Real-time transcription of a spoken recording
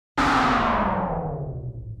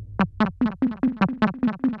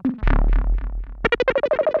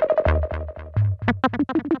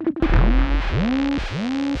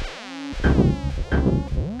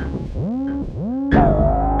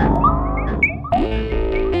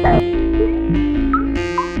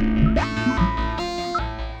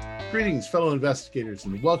Greetings, fellow investigators,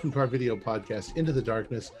 and welcome to our video podcast, Into the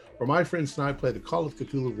Darkness, where my friends and I play the Call of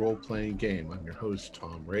Cthulhu role-playing game. I'm your host,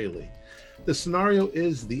 Tom Rayleigh. The scenario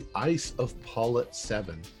is the Ice of Paulet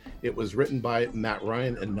 7. It was written by Matt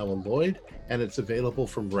Ryan and Noah Lloyd, and it's available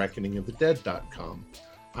from reckoningofthedead.com.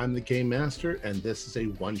 I'm the Game Master, and this is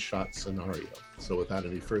a one-shot scenario. So without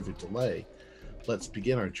any further delay, let's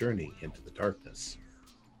begin our journey into the darkness.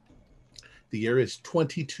 The year is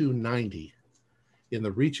 2290. In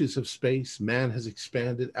the reaches of space, man has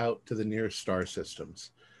expanded out to the nearest star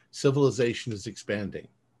systems. Civilization is expanding.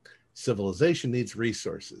 Civilization needs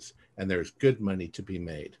resources, and there's good money to be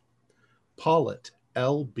made. Paulet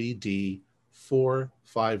LBD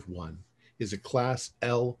 451 is a Class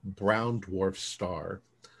L brown dwarf star,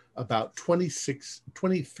 about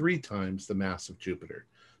 23 times the mass of Jupiter,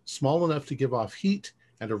 small enough to give off heat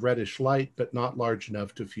and a reddish light, but not large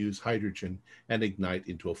enough to fuse hydrogen and ignite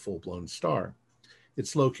into a full-blown star.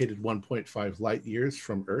 It's located 1.5 light years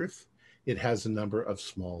from Earth. It has a number of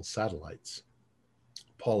small satellites.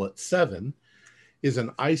 Paulet 7 is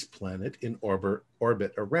an ice planet in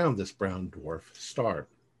orbit around this brown dwarf star.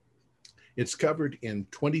 It's covered in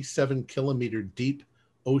 27-kilometer deep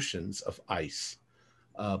oceans of ice.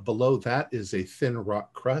 Below that is a thin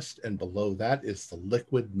rock crust, and below that is the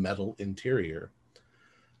liquid metal interior.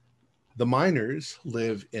 The miners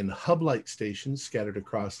live in hub-like stations scattered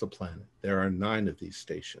across the planet. There are 9 of these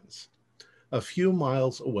stations. A few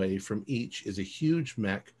miles away from each is a huge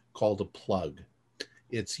mech called a plug.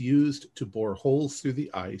 It's used to bore holes through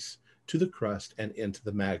the ice, to the crust, and into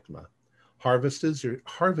the magma. Harvesters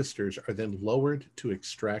are then lowered to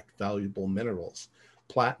extract valuable minerals,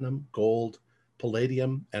 platinum, gold,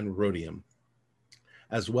 palladium, and rhodium,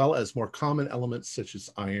 as well as more common elements such as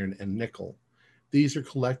iron and nickel. These are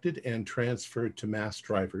collected and transferred to mass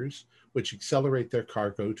drivers, which accelerate their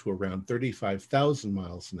cargo to around 35,000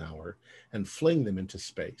 miles an hour and fling them into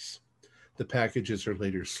space. The packages are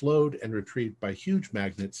later slowed and retrieved by huge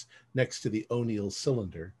magnets next to the O'Neill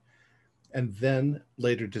cylinder, and then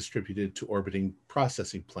later distributed to orbiting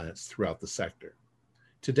processing plants throughout the sector.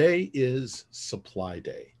 Today is Supply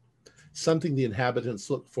Day, something the inhabitants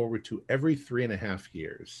look forward to every 3.5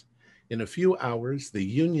 years. In a few hours, the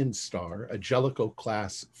Union Star, a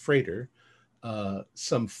Jellicoe-class freighter,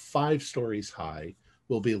 some 5 stories high,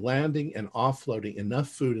 will be landing and offloading enough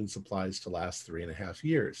food and supplies to last 3.5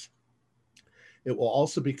 years. It will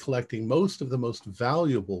also be collecting most of the most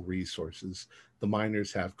valuable resources the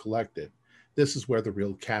miners have collected. This is where the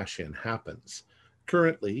real cash-in happens.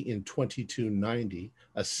 Currently, in 2290,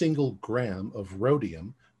 a single gram of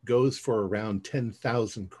rhodium goes for around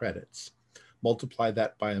 10,000 credits. Multiply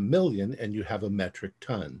that by 1,000,000 and you have a metric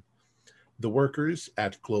ton. The workers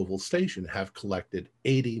at Global Station have collected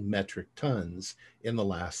 80 metric tons in the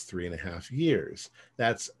last 3.5 years.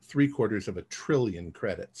 That's 750 billion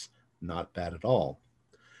credits. Not bad at all.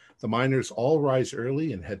 The miners all rise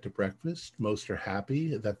early and head to breakfast. Most are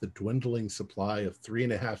happy that the dwindling supply of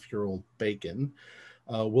 3.5-year-old bacon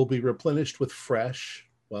will be replenished with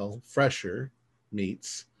fresher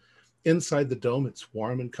meats. Inside the dome, it's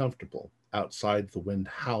warm and comfortable. Outside, the wind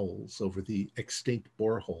howls over the extinct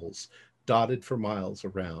boreholes dotted for miles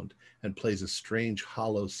around and plays a strange,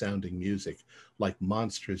 hollow-sounding music like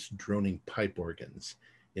monstrous droning pipe organs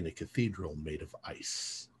in a cathedral made of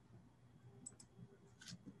ice.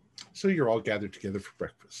 So you're all gathered together for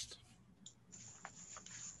breakfast.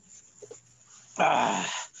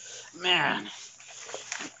 Man.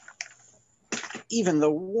 Even the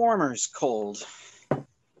warmer's cold.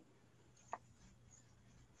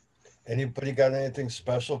 Anybody got anything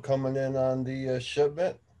special coming in on the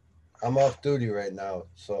shipment? I'm off duty right now,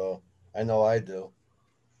 so I know I do.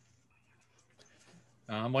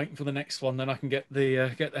 I'm waiting for the next one, then I can get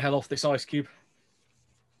the hell off this ice cube.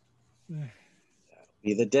 That'll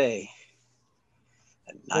be the day.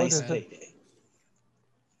 A nice payday.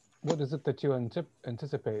 What is it that you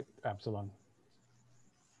anticipate, Absalom?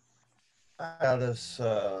 I got this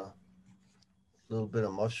little bit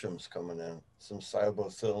of mushrooms coming in, some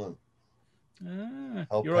cybocillin. You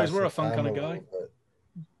always were a fun kind of guy.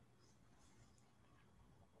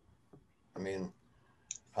 I mean,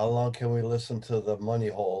 how long can we listen to the money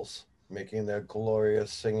holes making their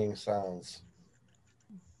glorious singing sounds?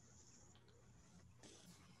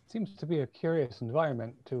 Seems to be a curious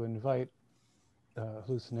environment to invite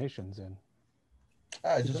hallucinations in.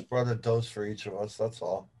 I just brought a dose for each of us, that's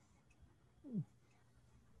all.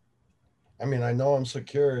 I mean, I know I'm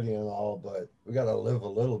security and all, but we got to live a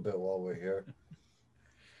little bit while we're here.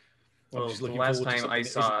 Well, the last time I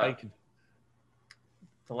saw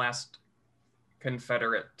the last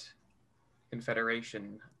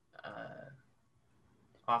Confederation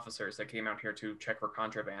officers that came out here to check for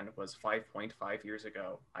contraband was 5.5 years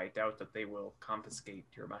ago. I doubt that they will confiscate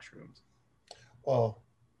your mushrooms. Well,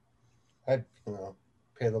 I'd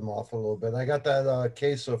pay them off a little bit. I got that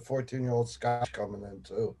case of 14-year-old scotch coming in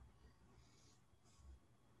too.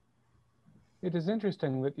 It is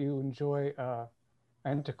interesting that you enjoy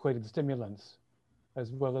antiquated stimulants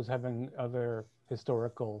as well as having other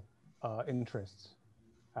historical interests,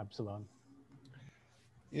 Absalom.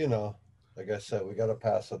 Like I said, we got to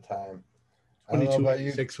pass the time. I don't know about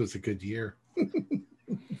you. 2286 was a good year.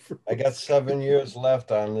 I got 7 years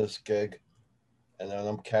left on this gig, and then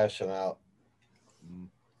I'm cashing out.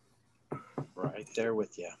 Right there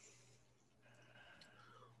with you.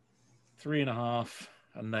 3.5,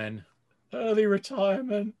 and then early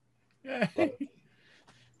retirement. Yay.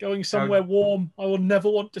 Going somewhere warm. I will never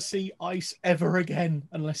want to see ice ever again,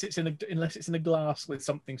 unless it's in a glass with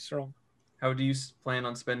something strong. How do you plan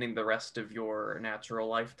on spending the rest of your natural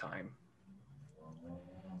lifetime?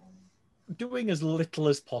 Doing as little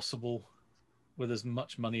as possible with as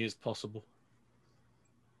much money as possible.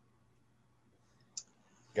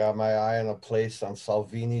 Got my eye on a place on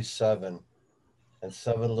Salvini 7 and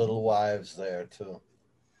 7 little wives there too.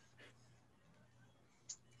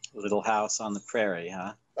 Little house on the prairie,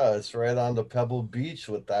 huh? It's right on the Pebble Beach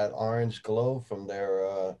with that orange glow from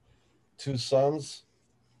their 2 sons.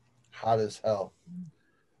 Hot as hell.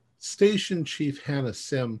 Station Chief Hannah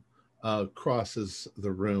Sim crosses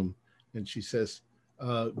the room and she says,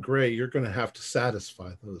 Gray, you're going to have to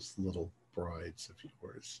satisfy those little brides of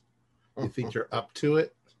yours. You think you're up to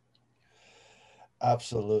it?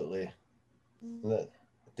 Absolutely. At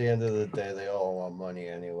the end of the day, they all want money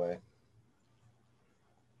anyway.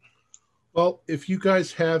 Well, if you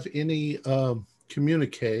guys have any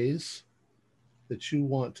communiques that you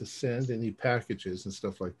want to send, any packages and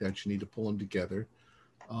stuff like that, you need to pull them together.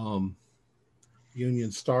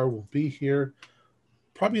 Union Star will be here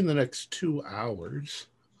probably in the next 2 hours.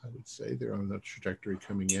 I would say they're on that trajectory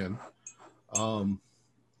coming in. I'm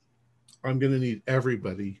going to need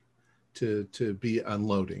everybody to be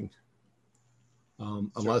unloading,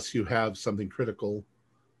 unless you have something critical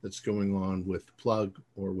that's going on with the plug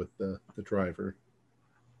or with the driver.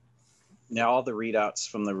 Now all the readouts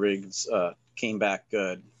from the rigs came back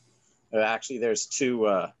good. Actually, there's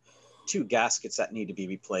two gaskets that need to be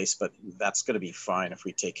replaced, but that's going to be fine if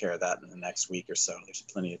we take care of that in the next week or so. There's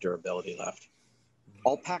plenty of durability left.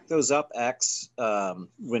 I'll pack those up, X,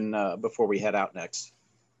 before we head out next.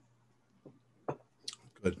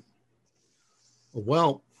 Good.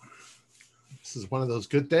 Well, this is one of those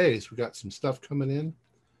good days. We got some stuff coming in.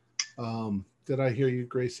 Did I hear you,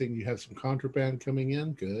 Grace, saying you have some contraband coming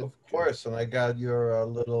in? Good. Of course, and I got your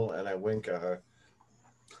little, and I wink at her.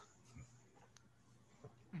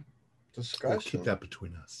 Discussion. We'll keep that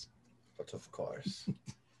between us. But of course.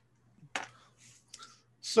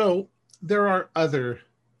 So there are other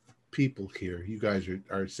people here. You guys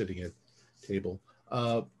are sitting at table.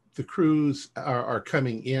 The crews are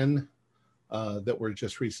coming in that were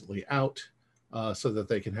just recently out so that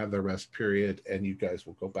they can have their rest period, and you guys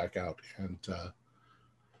will go back out and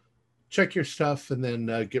check your stuff and then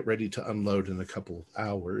get ready to unload in a couple of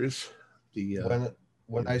hours.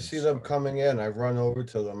 When I see them coming in, I run over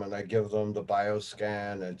to them and I give them the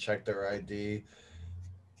bioscan and check their ID.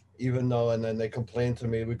 And then they complain to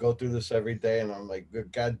me, we go through this every day. And I'm like, you're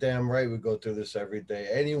goddamn right, we go through this every day.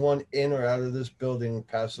 Anyone in or out of this building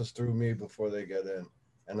passes through me before they get in.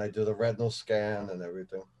 And I do the retinal scan and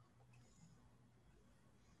everything.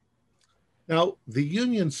 Now, the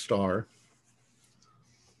Union Star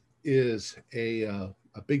is a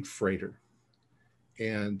big freighter,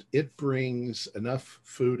 and it brings enough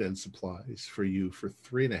food and supplies for you for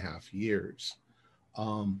 3.5 years.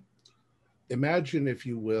 Imagine, if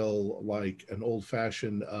you will, like an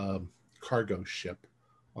old-fashioned cargo ship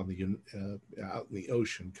on the out in the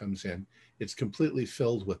ocean comes in. It's completely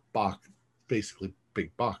filled with basically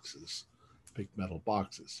big boxes, big metal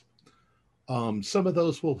boxes. Some of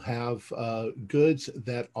those will have goods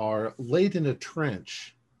that are laid in a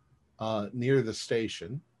trench near the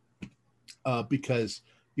station because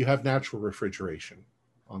you have natural refrigeration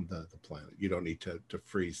on the planet. You don't need to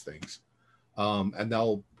freeze things. And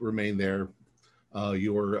they'll remain there.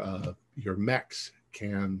 Your mechs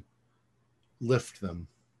can lift them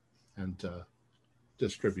and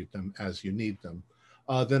distribute them as you need them.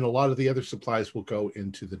 Then a lot of the other supplies will go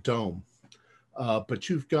into the dome. But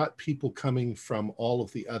you've got people coming from all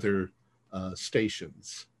of the other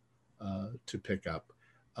stations to pick up.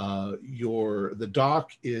 The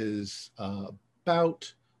dock is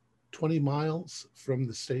about 20 miles from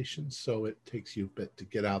the station, so it takes you a bit to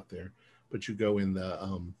get out there. But you go in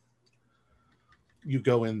you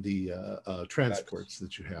go in the transports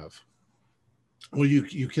that you have. Well,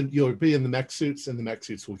 you'll be in the mech suits, and the mech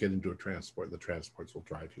suits will get into a transport. The transports will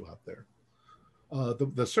drive you out there.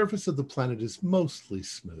 The surface of the planet is mostly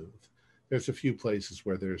smooth. There's a few places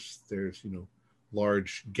where there's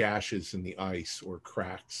large gashes in the ice or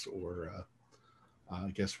cracks or I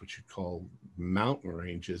guess what you'd call mountain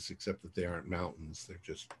ranges, except that they aren't mountains. They're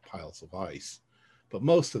just piles of ice. But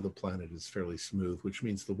most of the planet is fairly smooth, which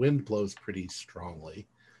means the wind blows pretty strongly.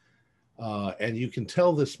 And you can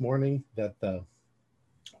tell this morning that the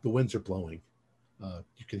winds are blowing.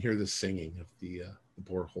 You can hear the singing of the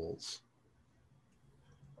boreholes.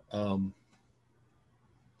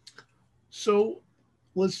 So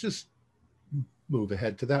let's just move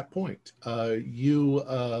ahead to that point. You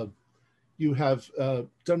have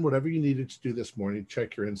done whatever you needed to do this morning,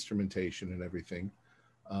 check your instrumentation and everything.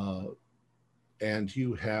 And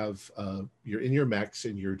you have, you're in your mechs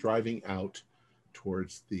and you're driving out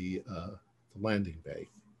towards the landing bay.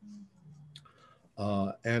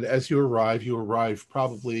 And as you arrive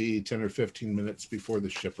probably 10 or 15 minutes before the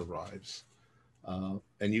ship arrives.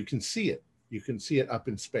 And you can see it. You can see it up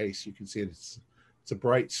in space. You can see it. It's a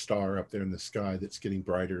bright star up there in the sky that's getting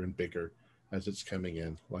brighter and bigger as it's coming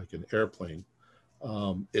in, like an airplane.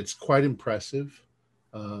 It's quite impressive.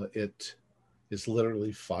 It is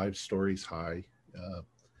literally 5 stories high.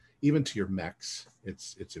 Even to your mechs,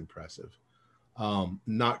 it's impressive.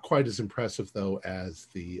 Not quite as impressive though as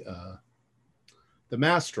the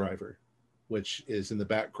mass driver, which is in the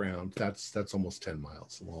background. That's almost 10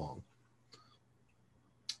 miles long.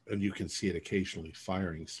 And you can see it occasionally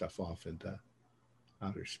firing stuff off into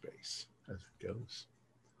outer space as it goes.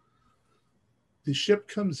 The ship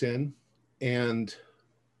comes in and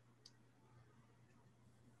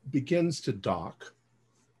begins to dock.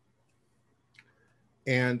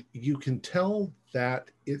 And you can tell that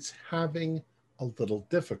it's having a little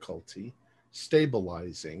difficulty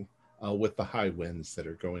stabilizing with the high winds that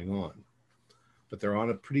are going on. But they're on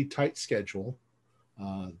a pretty tight schedule.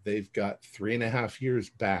 They've got 3.5 years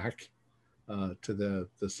back to the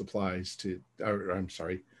supplies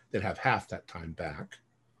that have half that time back.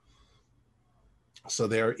 So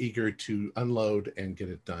they are eager to unload and get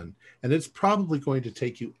it done. And it's probably going to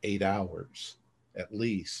take you 8 hours at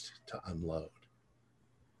least to unload.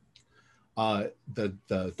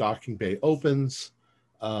 The docking bay opens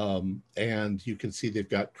and you can see they've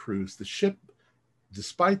got crews. The ship,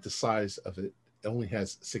 despite the size of it, only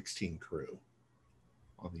has 16 crew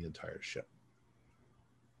on the entire ship.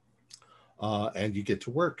 And you get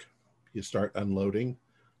to work. You start unloading.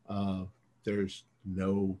 There's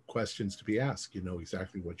no questions to be asked. You know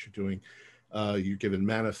exactly what you're doing. You're given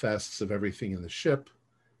manifests of everything in the ship,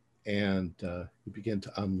 and you begin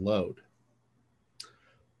to unload.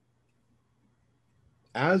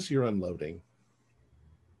 As you're unloading,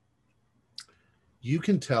 you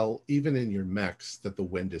can tell, even in your mechs, that the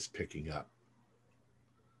wind is picking up.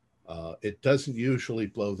 It doesn't usually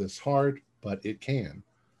blow this hard, but it can.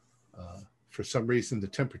 For some reason, the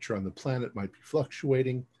temperature on the planet might be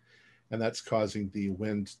fluctuating, and that's causing the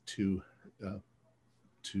wind to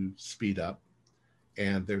speed up,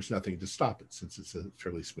 and there's nothing to stop it since it's a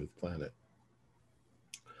fairly smooth planet.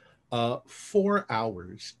 4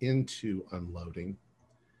 hours into unloading,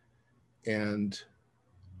 and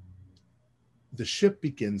the ship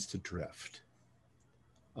begins to drift.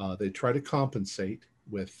 They try to compensate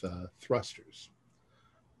with thrusters,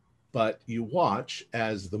 but you watch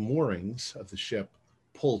as the moorings of the ship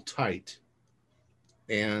pull tight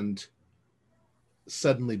and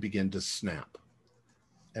suddenly begin to snap.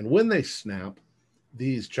 And when they snap,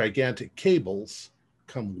 these gigantic cables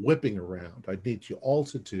come whipping around. I need you all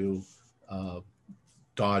to do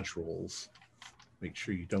dodge rolls. Make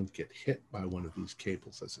sure you don't get hit by one of these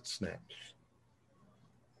cables as it snaps.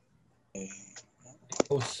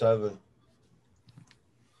 07.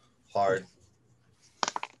 Hard.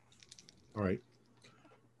 All right.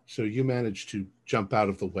 So you manage to jump out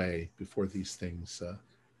of the way before these things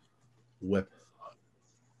whip.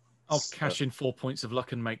 I'll cash in 4 points of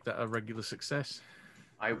luck and make that a regular success.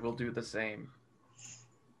 I will do the same.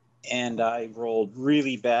 And I rolled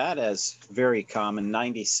really bad, as very common,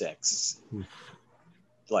 96.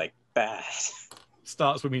 Like bad.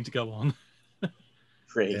 Starts with me to go on.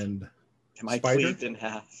 Great. And Am I Spider? cleaved in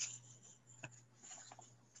half?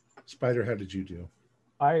 Spider, how did you do?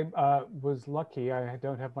 I was lucky. I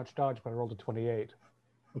don't have much dodge, but I rolled a 28.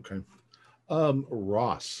 Okay.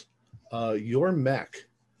 Ross, your mech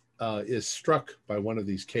is struck by one of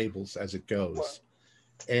these cables as it goes,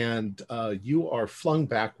 and you are flung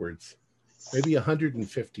backwards, maybe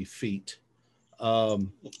 150 feet. I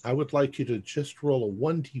would like you to just roll a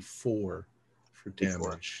 1d4 for D4.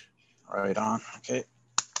 damage. Right on. Okay.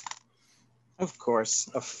 Of course,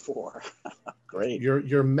 a 4. Great.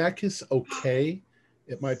 Your mech is okay.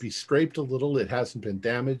 It might be scraped a little. It hasn't been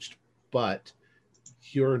damaged, but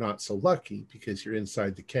you're not so lucky because you're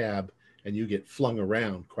inside the cab and you get flung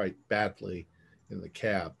around quite badly in the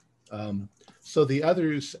cab. So the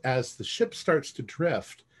others, as the ship starts to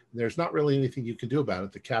drift, there's not really anything you can do about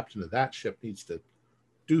it. The captain of that ship needs to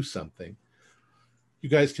do something. You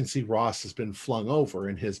guys can see Ross has been flung over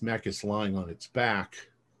and his mech is lying on its back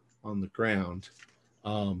on the ground.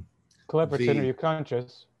 Cleverton, are you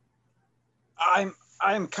conscious?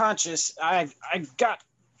 I'm conscious. I got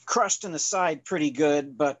crushed in the side pretty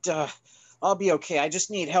good, but I'll be okay. I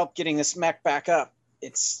just need help getting this mech back up.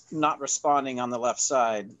 It's not responding on the left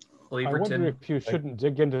side. I wonder if you shouldn't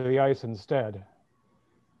dig into the ice instead.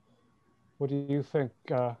 What do you think,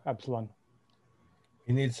 Epsilon?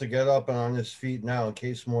 He needs to get up and on his feet now in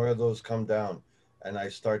case more of those come down and I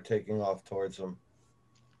start taking off towards him.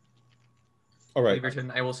 All right.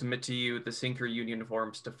 Leverton, I will submit to you the Sinker Union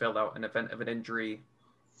forms to fill out an event of an injury.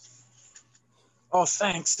 Oh,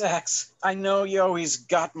 thanks, Dax. I know you always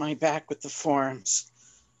got my back with the forms.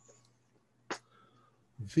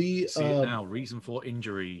 See it now. Reason for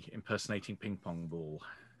injury: impersonating ping pong ball.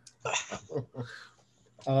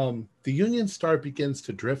 The Union Star begins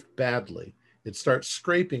to drift badly. It starts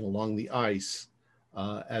scraping along the ice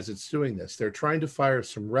as it's doing this. They're trying to fire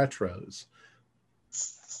some retros,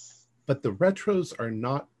 but the retros are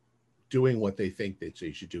not doing what they think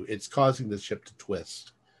they should do. It's causing the ship to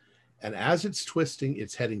twist. And as it's twisting,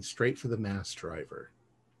 it's heading straight for the mass driver.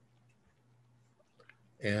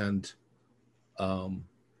 And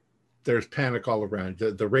there's panic all around.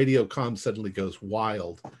 The radio comm suddenly goes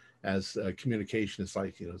wild as communication is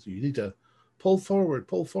like, so you need to pull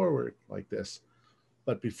forward like this.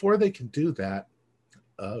 But before they can do that,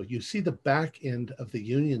 you see the back end of the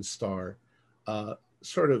Union Star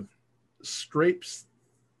sort of scrapes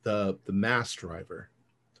the mass driver.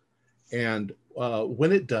 And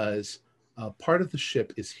when it does, part of the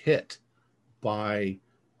ship is hit by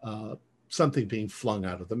something being flung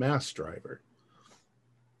out of the mass driver.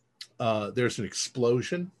 There's an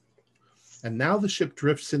explosion. And now the ship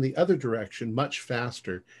drifts in the other direction much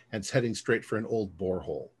faster and it's heading straight for an old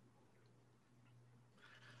borehole.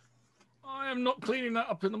 I am not cleaning that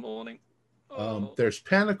up in the morning. There's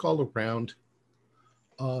panic all around.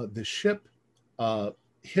 The ship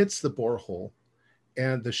hits the borehole,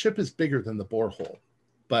 and the ship is bigger than the borehole,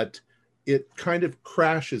 but it kind of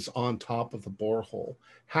crashes on top of the borehole.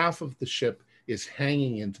 Half of the ship is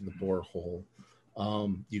hanging into the borehole.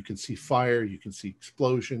 You can see fire, you can see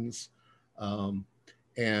explosions,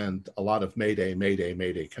 and a lot of mayday, mayday,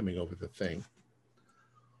 mayday coming over the thing.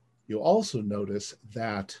 You'll also notice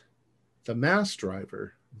that the mass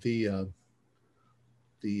driver, the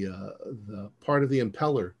part of the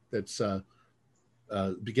impeller that's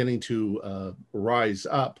beginning to rise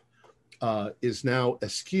up, is now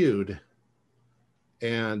askewed,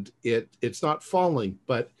 and it's not falling,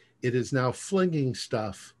 but it is now flinging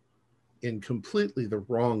stuff in completely the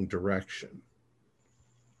wrong direction.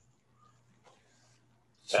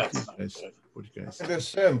 That's not good. What do you guys?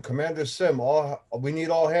 Commander Sim, we need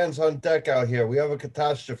all hands on deck out here. We have a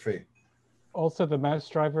catastrophe. Also, the mass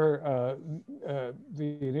driver,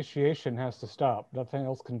 the initiation has to stop. Nothing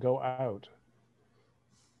else can go out.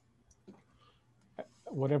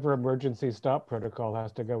 Whatever emergency stop protocol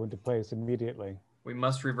has to go into place immediately. We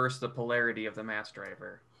must reverse the polarity of the mass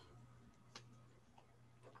driver.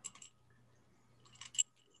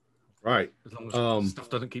 Right. As long as stuff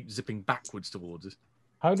doesn't keep zipping backwards towards us.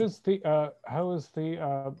 How is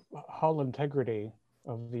the hull integrity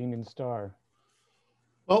of the Union Star?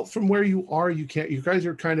 Well, from where you are, you can't. You guys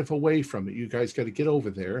are kind of away from it. You guys got to get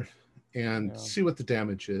over there and see what the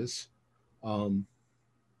damage is. I'm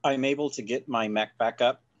able to get my mech back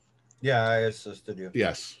up. Yeah, I assisted you.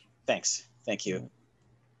 Yes. Thanks. Thank you.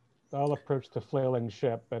 I'll approach the flailing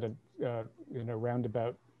ship at a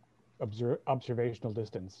roundabout observational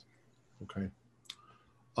distance. Okay.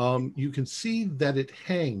 You can see that it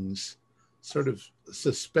hangs sort of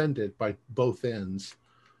suspended by both ends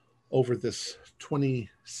over this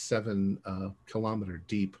 27 kilometer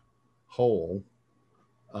deep hole.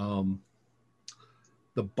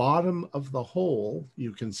 The bottom of the hole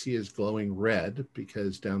you can see is glowing red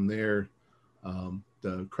because down there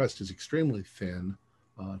the crust is extremely thin.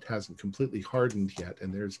 It hasn't completely hardened yet,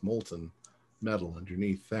 and there's molten metal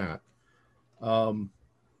underneath that.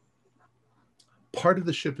 Part of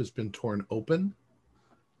the ship has been torn open,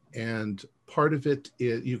 and part of it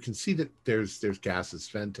is, you can see that there's gases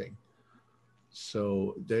venting.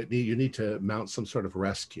 So you need to mount some sort of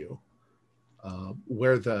rescue.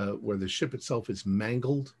 where the ship itself is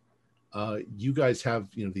mangled, you guys have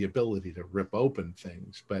the ability to rip open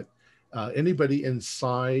things, but anybody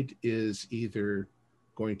inside is either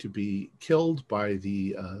going to be killed by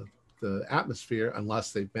the atmosphere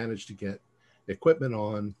unless they've managed to get equipment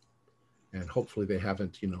on, and hopefully they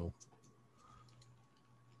haven't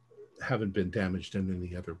been damaged in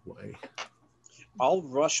any other way. I'll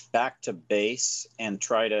rush back to base and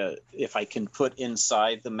try to, if I can put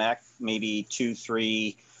inside the mech, maybe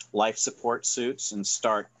 2-3 life support suits and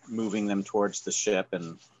start moving them towards the ship,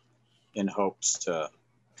 and in hopes to.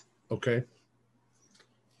 Okay.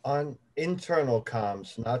 On internal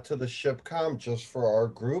comms, not to the ship comm, just for our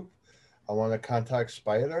group, I want to contact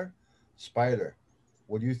Spider. Spider,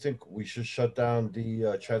 what do you think? We should shut down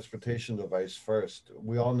the transportation device first.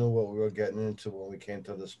 We all knew what we were getting into when we came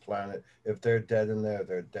to this planet. If they're dead in there,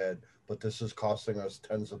 they're dead. But this is costing us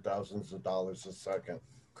tens of thousands of dollars a second.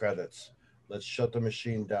 Credits. Let's shut the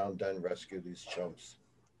machine down, then rescue these chumps.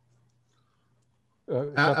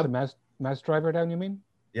 Shut the mass driver down, you mean?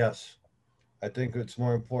 Yes. I think it's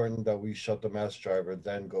more important that we shut the mass driver,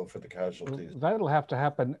 then go for the casualties. That'll have to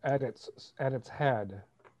happen at its head,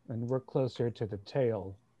 and we're closer to the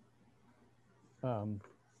tail.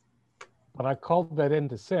 But I called that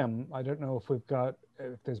into Sim. I don't know if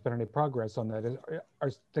there's been any progress on that.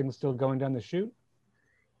 Are things still going down the chute?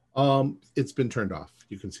 It's been turned off.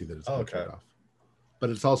 You can see that it's been turned off,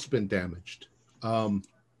 but it's also been damaged.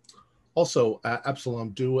 Also,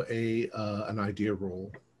 Absalom, do an idea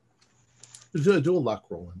roll. Do a luck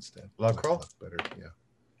roll instead. Luck roll? Luck better, yeah.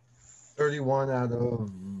 31 out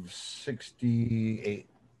of 68.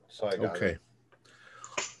 So I got it.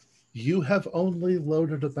 You have only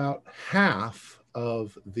loaded about half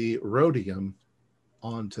of the rhodium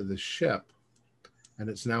onto the ship, and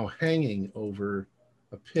it's now hanging over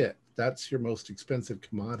a pit. That's your most expensive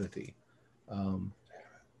commodity.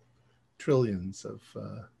 Trillions of,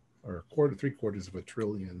 or three-quarters of a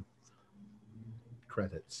trillion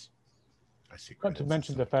credits. I see. Not to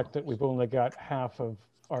mention the fact that we've only got half of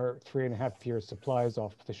our 3.5 years supplies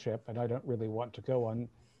off the ship, and I don't really want to go on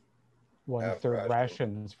 1/3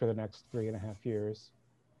 rations for the next 3.5 years.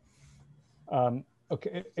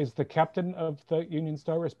 Okay, is the captain of the Union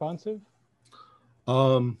Star responsive?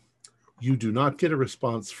 You do not get a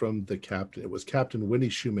response from the captain. It was Captain Winnie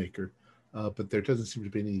Shoemaker, but there doesn't seem to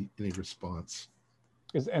be any response.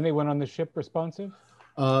 Is anyone on the ship responsive?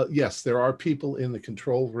 Yes, there are people in the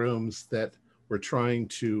control rooms that were trying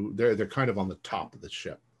to. They're kind of on the top of the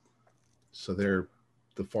ship, so they're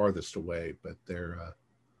the farthest away, but they're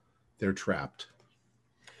trapped.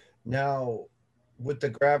 Now, with the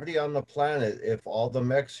gravity on the planet, if all the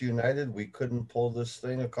mechs united, we couldn't pull this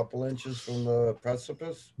thing a couple inches from the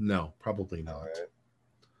precipice? No, probably not.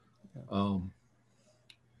 All right.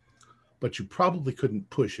 But you probably couldn't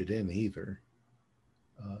push it in either.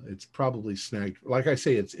 It's probably snagged. Like I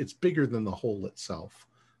say, it's bigger than the hole itself,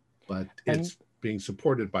 but it's being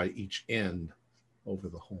supported by each end over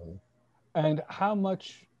the hole. And how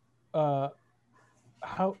much? To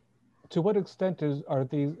what extent is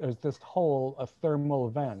this hole a thermal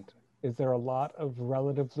vent? Is there a lot of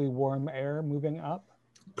relatively warm air moving up?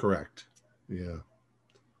 Correct. Yeah.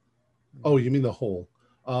 Oh, you mean the hole?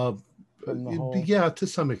 From the hole? Yeah, to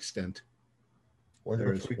some extent. Wonder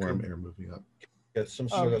There if is we warm could air moving up. get some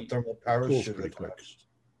sort of thermal parachute pretty quick. attached.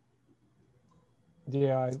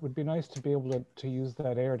 Yeah, it would be nice to be able to use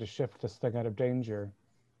that air to shift this thing out of danger.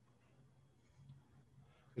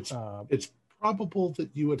 It's probable that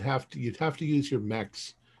you'd have to use your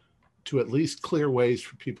mechs to at least clear ways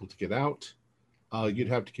for people to get out. You'd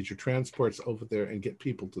have to get your transports over there and get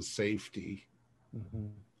people to safety,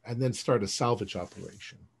 and then start a salvage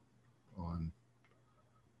operation on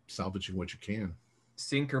salvaging what you can.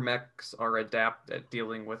 Sinker mechs are adept at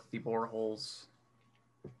dealing with the boreholes.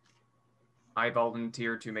 I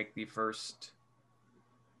volunteer to make the first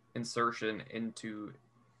insertion into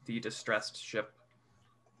the distressed ship.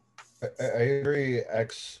 I agree,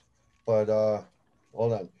 X, but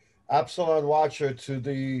hold on. Absalon Watcher,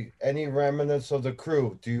 to any remnants of the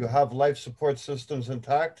crew, do you have life support systems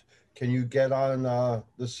intact? Can you get on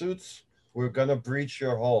the suits? We're gonna breach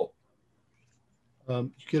your hull.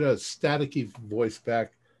 You get a staticky voice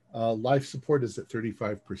back. Life support is at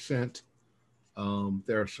 35%.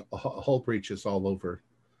 There's hull breaches all over.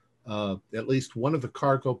 At least one of the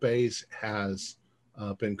cargo bays has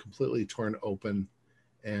been completely torn open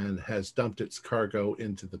and has dumped its cargo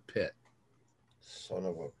into the pit. Son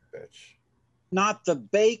of a bitch. Not the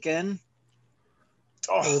bacon.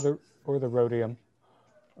 Oh. Or the rhodium.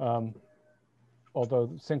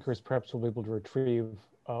 Although sinkers perhaps will be able to retrieve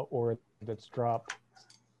ore that's dropped.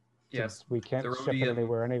 Yes, since we can't ship it Therodium-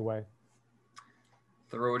 anywhere anyway.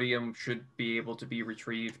 The rhodium should be able to be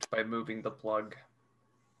retrieved by moving the plug.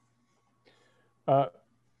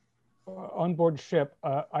 On board ship,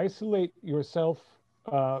 isolate yourself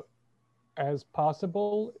as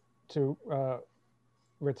possible to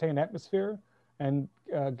retain atmosphere, and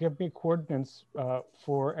give me coordinates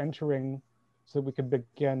for entering so we can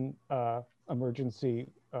begin emergency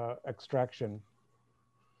extraction.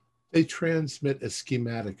 They transmit a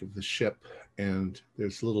schematic of the ship, and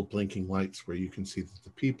there's little blinking lights where you can see that the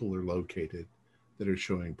people are located that are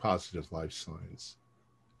showing positive life signs.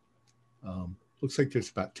 Looks like there's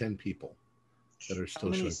about 10 people that are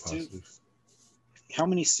still showing positive. How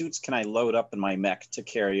many suits can I load up in my mech to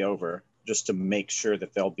carry over just to make sure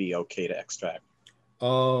that they'll be okay to extract?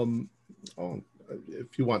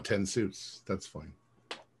 If you want 10 suits, that's fine.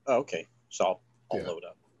 Oh, okay, so I'll Yeah. load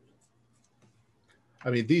up. I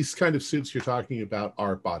mean, these kind of suits you're talking about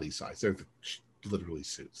are body size. They're literally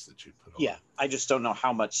suits that you put on. Yeah, I just don't know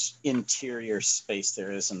how much interior space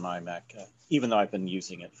there is in my mech, even though I've been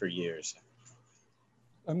using it for years.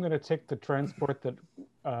 I'm going to take the transport that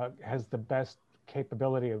has the best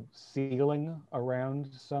capability of sealing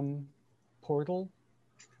around some portal,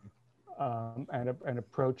 and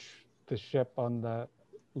approach the ship on the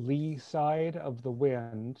lee side of the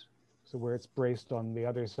wind, so where it's braced on the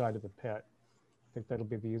other side of the pit. I think that'll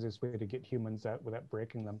be the easiest way to get humans out without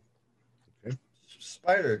breaking them. Okay.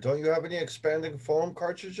 Spider, don't you have any expanding foam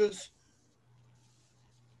cartridges?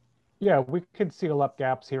 Yeah, we could seal up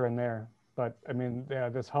gaps here and there, but I mean,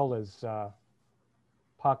 this hull is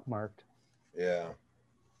pockmarked. Yeah.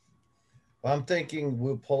 I'm thinking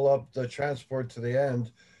we'll pull up the transport to the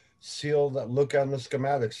end, seal that, look on the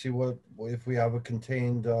schematic, see what if we have a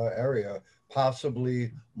contained area,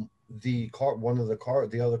 possibly the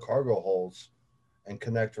other cargo holds, and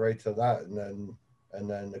connect right to that, and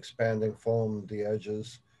then expanding foam the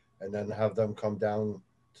edges, and then have them come down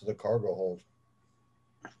to the cargo hold.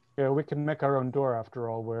 Yeah, we can make our own door after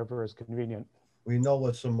all, wherever is convenient. We know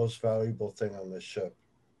what's the most valuable thing on this ship.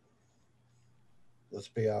 Let's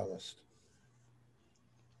be honest.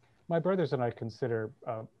 My brothers and I consider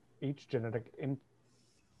each genetic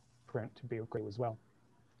imprint to be okay as well.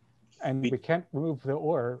 And we can't remove the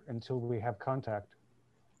ore until we have contact,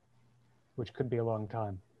 which could be a long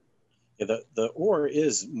time. Yeah, the ore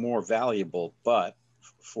is more valuable, but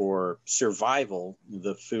for survival,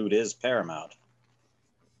 the food is paramount.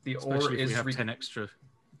 The Especially ore if we is have 10 extra.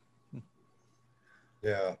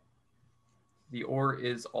 Yeah. the ore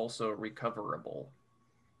is also recoverable.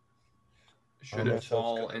 How Should much it that's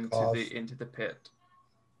fall gonna into cost? the pit,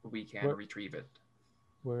 we can What- retrieve it.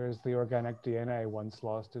 Whereas the organic DNA, once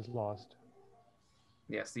lost, is lost.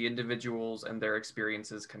 Yes, the individuals and their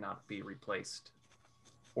experiences cannot be replaced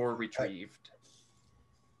or retrieved.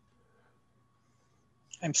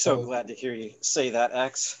 I'm so So- glad to hear you say that,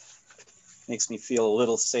 X. Makes me feel a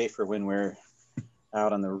little safer when we're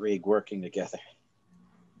out on the rig working together.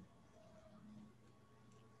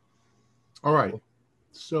 All right.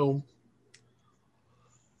 So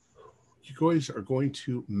you guys are going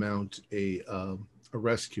to mount a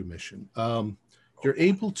rescue mission. You're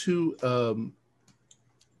able to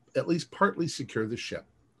at least partly secure the ship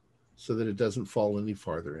so that it doesn't fall any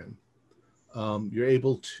farther in. You're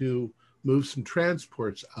able to move some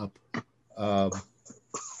transports up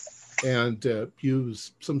and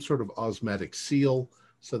use some sort of osmotic seal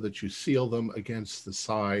so that you seal them against the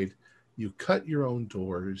side. You cut your own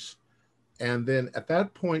doors. And then at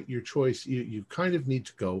that point, your choice, you kind of need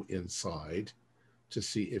to go inside to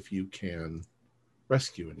see if you can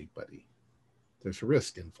rescue anybody. There's a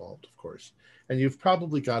risk involved, of course. And you've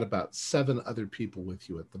probably got about 7 other people with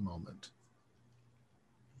you at the moment.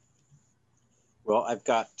 Well, I've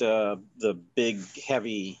got the big,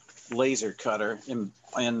 heavy laser cutter in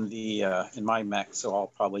my mech, so I'll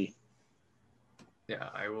probably. Yeah,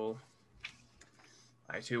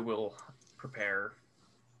 I too will prepare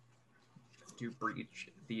to breach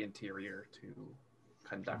the interior to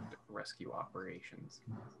conduct rescue operations.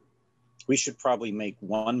 We should probably make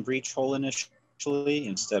one breach hole initially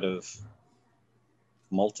instead of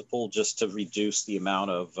multiple, just to reduce the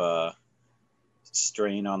amount of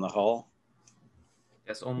strain on the hull.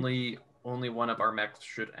 Yes, only one of our mechs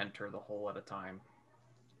should enter the hole at a time.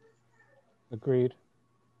 Agreed.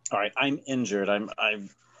 All right, I'm injured. I'm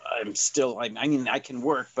still. I mean, I can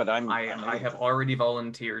work, but I have already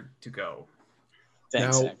volunteered to go.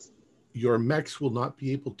 Thanks. Now, your mechs will not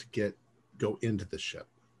be able to go into the ship.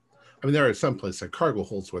 I mean, there are some places like cargo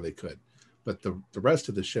holds where they could, but the rest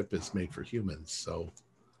of the ship is made for humans, so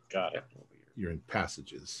Got it. you're in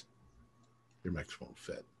passages. your mechs won't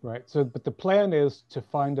fit. Right. So, but the plan is to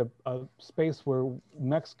find a space where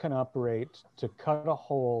mechs can operate, to cut a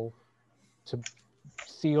hole, to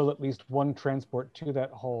seal at least one transport to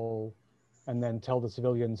that hole, and then tell the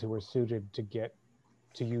civilians who are suited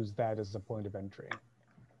to use that as a point of entry.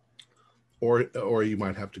 Or you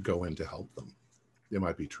might have to go in to help them. They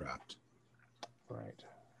might be trapped. Right.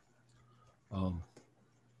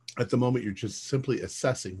 At the moment, you're just simply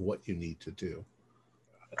assessing what you need to do.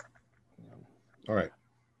 All right.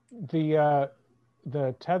 The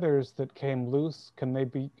tethers that came loose, can they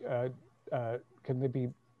be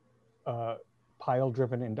pile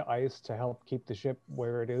driven into ice to help keep the ship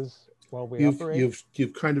where it is while we operate?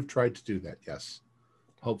 You've kind of tried to do that, yes.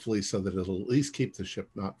 Hopefully, so that it'll at least keep the ship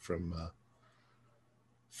not from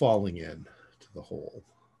falling in to the hole.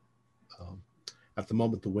 At the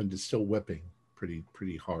moment, the wind is still whipping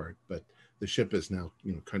pretty hard, but the ship is now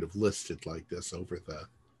kind of listed like this over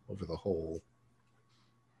the hole.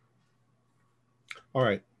 All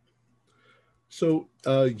right. So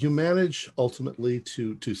you manage ultimately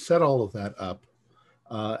to set all of that up,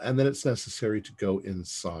 and then it's necessary to go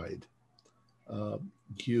inside.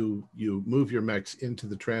 You move your mechs into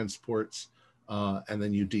the transports, and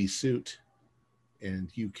then you desuit,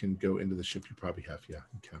 and you can go into the ship. You probably have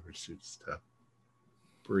encountered suits to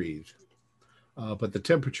breathe, but the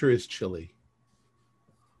temperature is chilly,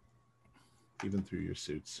 even through your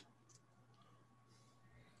suits.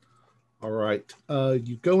 All right,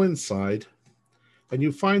 you go inside, and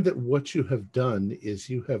you find that what you have done is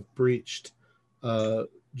you have breached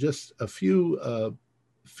just a few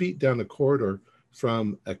feet down a corridor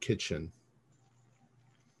from a kitchen,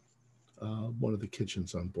 one of the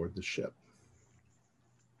kitchens on board the ship.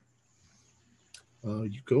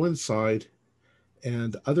 You go inside,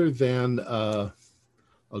 and other than a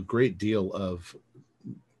great deal of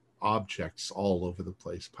objects all over the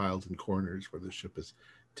place, piled in corners where the ship is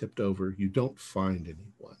tipped over, you don't find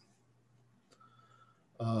anyone.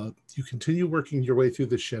 You continue working your way through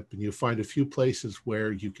the ship, and you find a few places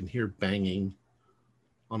where you can hear banging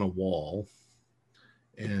on a wall,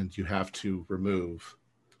 and you have to remove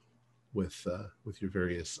with your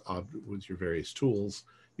various tools.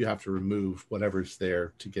 You have to remove whatever's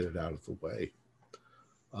there to get it out of the way.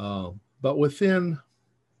 But within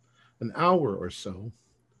an hour or so,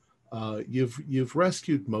 you've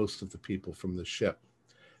rescued most of the people from the ship.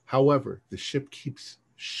 However, the ship keeps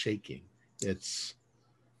shaking. It's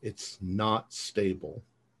not stable.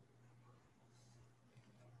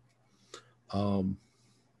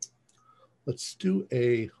 Let's do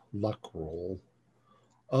a luck roll.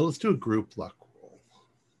 Let's do a group luck roll.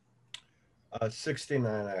 69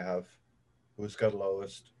 I have. Who's got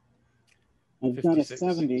lowest? I've got a 56.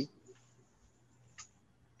 70.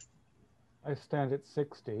 I stand at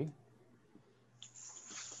 60.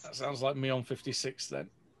 That sounds like me on 56 then.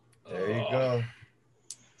 There you go.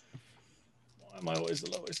 Why am I always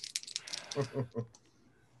the lowest?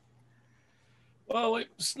 Well,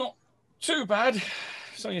 it's not too bad.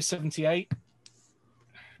 It's only a 78.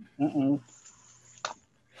 Uh-oh.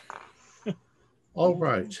 All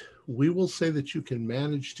right. We will say that you can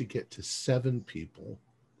manage to get to 7 people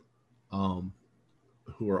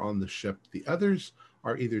who are on the ship. The others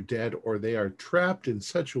are either dead or they are trapped in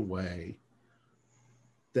such a way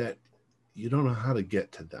that you don't know how to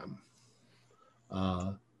get to them.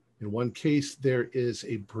 In one case, there is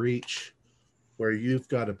a breach where you've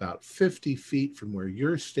got about 50 feet from where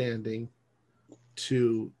you're standing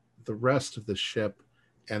to the rest of the ship,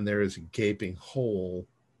 and there is a gaping hole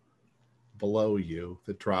below you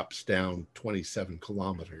that drops down 27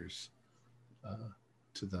 kilometers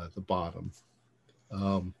to the bottom.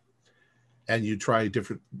 And you try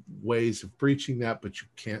different ways of breaching that, but you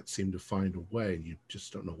can't seem to find a way. You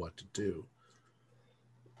just don't know what to do.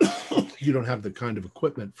 You don't have the kind of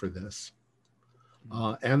equipment for this.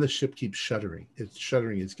 And the ship keeps shuddering. Its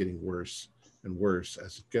shuddering is getting worse and worse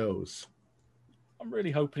as it goes. I'm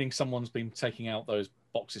really hoping someone's been taking out those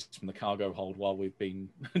boxes from the cargo hold while we've been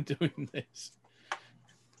doing this.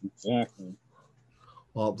 Exactly.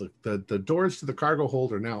 Well, the doors to the cargo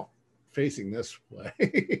hold are now facing this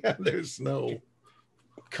way. There's no...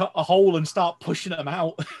 Cut a hole and start pushing them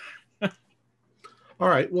out. All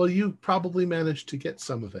right. Well, you probably managed to get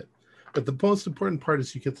some of it. But the most important part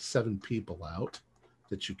is you get the 7 people out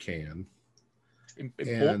that you can.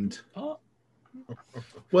 Important part?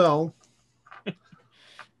 Well...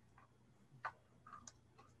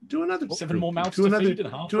 Do another 7 more mouths to feed and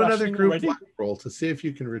half do another group already? luck roll to see if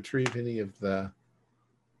you can retrieve any of the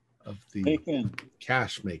Bacon.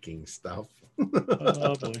 cash making stuff.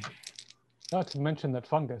 Oh boy! Not to mention that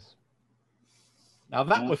fungus. Now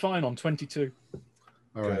that we're fine on 22.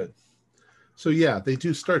 All right. So yeah, they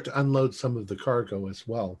do start to unload some of the cargo as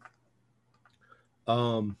well.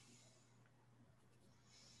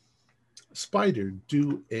 Spider,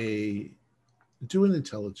 do an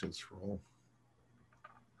intelligence roll.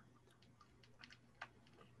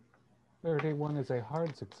 31 is a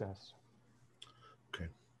hard success. Okay.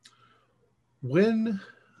 When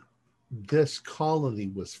this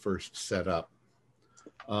colony was first set up,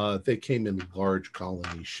 they came in large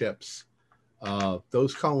colony ships.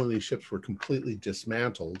 Those colony ships were completely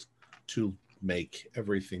dismantled to make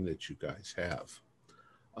everything that you guys have.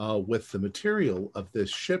 With the material of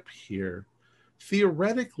this ship here,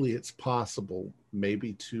 theoretically, it's possible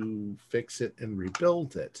maybe to fix it and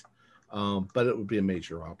rebuild it, but it would be a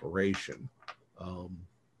major operation.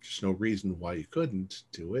 There's no reason why you couldn't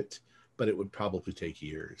do it, but it would probably take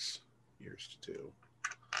years to do.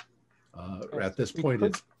 At this point,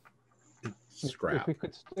 it's scrap. If we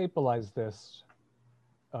could stabilize this,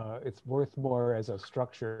 it's worth more as a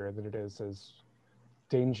structure than it is as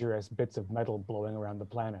dangerous bits of metal blowing around the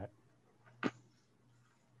planet.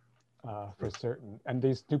 For certain. And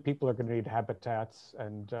these new people are going to need habitats,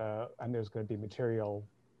 and there's going to be material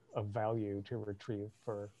of value to retrieve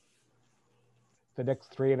for the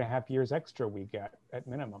next 3.5 years extra we get at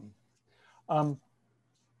minimum.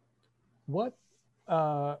 What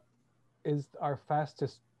is our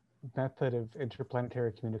fastest method of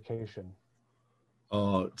interplanetary communication?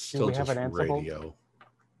 It's still we have just an Ansible? radio.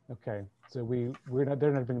 Okay, so they're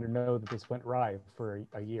not even going to know that this went live for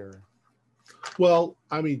a year. Well,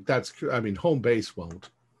 I mean, home base won't,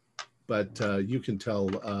 but you can tell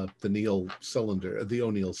the O'Neill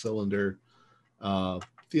cylinder,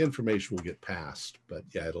 the information will get passed, but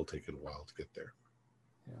yeah, it'll take it a while to get there.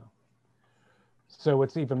 Yeah. So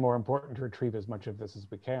it's even more important to retrieve as much of this as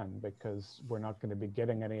we can, because we're not going to be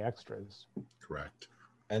getting any extras. Correct.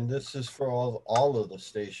 And this is for all of the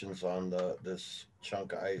stations on this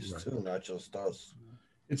chunk of ice, Right. too, not just us.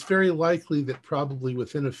 It's very likely that probably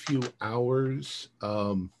within a few hours,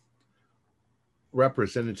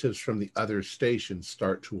 representatives from the other stations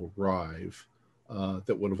start to arrive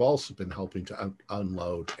that would have also been helping to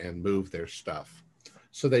unload and move their stuff.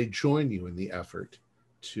 So they join you in the effort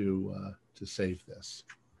to save this.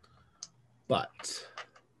 But,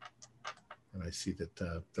 and I see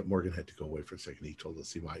that Morgan had to go away for a second. He told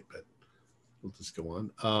us he might, but we'll just go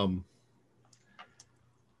on.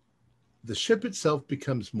 The ship itself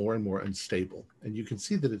becomes more and more unstable, and you can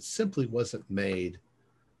see that it simply wasn't made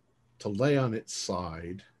to lay on its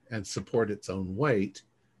side and support its own weight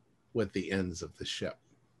with the ends of the ship.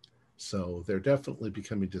 So they're definitely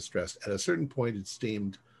becoming distressed. At a certain point, it's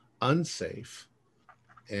deemed unsafe,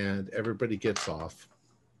 and everybody gets off.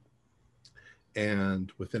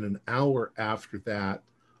 And within an hour after that,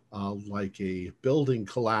 like a building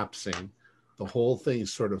collapsing, the whole thing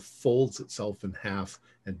sort of folds itself in half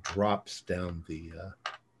and drops down the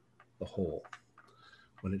hole.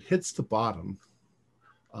 When it hits the bottom,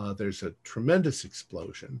 there's a tremendous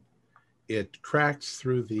explosion. It cracks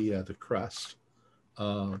through the crust.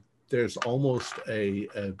 There's almost a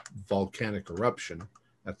volcanic eruption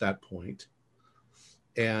at that point,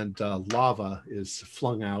 and lava is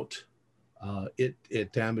flung out.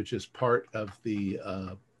 It damages part of the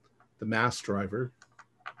mass driver,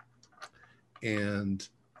 and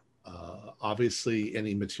obviously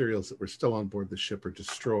any materials that were still on board the ship are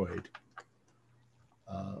destroyed.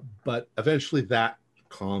 But eventually that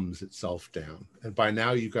calms itself down. And by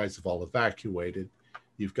now you guys have all evacuated.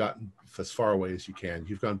 You've gotten as far away as you can.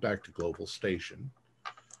 You've gone back to Global Station.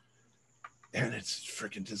 And it's a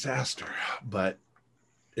freaking disaster. But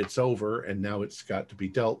it's over, and now it's got to be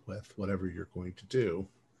dealt with, whatever you're going to do.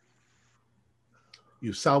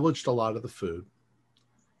 You've salvaged a lot of the food.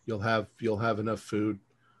 You'll have enough food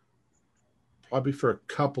probably for a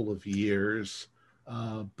couple of years,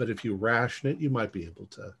 but if you ration it, you might be able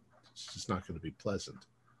to. It's just not going to be pleasant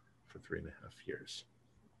for 3.5 years.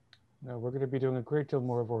 No, we're going to be doing a great deal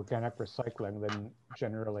more of organic recycling than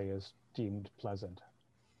generally is deemed pleasant.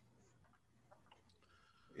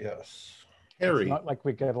 Yes. Harry. It's not like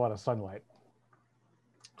we get a lot of sunlight.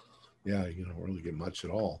 Yeah, you don't really get much at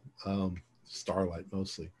all. Starlight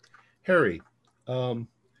mostly. Harry, you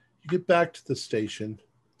get back to the station,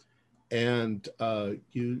 and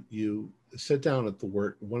you sit down at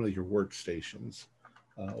one of your workstations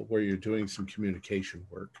where you're doing some communication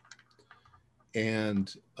work,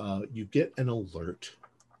 and you get an alert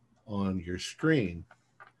on your screen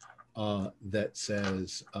that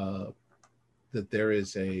says that there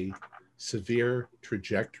is a severe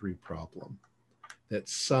trajectory problem, that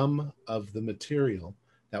some of the material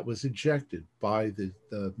that was ejected by the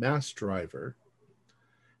mass driver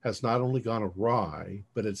has not only gone awry,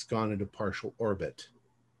 but it's gone into partial orbit,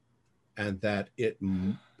 and that it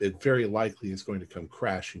very likely is going to come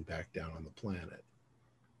crashing back down on the planet.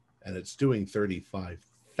 And it's doing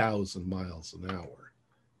 35,000 miles an hour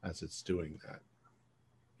as it's doing that.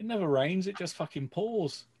 It never rains, it just fucking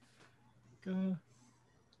pours.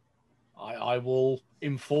 I will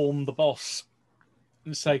inform the boss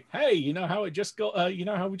and say, hey, you know how it just got, you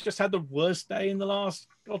know how we just had the worst day in the last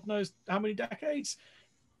God knows how many decades?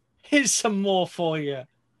 Here's some more for you.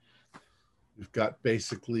 We've got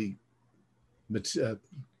basically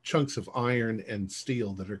chunks of iron and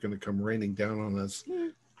steel that are going to come raining down on us.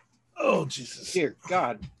 Oh, Jesus. Dear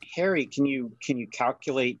God. Harry, can you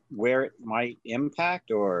calculate where it might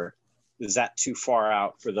impact, or is that too far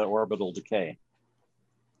out for the orbital decay?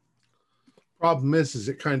 Problem is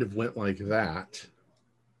it kind of went like that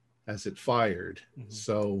as it fired. Mm-hmm.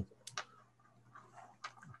 So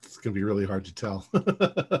it's going to be really hard to tell.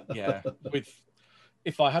 Yeah.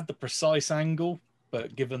 If I had the precise angle,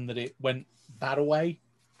 but given that it went that away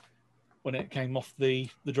when it came off the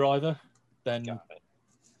driver, then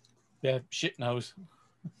yeah, shit knows.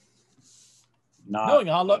 Knowing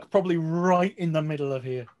our luck, probably right in the middle of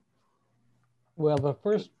here. Well, the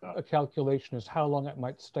first calculation is how long it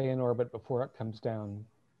might stay in orbit before it comes down.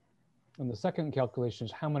 And the second calculation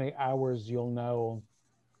is how many hours you'll know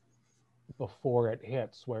before it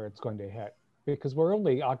hits where it's going to hit. Because we're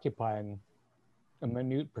only occupying a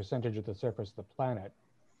minute percentage of the surface of the planet.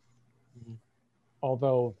 Mm-hmm.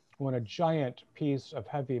 Although when a giant piece of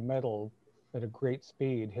heavy metal at a great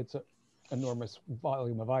speed hits an enormous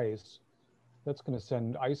volume of ice, that's going to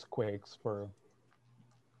send ice quakes for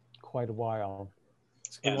quite a while.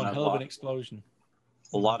 It's going to be one hell of an explosion.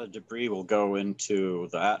 A lot of debris will go into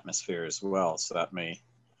the atmosphere as well, so that may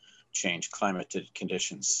change climate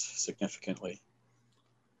conditions significantly.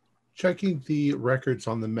 Checking the records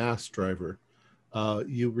on the mass driver,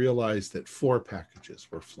 you realize that 4 packages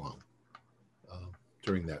were flown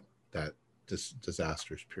during that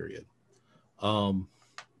disastrous period.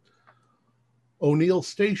 O'Neill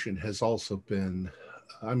Station has also been,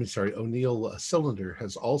 O'Neill Cylinder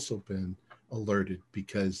has also been alerted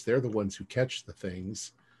because they're the ones who catch the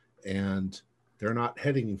things, and they're not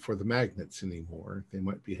heading for the magnets anymore. They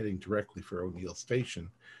might be heading directly for O'Neill Station,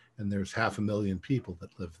 and there's 500,000 people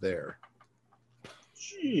that live there.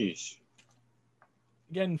 Jeez.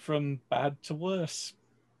 Again, from bad to worse.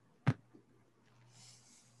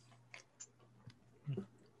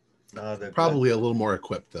 Probably a little more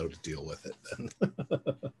equipped, though, to deal with it.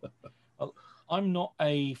 Well, I'm not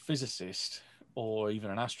a physicist or even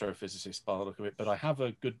an astrophysicist by the look of it, but I have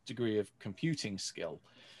a good degree of computing skill.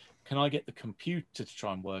 Can I get the computer to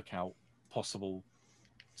try and work out possible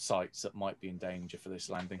sites that might be in danger for this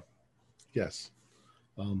landing? Yes.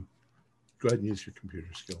 Go ahead and use your computer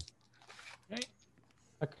skill. Okay.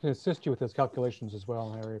 I can assist you with those calculations as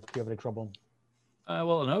well, Harry, if you have any trouble.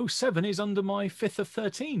 Well, an 07 is under my 5th of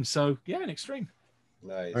 13, so yeah, an extreme.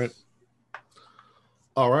 Nice.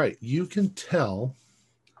 All right. You can tell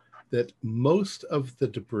that most of the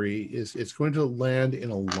debris it's going to land in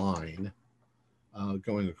a line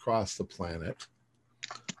going across the planet,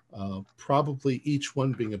 probably each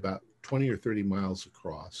one being about 20 or 30 miles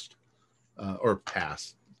across or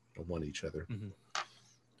past one each other. Mm-hmm.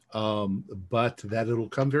 But that it'll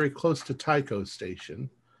come very close to Tycho Station,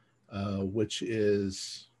 which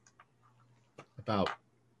is about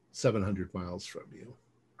 700 miles from you.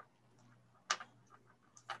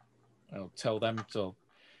 I'll tell them to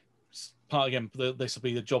again, this will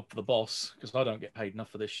be the job for the boss, because I don't get paid enough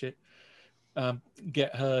for this shit.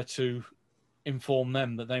 Get her to inform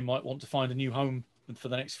them that they might want to find a new home for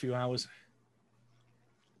the next few hours.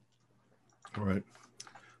 All right.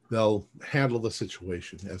 They'll handle the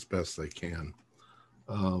situation as best they can.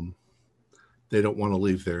 They don't want to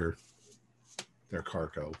leave their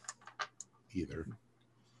cargo either.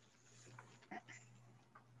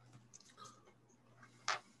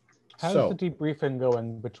 How's the debriefing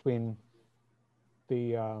going between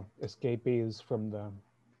the escapees from the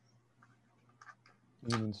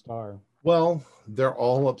Union Star? Well, they're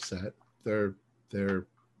all upset. Some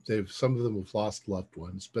of them have lost loved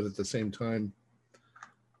ones, but at the same time,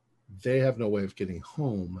 they have no way of getting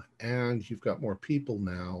home, and you've got more people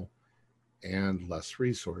now and less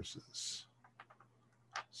resources.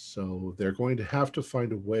 So they're going to have to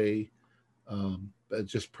find a way,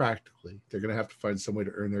 just practically, they're going to have to find some way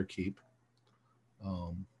to earn their keep,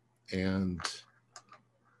 and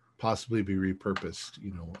possibly be repurposed,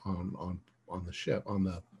 on the ship, on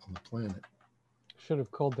the planet. Should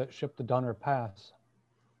have called that ship the Donner Pass.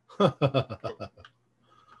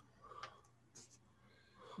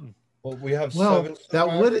 Well, we have Well,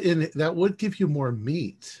 7 that would give you more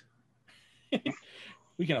meat.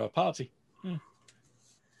 We can have a party.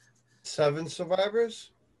 7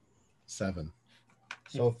 survivors? 7.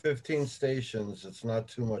 So 15 stations. It's not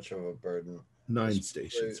too much of a burden. 9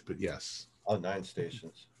 stations, but yes. Oh, 9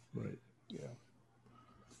 stations. Right. Yeah.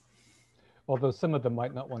 Although some of them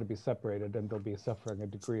might not want to be separated and they'll be suffering a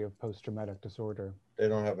degree of post-traumatic disorder. They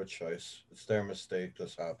don't have a choice. It's their mistake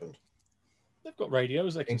this happened. They've got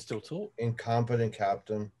radios, they can still talk. Incompetent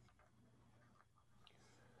captain.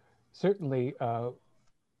 Certainly,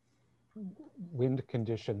 wind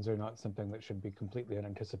conditions are not something that should be completely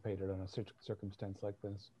unanticipated on a circumstance like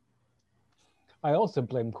this. I also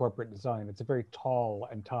blame corporate design. It's a very tall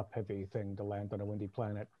and top-heavy thing to land on a windy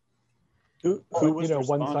planet. Who was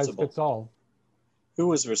responsible? One size fits all. Who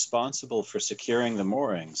was responsible for securing the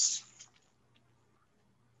moorings?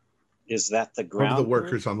 Is that the ground? One of the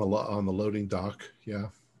workers on the loading dock. Yeah.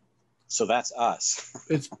 So that's us.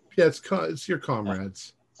 It's your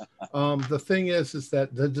comrades. The thing is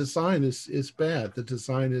that the design is bad. The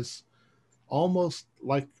design is almost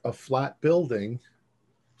like a flat building,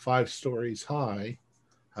 5 stories high,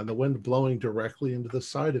 and the wind blowing directly into the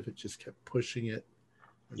side of it just kept pushing it,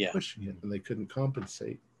 pushing it, and they couldn't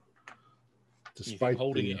compensate. Despite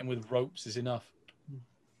holding it in with ropes is enough.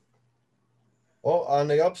 Well, on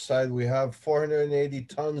the upside, we have 480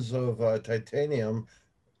 tons of titanium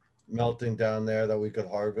melting down there that we could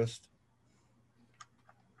harvest.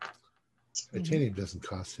 Titanium doesn't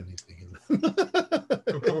cost anything.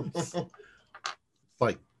 It's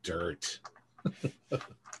like dirt.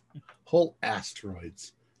 Whole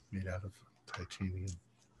asteroids made out of titanium.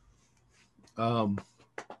 All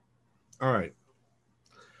right.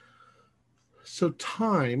 So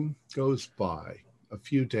time goes by, a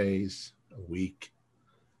few days, a week.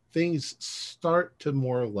 Things start to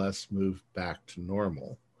more or less move back to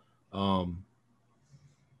normal.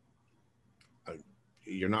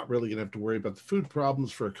 You're not really going to have to worry about the food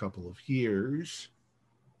problems for a couple of years.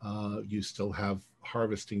 You still have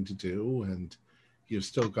harvesting to do, and you've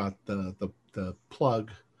still got the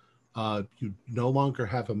plug. You no longer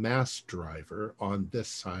have a mass driver on this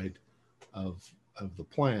side of the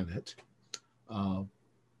planet,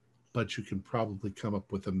 but you can probably come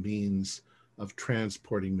up with a means of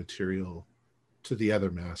transporting material to the other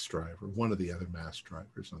mass driver, one of the other mass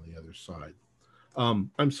drivers on the other side.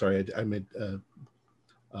 I'm sorry, I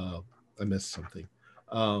missed something.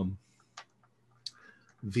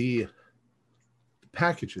 The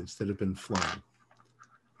packages that have been flown,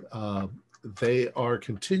 they are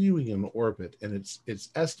continuing in orbit, and it's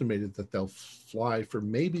estimated that they'll fly for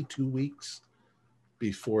maybe 2 weeks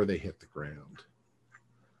before they hit the ground.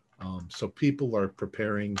 So people are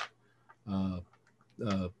preparing.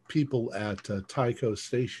 People at Tycho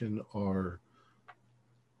Station are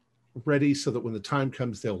ready so that when the time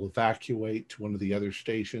comes, they'll evacuate to one of the other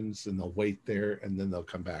stations, and they'll wait there, and then they'll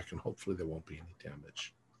come back, and hopefully there won't be any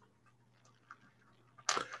damage.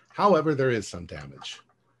 However, there is some damage.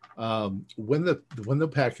 When the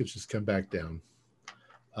packages come back down,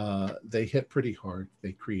 they hit pretty hard.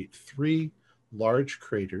 They create 3 large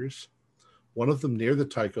craters, one of them near the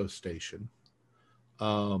Tycho Station.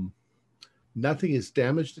 Nothing is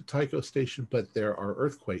damaged at Tycho Station, but there are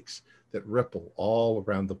earthquakes that ripple all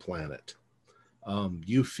around the planet.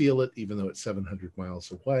 You feel it, even though it's 700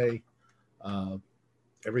 miles away.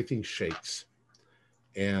 Everything shakes.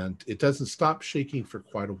 And it doesn't stop shaking for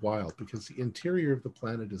quite a while because the interior of the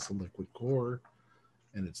planet is a liquid core,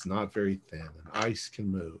 and it's not very thin, and ice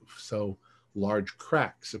can move. So large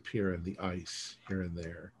cracks appear in the ice here and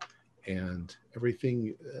there, and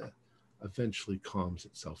everything eventually calms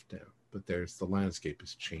itself down. But the landscape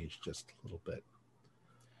has changed just a little bit.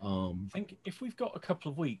 I think if we've got a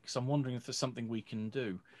couple of weeks, I'm wondering if there's something we can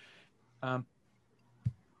do.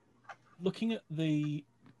 Looking at the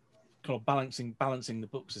kind of balancing the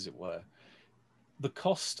books, as it were, the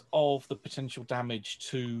cost of the potential damage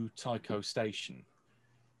to Tycho Station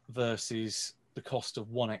versus the cost of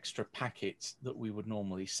 1 extra packet that we would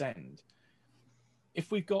normally send. If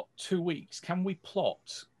we've got 2 weeks, can we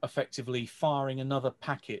plot effectively firing another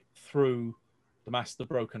packet through the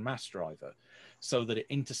broken mass driver so that it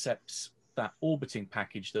intercepts that orbiting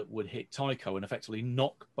package that would hit Tycho and effectively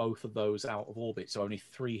knock both of those out of orbit, so only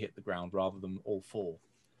 3 hit the ground rather than all 4?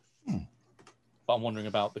 But I'm wondering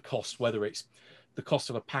about the cost, whether it's the cost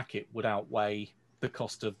of a packet would outweigh the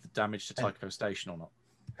cost of the damage to Tycho Station or not.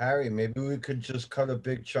 Harry, maybe we could just cut a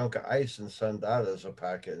big chunk of ice and send that as a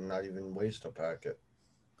packet and not even waste a packet.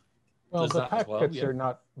 Well, the packets are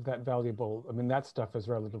not that valuable. I mean, that stuff is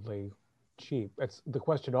relatively cheap. It's the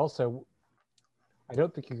question also, I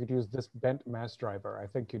don't think you could use this bent mass driver. I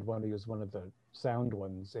think you'd want to use one of the sound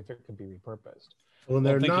ones if it could be repurposed. Well, and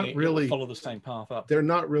I'm they're thinking not it will really follow the same path up. they're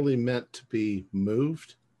not really meant to be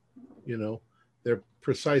moved. They're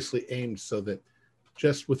precisely aimed so that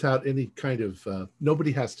just without any kind of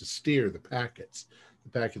nobody has to steer the packets. The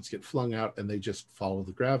packets get flung out and they just follow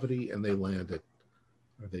the gravity and they land at,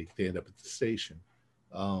 or they end up at the station.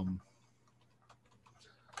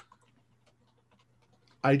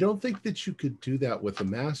 I don't think that you could do that with a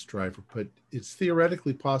mass driver, but it's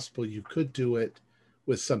theoretically possible you could do it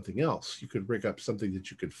with something else. You could rig up something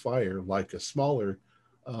that you could fire, like a smaller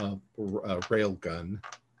rail gun,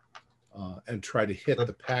 and try to hit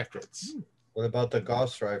the packets. What about the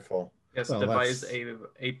Gauss rifle? Yes, Well, devise that's-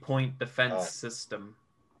 a point defense system.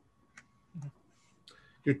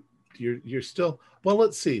 You're still, well,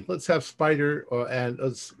 let's see. Let's have Spider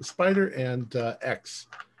and X.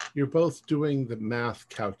 You're both doing the math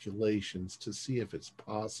calculations to see if it's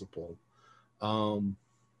possible.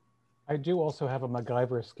 I do also have a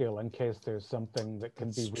MacGyver skill in case there's something that can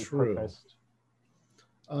be That's true. repurposed.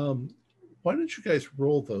 Why don't you guys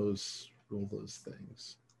roll those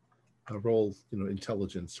things? Roll,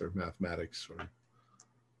 intelligence or mathematics or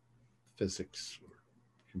physics or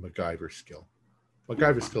your MacGyver skill.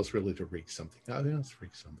 MacGyver skill is really to rig something. Let's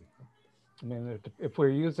rig something. I mean, if we're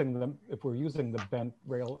using the bent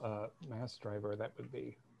rail mass driver, that would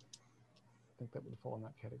be. I think that would fall in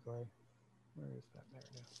that category. Where is that? There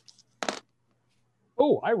it is.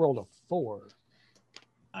 Oh, I rolled a 4.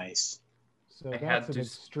 Nice. So I that's had an to-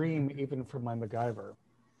 extreme even for my MacGyver.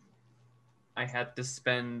 I had to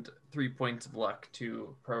spend 3 points of luck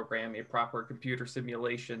to program a proper computer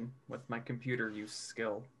simulation with my computer use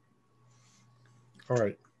skill. All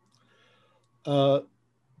right.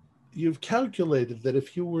 You've calculated that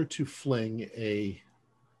if you were to fling a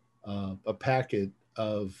packet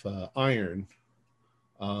of iron,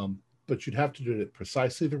 but you'd have to do it at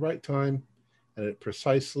precisely the right time and at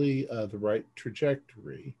precisely the right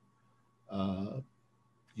trajectory,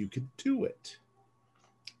 you could do it.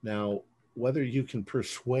 Now, whether you can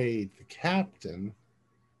persuade the captain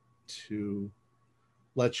to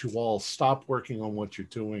let you all stop working on what you're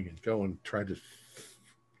doing and go and try to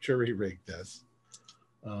jury rig this.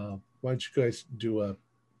 Why don't you guys do a,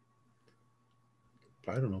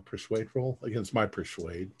 I don't know, persuade roll against my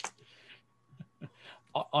persuade?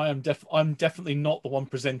 I'm definitely not the one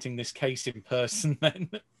presenting this case in person then.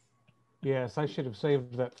 Yes, I should have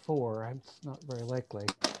saved that 4. It's not very likely.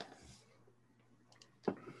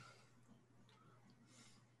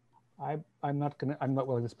 I'm not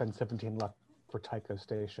willing to spend 17 luck for Tycho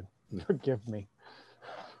Station. Forgive me.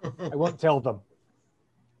 I won't tell them.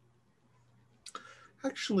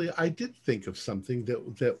 Actually, I did think of something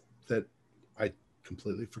that I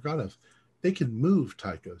completely forgot of. They can move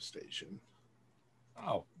Tycho Station.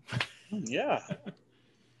 Oh, Yeah.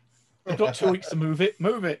 I've got 2 weeks to move it.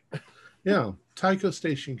 Move it. Yeah, Tycho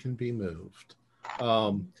Station can be moved.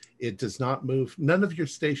 It does not move. None of your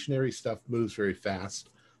stationary stuff moves very fast.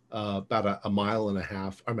 About a mile and a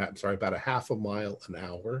half. About a half a mile an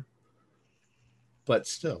hour. But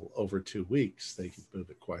still, over 2 weeks, they can move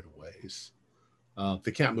it quite a ways.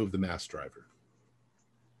 They can't move the mass driver.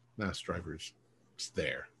 Mass driver's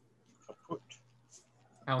there.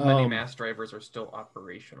 How many mass drivers are still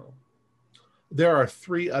operational? There are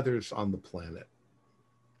 3 others on the planet.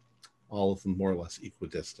 All of them more or less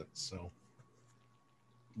equidistant. So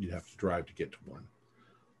you'd have to drive to get to one.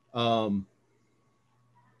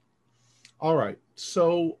 All right.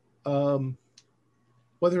 So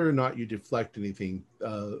whether or not you deflect anything,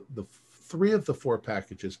 the 3 of the 4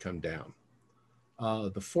 packages come down.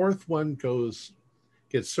 The 4th one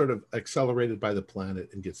gets sort of accelerated by the planet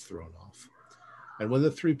and gets thrown off. And when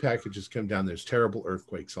the 3 packages come down, there's terrible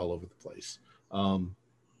earthquakes all over the place.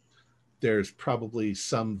 There's probably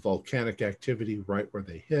some volcanic activity right where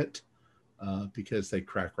they hit because they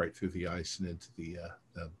crack right through the ice and into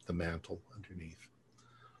the mantle underneath.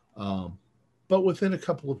 But within a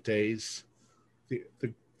couple of days,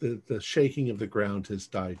 the shaking of the ground has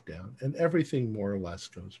died down and everything more or less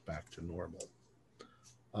goes back to normal.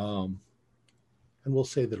 And we'll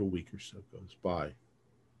say that a week or so goes by.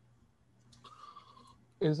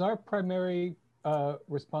 Is our primary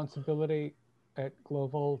responsibility at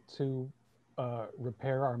Global to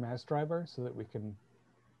repair our mass driver so that we can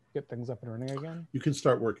get things up and running again? You can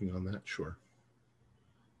start working on that, sure.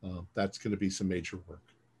 That's going to be some major work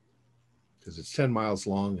because it's 10 miles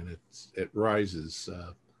long and it rises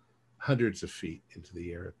hundreds of feet into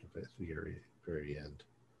the air at the very end.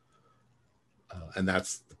 And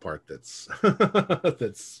that's the part that's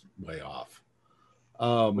that's way off.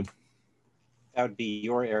 Have That would be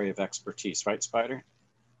your area of expertise, right, Spider?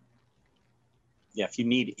 Yeah, if you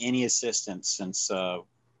need any assistance, since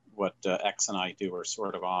what X and I do are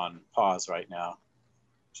sort of on pause right now,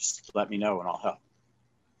 just let me know and I'll help.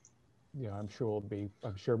 Yeah, I'm sure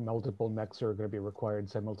multiple mechs are going to be required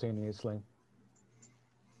simultaneously.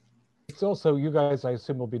 It's also, you guys, I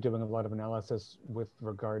assume, will be doing a lot of analysis with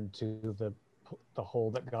regard to the hole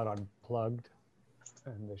that got unplugged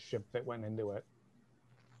and the ship that went into it.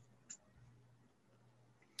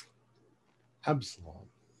 Absalom.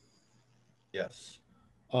 Yes.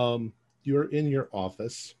 You're in your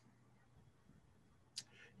office.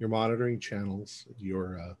 You're monitoring channels.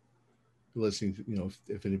 You're listening to,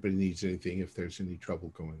 if anybody needs anything, if there's any trouble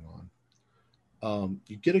going on.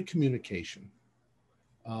 You get a communication,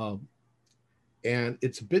 and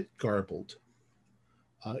it's a bit garbled.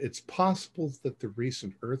 It's possible that the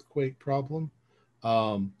recent earthquake problem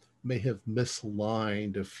may have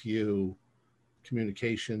misaligned a few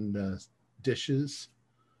communication dishes.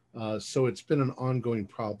 So it's been an ongoing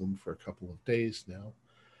problem for a couple of days now.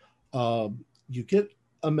 You get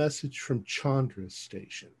a message from Chandra's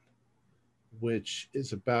station, which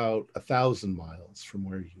is about 1,000 miles from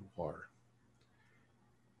where you are.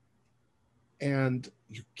 And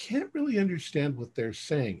you can't really understand what they're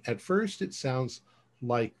saying. At first, it sounds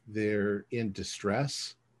like they're in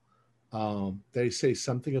distress. They say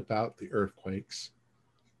something about the earthquakes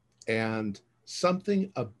and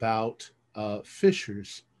something about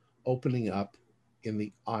fissures opening up in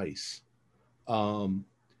the ice.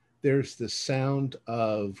 There's the sound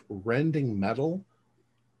of rending metal,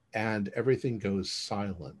 and everything goes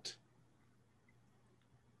silent.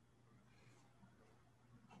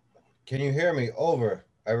 Can you hear me? Over.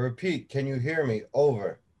 I repeat, can you hear me?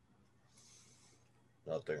 Over.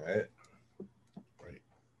 Nothing, right?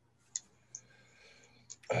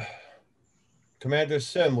 Right. Commander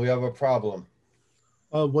Sim, we have a problem.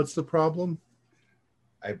 What's the problem?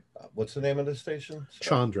 What's the name of the station?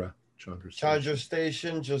 Chandra. Chandra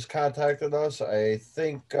Station just contacted us. I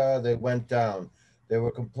think they went down. They were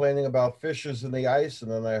complaining about fissures in the ice, and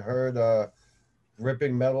then I heard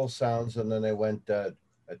ripping metal sounds, and then they went dead.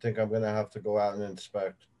 I think I'm going to have to go out and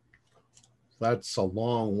inspect. That's a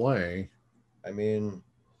long way. I mean,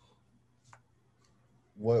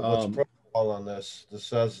 what's protocol on this? This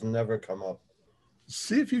has never come up.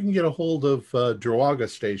 See if you can get a hold of Drawaga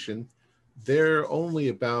Station. They're only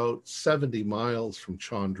about 70 miles from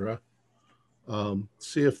Chandra.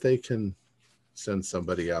 See if they can send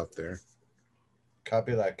somebody out there.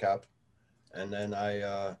 Copy that, Cap. And then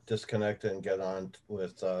I disconnect and get on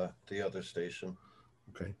with the other station.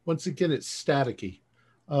 Okay. Once again, it's staticky.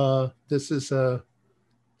 This is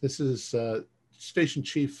Station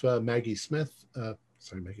Chief Maggie Smith.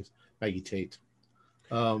 Maggie Tate.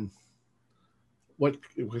 What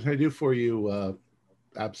can I do for you,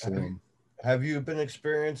 Absalom? Have you been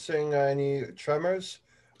experiencing any tremors?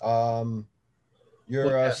 Your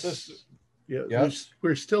yes. sister. Yeah, yes?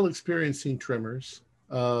 we're still experiencing tremors.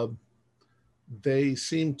 They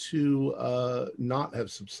seem to not have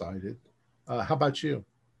subsided. How about you?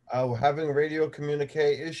 We're having radio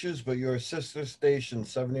communicate issues, but your sister station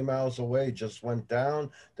 70 miles away just went down.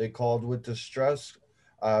 They called with distress.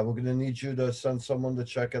 We're going to need you to send someone to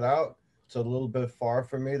check it out. It's a little bit far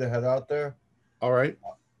for me to head out there. All right.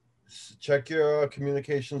 Check your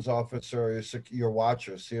communications officer, your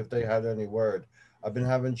watcher, see if they had any word. I've been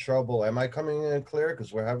having trouble. Am I coming in clear?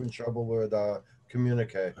 Because we're having trouble with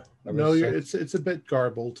communicate. No, it's a bit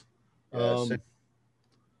garbled. Yeah,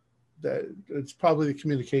 it's probably the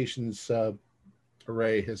communications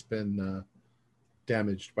array has been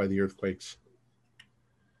damaged by the earthquakes.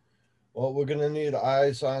 Well, we're going to need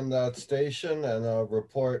eyes on that station and a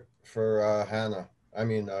report for Hannah.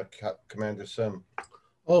 Commander Sim.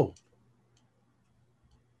 Oh,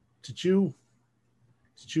 did you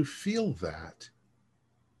feel that?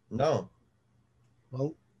 No.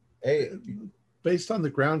 Well, hey, based on the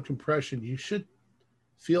ground compression, you should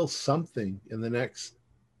feel something in the next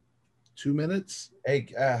 2 minutes. Hey,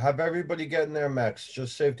 have everybody get in their mechs.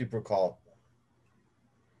 Just safety protocol.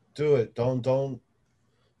 Do it. Don't. All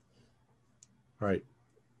right.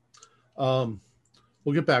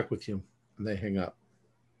 We'll get back with you. And they hang up.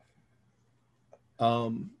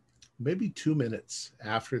 Maybe 2 minutes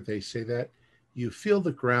after they say that, you feel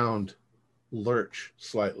the ground lurch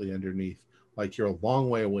slightly underneath, like you're a long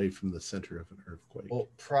way away from the center of an earthquake. Well,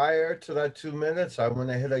 prior to that 2 minutes, I want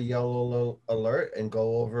to hit a yellow alert and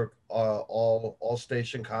go over all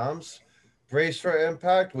station comms. Brace for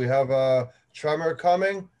impact. We have a tremor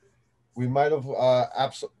coming. We might have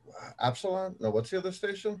Absalom. No, what's the other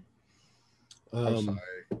station? I'm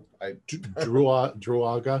sorry.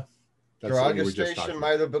 Druaga. That's what you Draga were just Station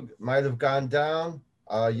talking might have gone down.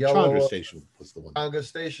 about. Yellow Chandra Station was the one. Draga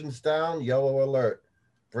Station's down. Yellow alert.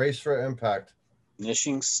 Brace for impact.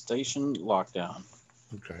 Ignition station lockdown.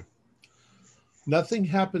 Okay. Nothing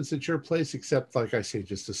happens at your place except, like I say,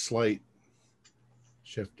 just a slight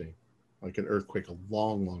shifting, like an earthquake a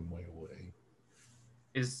long, long way away.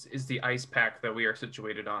 Is the ice pack that we are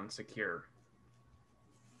situated on secure?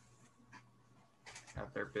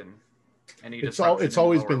 Have there been any It's disruption? it's in the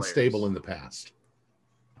always lower been layers? stable in the past.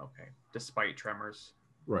 Okay, despite tremors.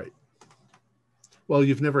 Right. Well,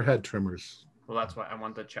 you've never had tremors. Well, that's why I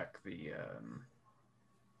want to check the.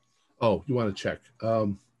 Oh, you want to check?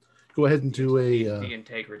 Go ahead and do the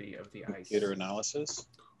integrity of the ice. Computer analysis.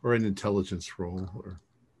 or an intelligence roll. Or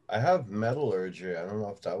I have metallurgy. I don't know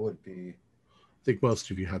if that would be. I think most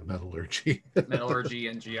of you had metallurgy. Metallurgy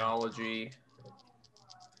and geology.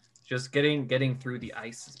 Just getting through the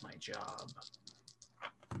ice is my job.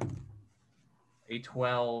 A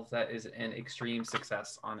 12, that is an extreme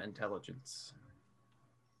success on intelligence.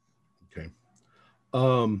 Okay.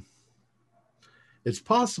 It's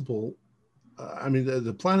possible. I mean,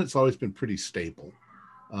 the planet's always been pretty stable,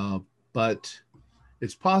 but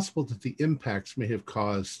it's possible that the impacts may have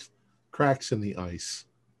caused cracks in the ice,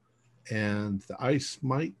 and the ice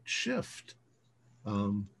might shift.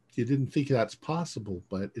 You didn't think that's possible,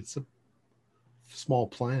 but it's a small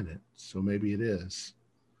planet, so maybe it is.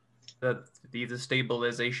 The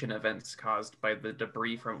destabilization events caused by the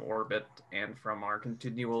debris from orbit and from our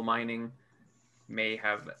continual mining may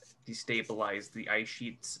have destabilized the ice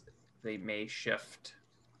sheets. They may shift.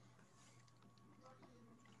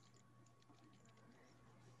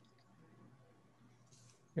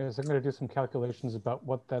 Yes, I'm going to do some calculations about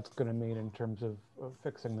what that's going to mean in terms of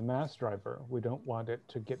fixing the mass driver. We don't want it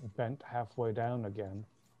to get bent halfway down again.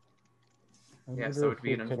 Yes, that would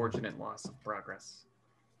be an unfortunate loss of progress.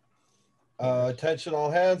 Attention all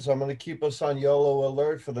hands. I'm going to keep us on yellow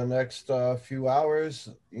alert for the next few hours.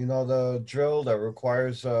 You know the drill that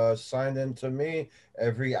requires sign in to me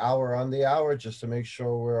every hour on the hour just to make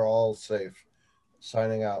sure we're all safe.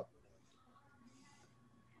 Signing out.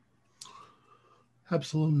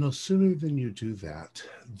 Absalom, no sooner than you do that,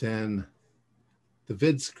 then the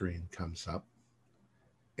vid screen comes up,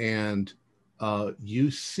 and you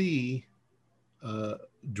see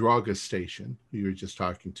Draga Station, who you were just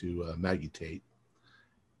talking to, Maggie Tate,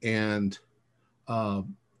 and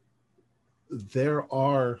there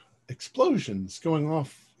are explosions going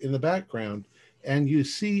off in the background, and you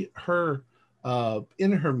see her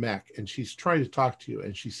in her mech, and she's trying to talk to you,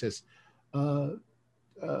 and she says,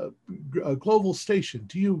 Global Station,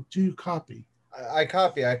 do you copy? I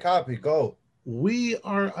copy. Go. We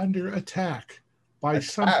are under attack by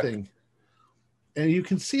something. And you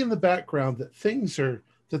can see in the background that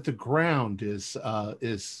that the ground is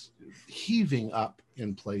heaving up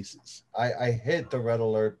in places. I hit the red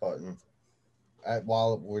alert button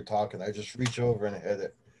while we're talking. I just reach over and hit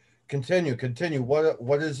it. Continue.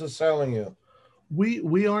 What is this telling you?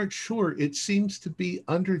 We aren't sure. It seems to be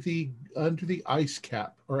under the ice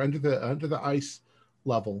cap, or under the ice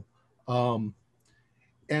level.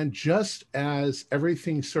 And just as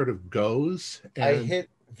everything sort of goes, and I hit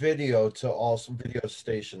video to all video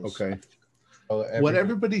stations. Okay. So what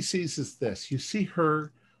everybody sees is this. You see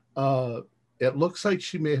her, it looks like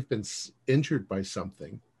she may have been injured by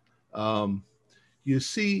something. You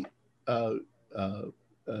see Draga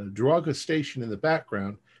Station in the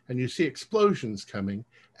background, and you see explosions coming,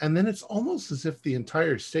 and then it's almost as if the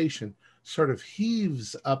entire station sort of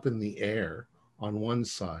heaves up in the air on one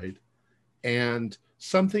side, and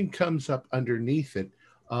something comes up underneath it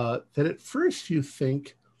that at first you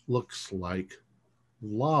think looks like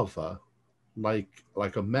lava, like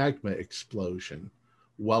a magma explosion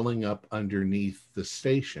welling up underneath the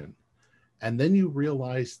station. And then you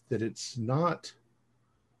realize that it's not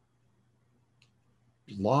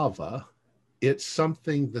lava. It's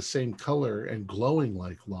something the same color and glowing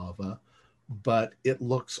like lava, but it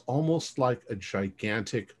looks almost like a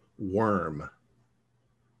gigantic worm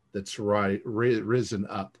that's risen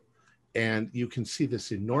up. And you can see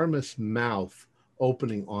this enormous mouth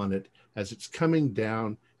opening on it as it's coming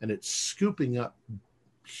down, and it's scooping up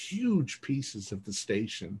huge pieces of the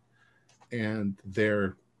station, and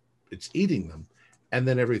it's eating them. And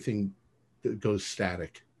then everything goes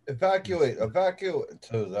static. Evacuate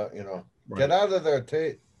to that, Right. Get out of there,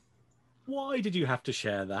 Tate. Why did you have to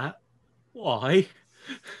share that? Why?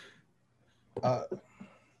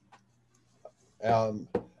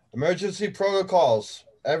 Emergency protocols,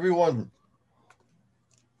 everyone,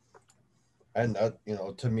 and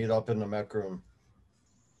to meet up in the mech room.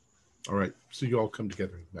 All right, so you all come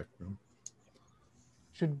together in the mech room.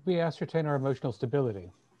 Should we ascertain our emotional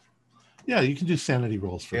stability? Yeah, you can do sanity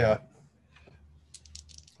rolls for Yeah. that.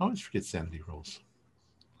 I always forget sanity rolls.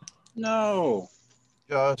 No.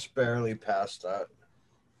 Just barely past that.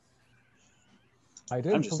 I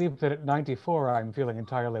don't believe that at 94 I'm feeling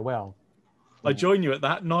entirely well. I join you at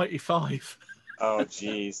that 95. Oh,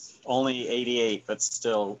 geez. Only 88, but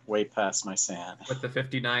still way past my SAN. With the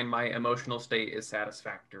 59, my emotional state is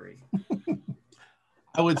satisfactory.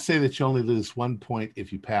 I would say that you only lose 1 point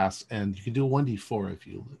if you pass, and you can do a 1d4 if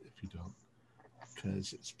you don't,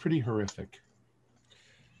 because it's pretty horrific.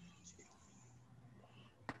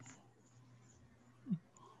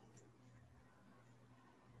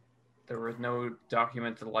 There were no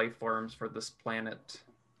documented life forms for this planet.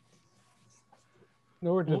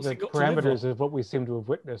 Nor do What's the it got to live parameters on? of what we seem to have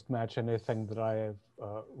witnessed match anything that I have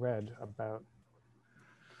read about.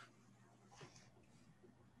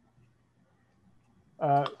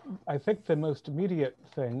 I think the most immediate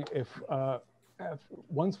thing, if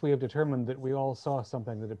once we have determined that we all saw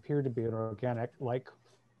something that appeared to be an organic life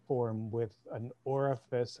form with an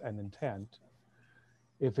orifice and intent,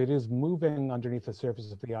 if it is moving underneath the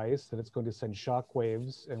surface of the ice, then it's going to send shock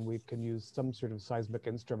waves, and we can use some sort of seismic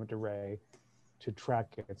instrument array to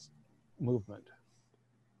track its movement.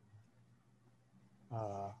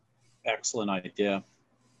 Excellent idea.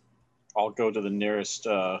 I'll go to the nearest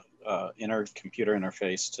inner computer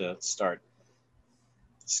interface to start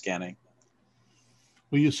scanning.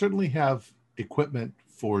 Well, you certainly have equipment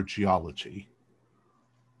for geology.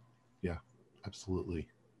 Yeah, absolutely.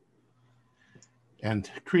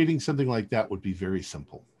 And creating something like that would be very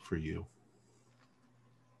simple for you.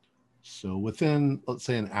 So within, let's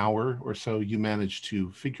say, an hour or so, you manage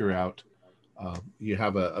to figure out you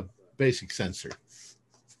have a basic sensor.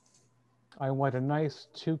 I want a nice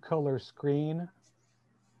 2-color screen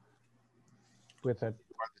with a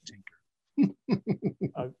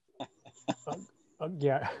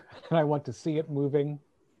yeah, and I want to see it moving.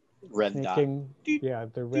 Red snaking, dot. Yeah,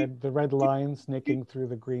 the red line snaking through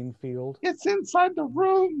the green field. It's inside the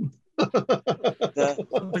room. The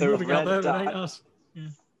moving out red there that dot. ain't us. Yeah.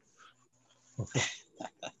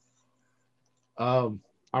 All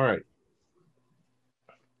right.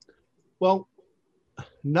 Well,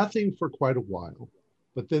 nothing for quite a while,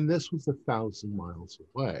 but then this was 1,000 miles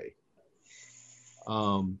away.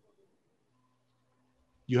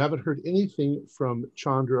 You haven't heard anything from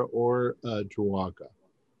Chandra or Druaga,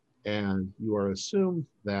 and you are assumed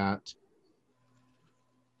that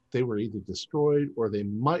they were either destroyed or they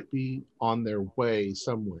might be on their way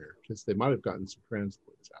somewhere, because they might have gotten some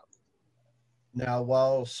transports out. Now,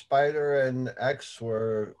 while Spider and X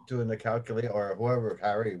were doing the calculate, or whoever,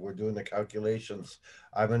 Harry, were doing the calculations,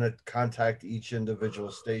 I'm going to contact each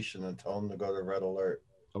individual station and tell them to go to red alert.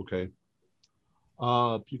 Okay.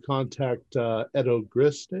 You contact Edo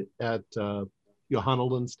Grist at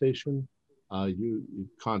Johannelen Station. You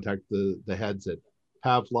contact the heads at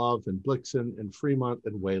Pavlov and Blixen and Fremont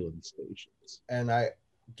and Wayland stations. And I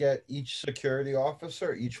get each security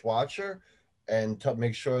officer, each watcher, and to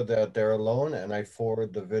make sure that they're alone, and I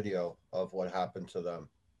forward the video of what happened to them.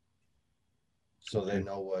 So Okay. they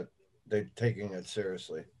know what they're taking it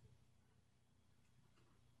seriously.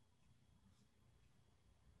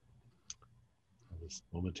 I was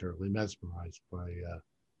momentarily mesmerized by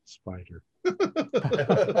Spider.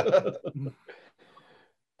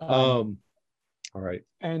 All right.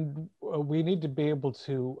 And we need to be able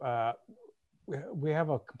to, we have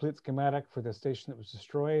a complete schematic for the station that was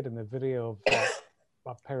destroyed and the video of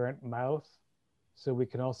a parent mouth. So we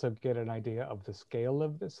can also get an idea of the scale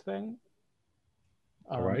of this thing.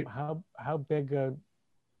 All right. How big a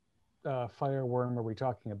fireworm are we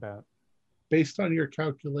talking about? Based on your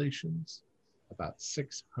calculations, about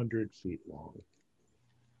 600 feet long.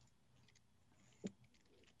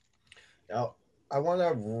 Now, I want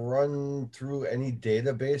to run through any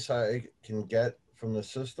database I can get from the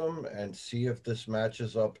system and see if this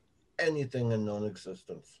matches up anything in known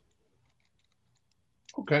existence.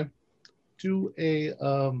 Okay. Do a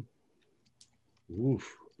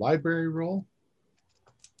library roll.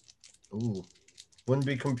 Ooh, wouldn't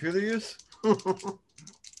be computer use?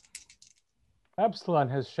 Absalon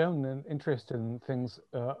has shown an interest in things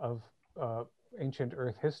of ancient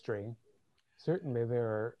Earth history. Certainly there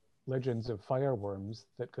are legends of fireworms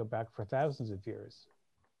that go back for thousands of years.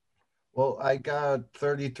 Well, I got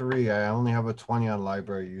 33. I only have a 20 on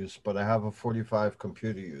library use, but I have a 45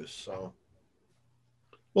 computer use. So,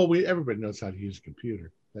 Well, everybody knows how to use a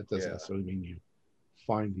computer. That doesn't Yeah. necessarily mean you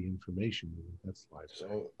find the information. That's library.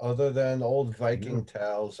 so other than old Viking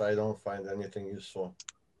tales, I don't find anything useful.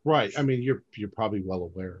 Right. I mean, you're probably well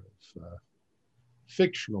aware of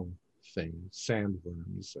fictional things,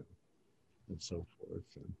 sandworms and so forth.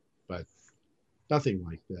 But nothing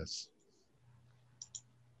like this.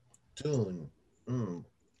 Dune. I'll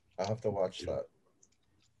have to watch that.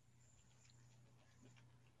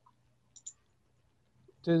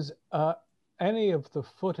 Does any of the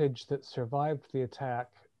footage that survived the attack,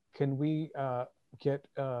 can we get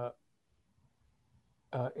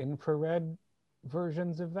infrared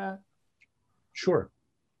versions of that? Sure.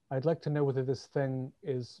 I'd like to know whether this thing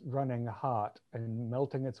is running hot and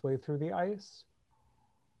melting its way through the ice,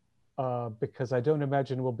 because I don't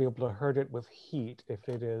imagine we'll be able to hurt it with heat if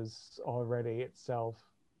it is already itself.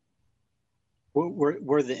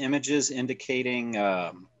 Were the images indicating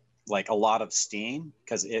like a lot of steam?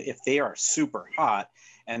 Because if they are super hot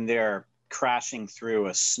and they're crashing through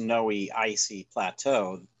a snowy, icy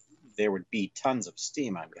plateau, there would be tons of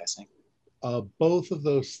steam, I'm guessing. Both of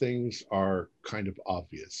those things are kind of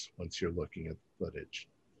obvious once you're looking at the footage.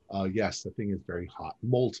 Yes, the thing is very hot,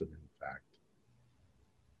 molten, in fact.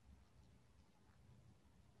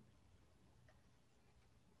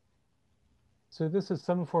 So this is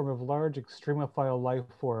some form of large extremophile life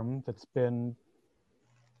form that's been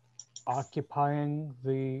occupying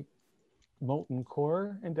the molten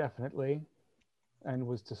core indefinitely and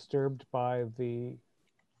was disturbed by the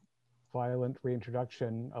violent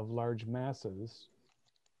reintroduction of large masses.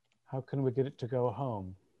 How can we get it to go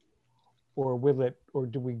home? Or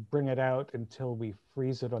do we bring it out until we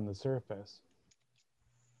freeze it on the surface?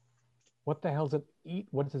 What the hell does it eat?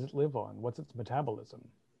 What does it live on? What's its metabolism?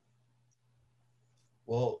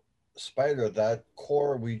 Well, Spider, that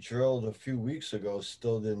core we drilled a few weeks ago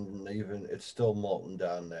still didn't even, it's still molten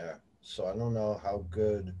down there. So I don't know how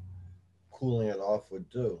good cooling it off would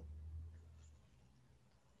do.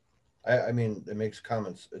 I mean, it makes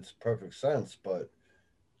it's perfect sense, but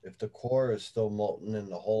if the core is still molten in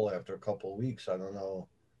the hole after a couple of weeks, I don't know.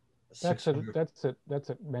 That's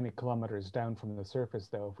at many kilometers down from the surface,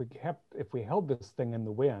 though. If we held this thing in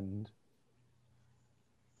the wind,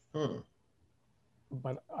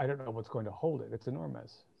 but I don't know what's going to hold it. It's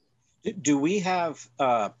enormous. Do we have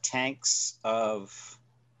tanks of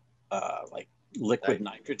like liquid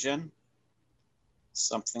nitrogen?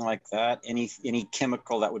 Something like that? Any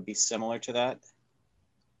chemical that would be similar to that?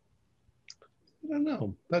 I don't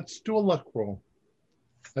know. Let's do a luck roll.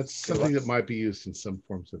 That's something that might be used in some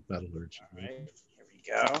forms of metallurgy. All right, here we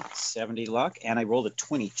go. 70 luck, and I rolled a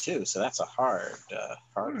 22, so that's a hard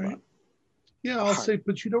one. Yeah, I'll say,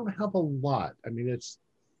 but you don't have a lot. I mean, it's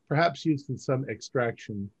perhaps used in some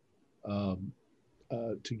extraction to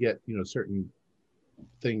get certain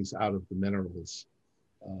things out of the minerals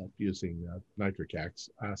using nitric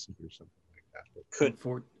acid or something like that. But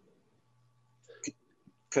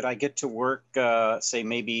could I get to work, say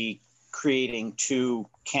maybe creating 2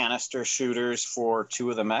 canister shooters for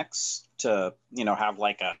 2 of the mechs to have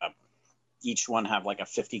like each one have like a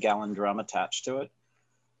 50-gallon drum attached to it?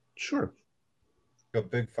 Sure. A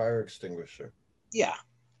big fire extinguisher. Yeah.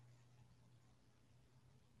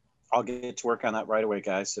 I'll get to work on that right away,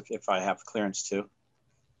 guys, if I have clearance to.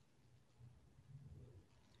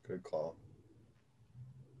 Good call.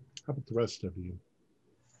 How about the rest of you?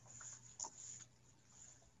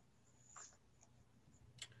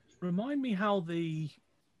 Remind me how the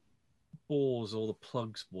bores or the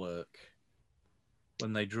plugs work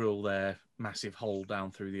when they drill their massive hole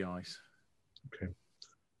down through the ice. Okay.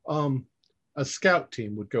 A scout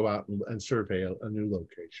team would go out and survey a new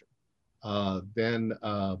location. Then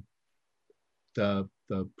the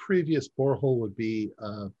previous borehole would be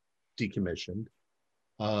decommissioned.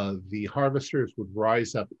 The harvesters would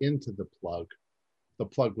rise up into the plug. The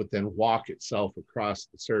plug would then walk itself across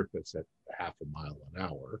the surface at half a mile an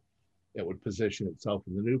hour. It would position itself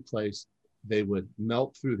in the new place. They would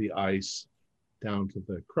melt through the ice down to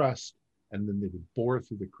the crust, and then they would bore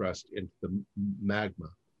through the crust into the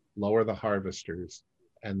magma, lower the harvesters,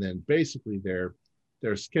 and then basically they're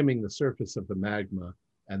skimming the surface of the magma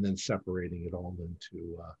and then separating it all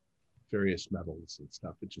into various metals and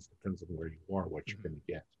stuff. It just depends on where you are, what you're going to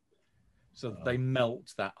get. So they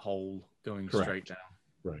melt that hole going straight down.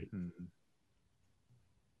 Right. I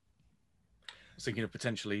was thinking of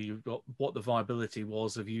potentially what the viability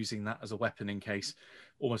was of using that as a weapon in case,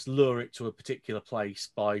 almost lure it to a particular place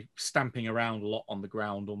by stamping around a lot on the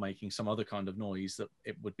ground or making some other kind of noise that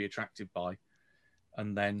it would be attracted by,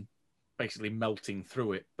 and then basically melting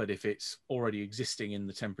through it. But if it's already existing in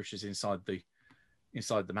the temperatures inside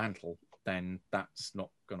the mantle, then that's not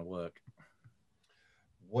going to work.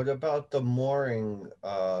 What about the mooring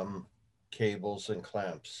cables and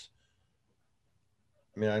clamps?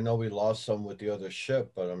 I mean, I know we lost some with the other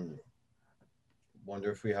ship, but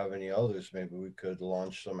wonder if we have any others. Maybe we could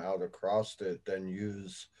launch them out across it, then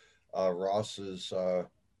use Ross's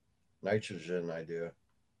nitrogen idea.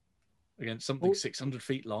 Against something 600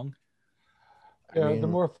 feet long. I The mean,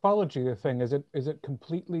 morphology of the thing, is it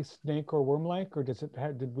completely snake or worm-like, or does it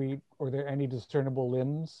have, or are there any discernible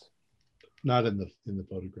limbs? Not in the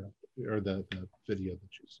photograph or the video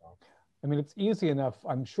that you saw. I mean, it's easy enough.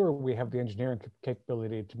 I'm sure we have the engineering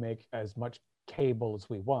capability to make as much cable as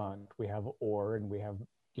we want. We have ore and we have,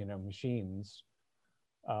 machines.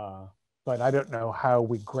 But I don't know how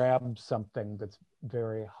we grab something that's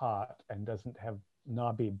very hot and doesn't have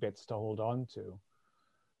knobby bits to hold on to,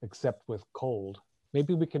 except with cold.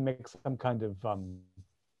 Maybe we can make some kind of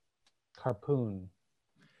harpoon,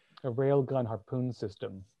 a railgun harpoon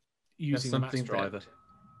system. Using the mass driver.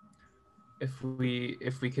 If we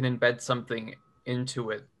can embed something into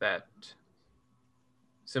it that,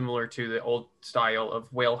 similar to the old style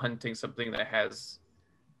of whale hunting, something that has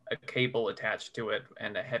a cable attached to it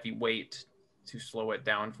and a heavy weight to slow it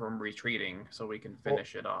down from retreating, so we can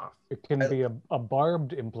finish it off. It can be a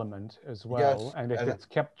barbed implement as well, Yes, and if it's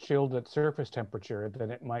kept chilled at surface temperature, then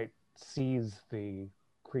it might seize the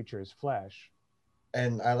creature's flesh.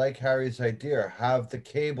 and I like Harry's idea. Have the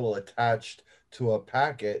cable attached to a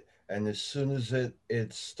packet, and as soon as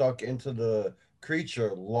it's stuck into the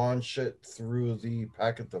creature, launch it through the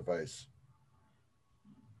packet device.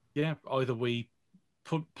 Yeah, either we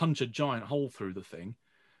punch a giant hole through the thing,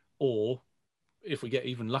 or if we get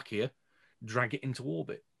even luckier, drag it into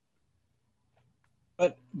orbit.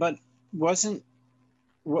 But didn't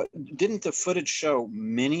the footage show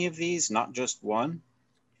many of these, not just one?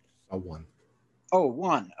 One. Oh,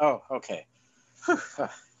 one. Oh, okay.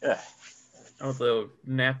 Yeah. Although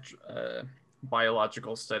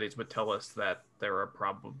biological studies would tell us that there are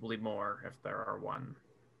probably more if there are one.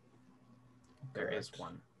 There is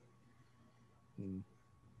one.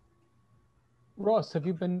 Ross, have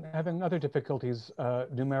you been having other difficulties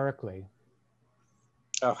numerically?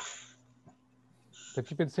 Oh. Have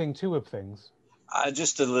you been seeing two of things?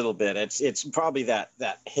 Just a little bit. It's probably that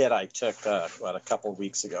hit I took a couple of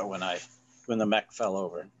weeks ago when the mech fell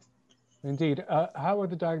over. Indeed. How are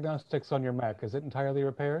the diagnostics on your mech? Is it entirely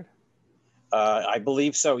repaired? I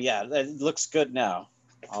believe so. Yeah, it looks good now.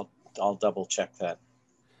 I'll double check that.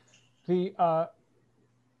 The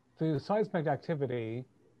seismic activity,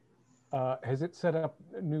 has it set up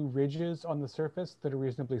new ridges on the surface that are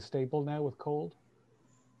reasonably stable now with cold?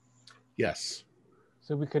 Yes.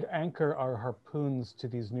 So we could anchor our harpoons to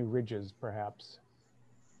these new ridges, perhaps,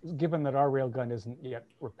 given that our railgun isn't yet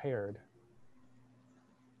repaired.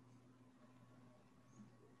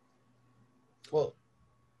 Well,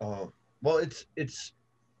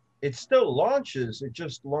 it still launches. It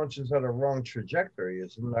just launches at a wrong trajectory.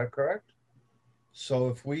 Isn't that correct? So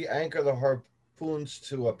if we anchor the harpoons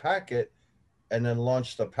to a packet and then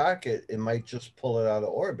launch the packet, it might just pull it out of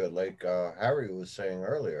orbit, like Harry was saying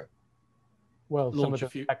earlier. Well, some of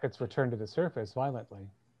the packets return to the surface violently.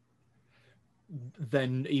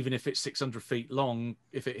 Then even if it's 600 feet long,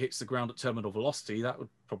 if it hits the ground at terminal velocity, that would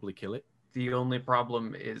probably kill it. The only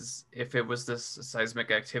problem is if it was this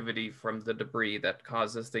seismic activity from the debris that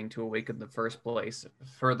caused this thing to awaken in the first place,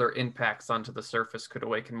 further impacts onto the surface could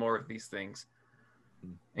awaken more of these things,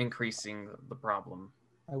 increasing the problem.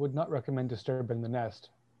 I would not recommend disturbing the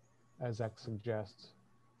nest, as X suggests.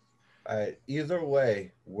 Either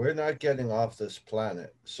way, we're not getting off this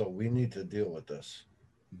planet, so we need to deal with this.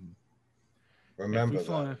 Remember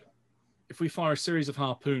that. If we fire a series of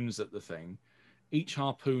harpoons at the thing, each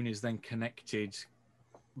harpoon is then connected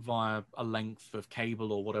via a length of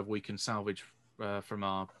cable or whatever we can salvage from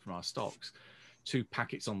our stocks to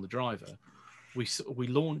packets on the driver. We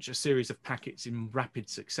launch a series of packets in rapid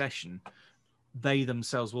succession. They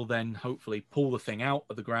themselves will then hopefully pull the thing out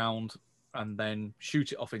of the ground and then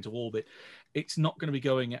shoot it off into orbit. It's not going to be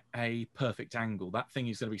going at a perfect angle. That thing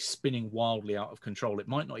is going to be spinning wildly out of control. It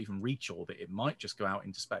might not even reach orbit. It might just go out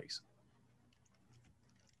into space.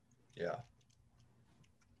 Yeah.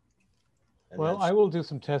 Well, I will do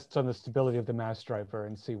some tests on the stability of the mass driver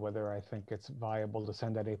and see whether I think it's viable to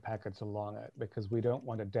send any packets along it, because we don't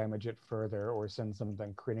want to damage it further or send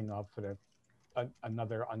something careening off at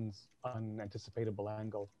another unanticipatable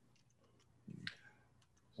angle.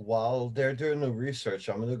 While they're doing the research,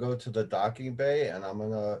 I'm going to go to the docking bay and I'm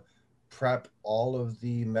going to prep all of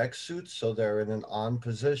the mech suits so they're in an on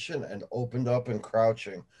position and opened up and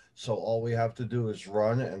crouching. So all we have to do is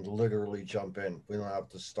run and literally jump in. We don't have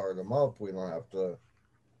to start them up. We don't have to.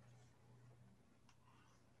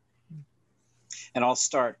 And I'll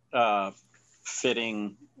start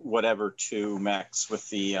fitting whatever two mechs with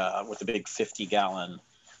the big 50-gallon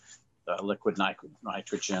liquid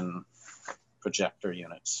nitrogen projector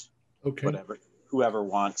units. Okay. Whatever, whoever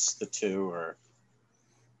wants the two, or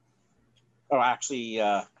actually,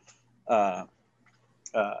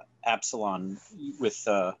 Absalon with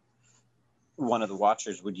one of the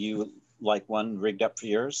Watchers. Would you like one rigged up for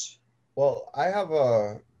yours? Well, I have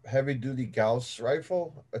a heavy duty Gauss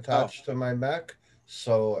rifle attached to my mech,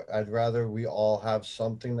 so I'd rather we all have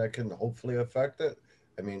something that can hopefully affect it.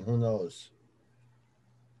 I mean, who knows?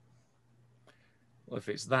 Well, if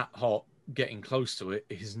it's that hot, getting close to it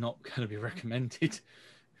is not going to be recommended.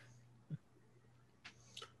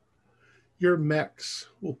 Your mechs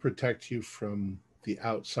will protect you from the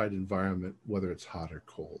outside environment, whether it's hot or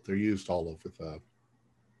cold. They're used all over the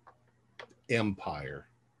empire.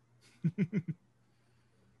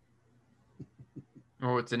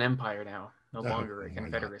 Oh, it's an empire now, no longer a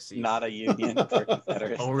confederacy. Not a union or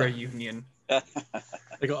confederacy. Or a union.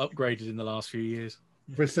 They got upgraded in the last few years.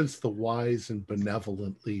 Ever since the wise and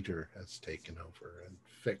benevolent leader has taken over and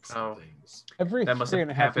fixed things. Every That must 3.5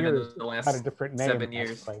 have happened in years, the last had a different name. 7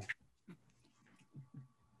 years. Actually.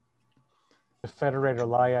 The Federated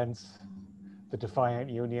Alliance, the Defiant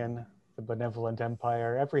Union, the Benevolent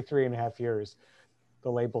Empire. Every 3.5 years,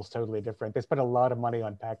 the label's totally different. They spent a lot of money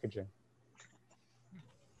on packaging.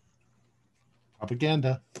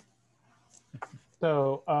 Propaganda.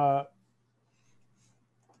 So,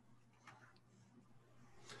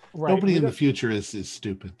 right, nobody in the future is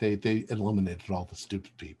stupid. They eliminated all the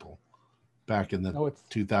stupid people back in the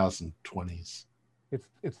 2020s.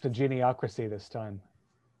 It's the geniocracy this time.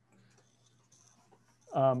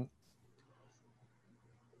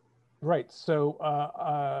 Right. So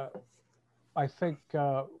I think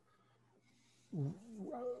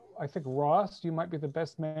Ross, you might be the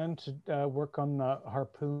best man to work on the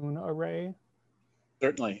harpoon array.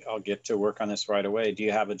 Certainly, I'll get to work on this right away. Do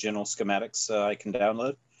you have a general schematics I can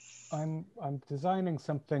download? I'm designing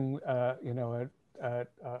something, a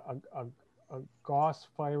Gauss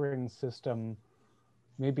firing system,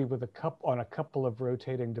 maybe with a couple of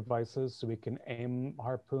rotating devices, so we can aim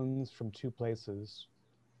harpoons from 2 places.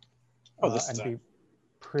 And be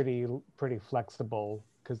pretty flexible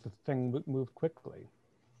because the thing would move quickly.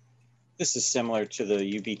 This is similar to the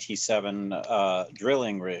UBT-7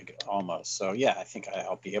 drilling rig almost. So yeah, I think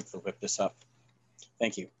I'll be able to whip this up.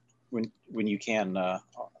 Thank you. When you can,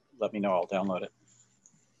 let me know. I'll download it.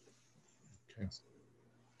 Okay.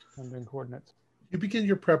 Sending coordinates. You begin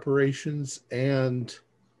your preparations, and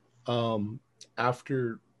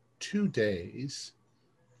after 2 days,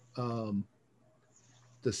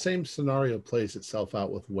 the same scenario plays itself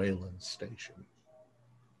out with Wayland's station.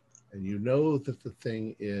 And you know that the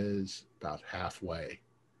thing is about halfway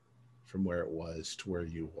from where it was to where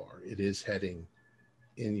you are. It is heading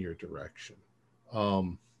in your direction.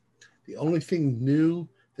 The only thing new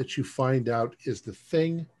that you find out is the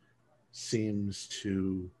thing seems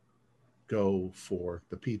to go for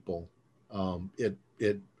the people.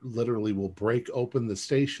 It literally will break open the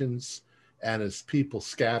stations, and as people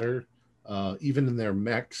scatter, even in their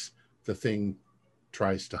mechs, the thing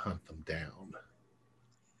tries to hunt them down.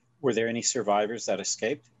 Were there any survivors that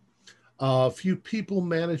escaped? A few people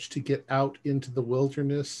managed to get out into the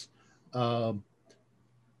wilderness, but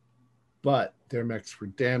their mechs were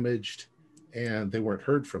damaged and they weren't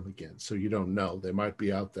heard from again. So you don't know. They might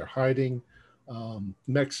be out there hiding.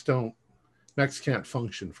 Mechs can't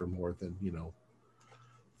function for more than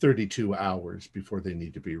 32 hours before they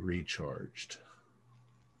need to be recharged.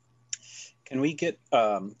 Can we get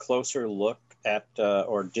closer look at,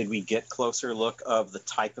 or did we get closer look of the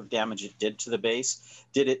type of damage it did to the base?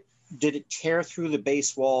 Did it tear through the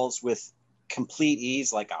base walls with complete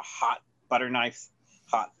ease, like a hot butter knife,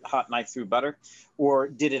 hot knife through butter, or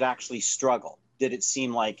did it actually struggle? Did it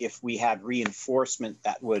seem like if we had reinforcement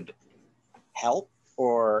that would help,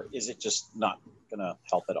 or is it just not going to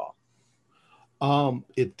help at all?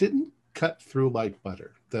 It didn't cut through like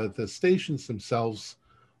butter. The stations themselves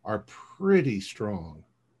are pretty strong.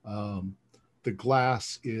 The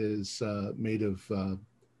glass is made of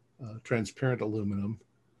transparent aluminum.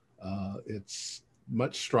 It's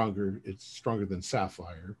much stronger. It's stronger than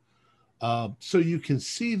sapphire. So you can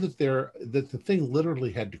see that the thing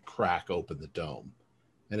literally had to crack open the dome,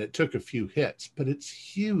 and it took a few hits, but it's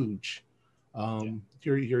huge.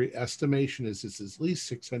 Your estimation is it's at least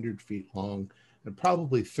 600 feet long and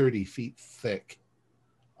probably 30 feet thick.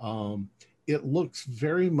 It looks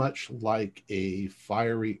very much like a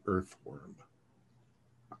fiery earthworm.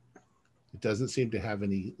 It doesn't seem to have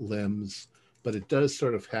any limbs, but it does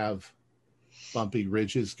sort of have bumpy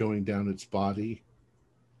ridges going down its body.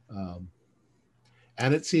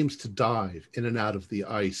 And it seems to dive in and out of the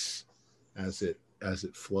ice as it as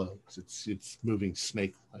it flows. It's moving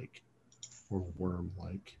snake-like or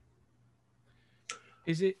worm-like.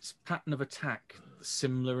 Is its pattern of attack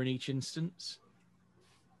similar in each instance?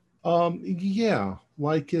 Yeah,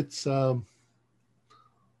 like it's an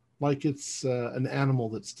animal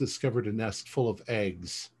that's discovered a nest full of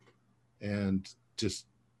eggs and just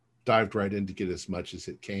dived right in to get as much as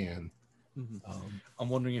it can. I'm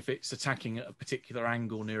wondering if it's attacking at a particular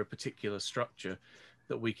angle near a particular structure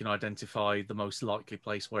that we can identify the most likely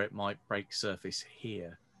place where it might break surface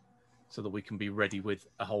here, so that we can be ready with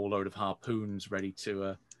a whole load of harpoons ready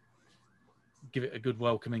to give it a good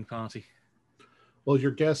welcoming party. Well,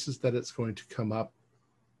 your guess is that it's going to come up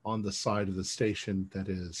on the side of the station that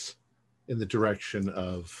is in the direction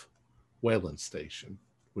of Wayland Station,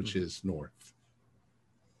 which is north.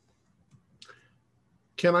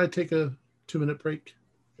 Can I take a 2-minute break?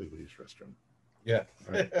 Go use restroom. Yeah.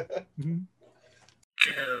 Right. 2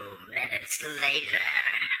 minutes later.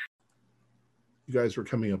 You guys were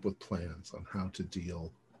coming up with plans on how to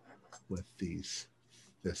deal with this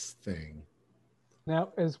thing.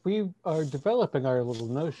 Now, as we are developing our little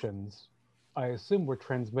notions, I assume we're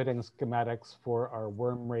transmitting schematics for our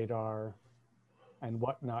worm radar and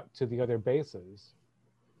whatnot to the other bases.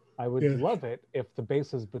 I would love it if the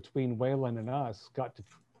bases between Wayland and us got to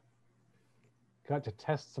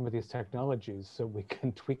test some of these technologies so we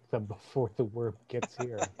can tweak them before the worm gets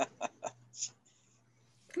here.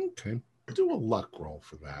 Okay. Do a luck roll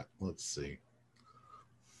for that. Let's see.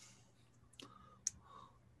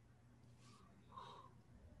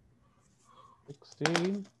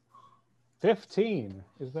 $16, $15.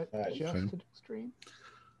 Is that just Okay. an extreme?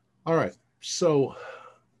 All right. So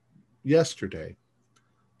yesterday,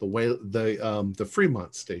 the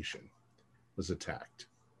Fremont station was attacked.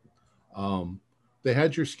 They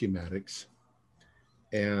had your schematics,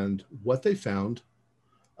 and what they found,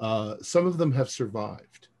 some of them have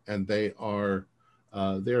survived, and they're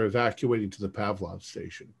evacuating to the Pavlov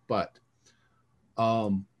station. But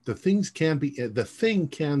the thing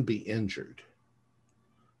can be injured.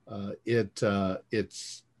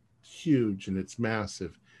 It's huge and it's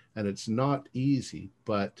massive, and it's not easy.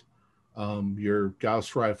 But your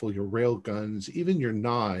Gauss rifle, your rail guns, even your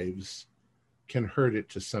knives can hurt it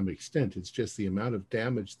to some extent. It's just the amount of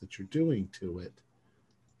damage that you're doing to it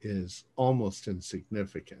is almost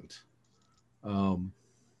insignificant.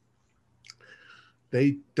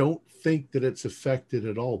 They don't think that it's affected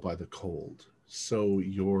at all by the cold. So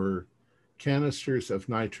your canisters of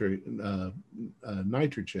nitrogen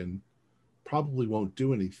probably won't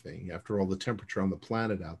do anything. After all, the temperature on the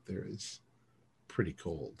planet out there is pretty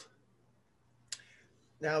cold.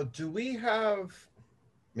 Now, do we have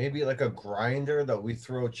maybe like a grinder that we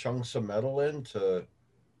throw chunks of metal in to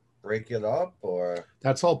break it up, or?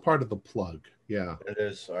 That's all part of the plug. Yeah. It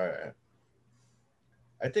is. All right.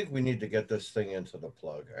 I think we need to get this thing into the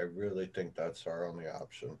plug. I really think that's our only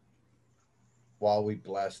option while we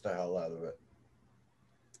blast the hell out of it.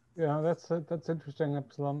 Yeah, that's interesting,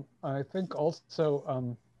 Epsilon. I think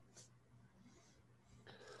also,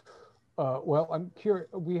 well, I'm curious.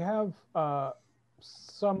 We have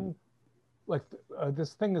some, like,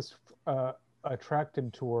 this thing is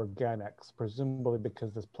attracted to organics, presumably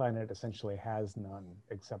because this planet essentially has none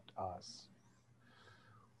except us.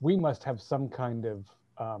 We must have some kind of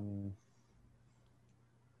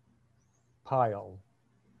pile,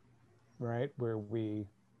 right, where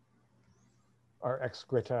our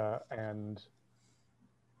excreta and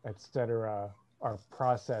etc. are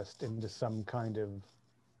processed into some kind of,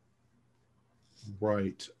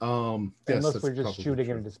 right. Unless we're just shooting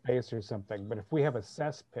it into space or something. But if we have a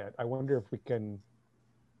cesspit, I wonder if we can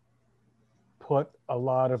put a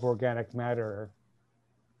lot of organic matter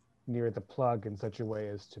near the plug in such a way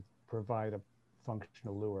as to provide a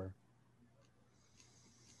functional lure.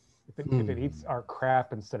 If it eats our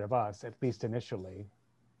crap instead of us, at least initially.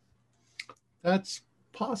 That's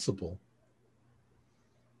possible.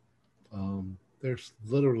 There's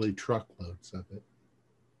literally truckloads of it.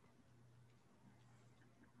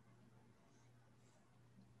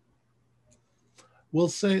 We'll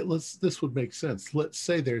say this would make sense. Let's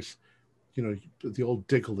say there's, the old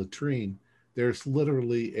dig a latrine. There's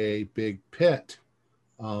literally a big pit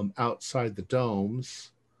outside the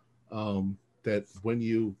domes that when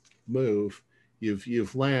you move,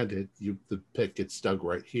 you've landed. The pit gets dug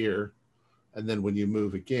right here, and then when you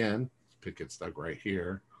move again, the pit gets dug right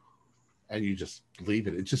here, and you just leave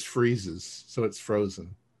it. It just freezes, so it's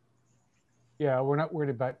frozen. Yeah, we're not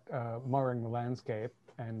worried about marring the landscape,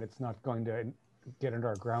 and it's not going to get into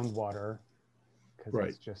our groundwater because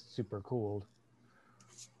it's just super cooled.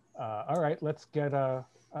 All right, let's get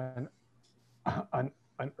an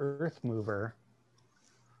earth mover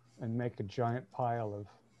and make a giant pile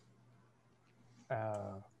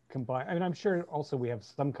of combined. I mean, I'm sure also we have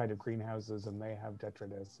some kind of greenhouses and they have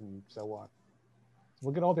detritus and so on. So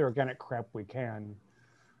we'll get all the organic crap we can,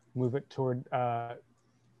 move it toward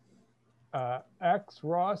X.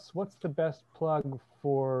 Ross, what's the best plug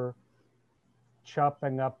for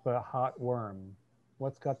chopping up a hot worm?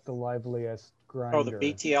 What's got the liveliest grinder? Oh, the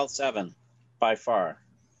BTL7, by far.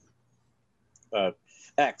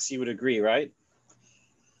 X, you would agree, right?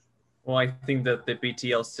 Well, I think that the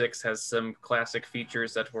BTL6 has some classic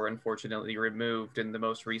features that were unfortunately removed in the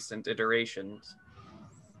most recent iterations.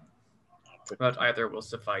 But either will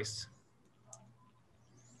suffice.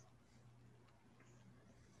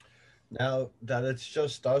 Now that it's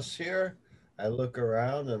just us here, I look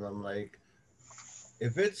around and I'm like,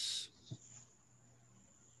 if it's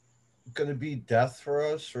going to be death for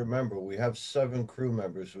us, remember, we have 7 crew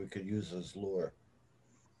members we could use as lure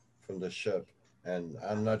from the ship. And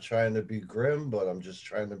I'm not trying to be grim, but I'm just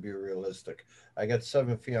trying to be realistic. I got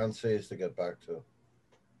 7 fiancés to get back to.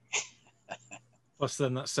 Plus,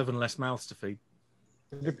 then that's 7 less mouths to feed.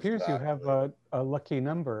 It appears you have a lucky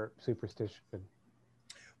number superstition.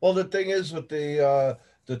 Well, the thing is with the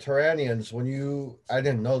Tyrannians, I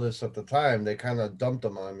didn't know this at the time, they kind of dumped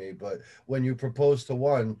them on me, but when you propose to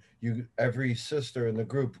one, every sister in the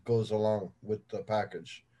group goes along with the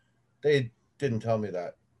package. They didn't tell me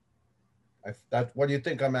that. What do you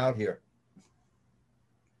think I'm out here?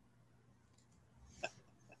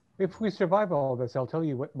 If we survive all this, I'll tell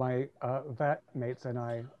you what my vat mates and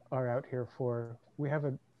I are out here for. We have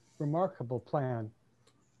a remarkable plan.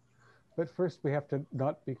 But first, we have to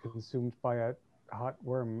not be consumed by a hot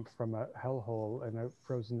worm from a hellhole in a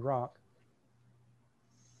frozen rock.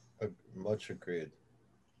 Much agreed.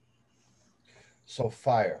 So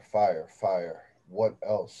fire. What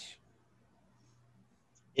else?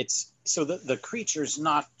 So the creature's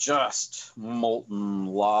not just molten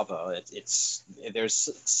lava. There's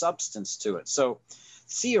substance to it. So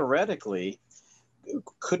theoretically,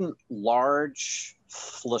 couldn't large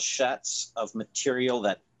flechettes of material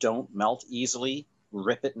that don't melt easily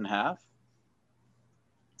rip it in half?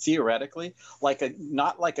 Theoretically,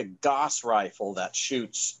 not like a Gauss rifle that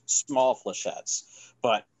shoots small flechettes,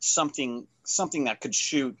 but something that could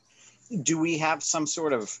shoot. Do we have some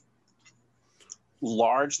sort of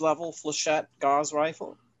large level flechette Gauss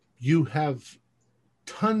rifle? You have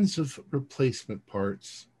tons of replacement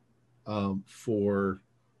parts for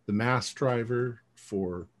the mass driver,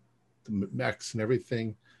 for the mechs and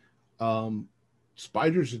everything.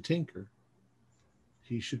 Spider's a tinker.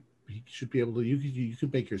 He should be able to. You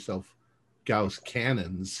could make yourself Gauss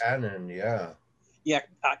cannons. Cannon, yeah. Yeah,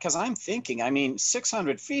 because I'm thinking. I mean,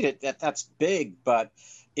 600 feet. That's big, but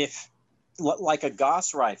if like a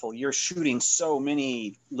Gauss rifle, you're shooting so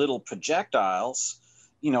many little projectiles.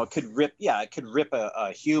 It could rip. Yeah, it could rip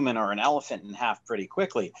a human or an elephant in half pretty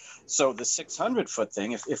quickly. So the 600-foot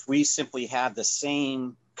thing, if we simply had the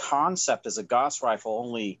same concept as a Gauss rifle,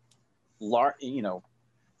 only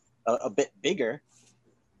a bit bigger,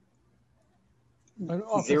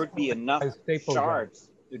 there would be enough shards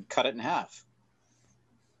to cut it in half,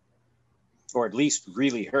 or at least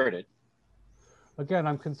really hurt it. Again,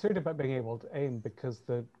 I'm concerned about being able to aim because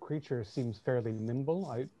the creature seems fairly nimble.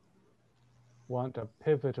 I want a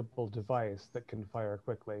pivotable device that can fire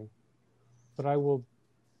quickly, but I will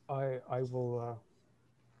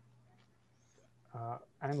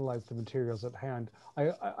analyze the materials at hand.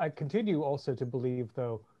 I continue also to believe,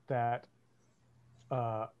 though, that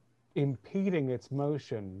impeding its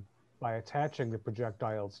motion by attaching the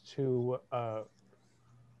projectiles to a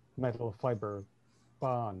metal fiber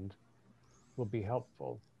bond will be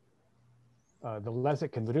helpful. The less it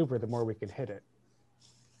can maneuver, the more we can hit it.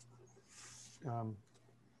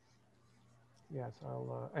 Yes,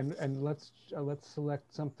 I'll and let's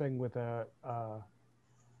select something with a.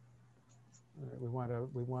 We want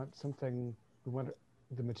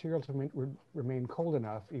the material to remain cold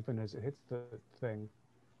enough even as it hits the thing.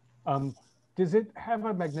 Does it have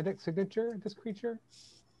a magnetic signature, this creature?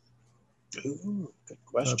 Ooh, good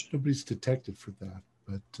question. Nobody's detected for that,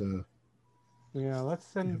 but yeah, let's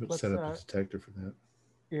set up a detector for that.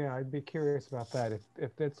 Yeah, I'd be curious about that.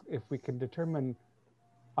 If we can determine,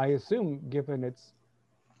 I assume, given its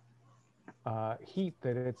heat,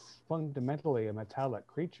 that it's fundamentally a metallic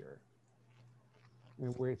creature.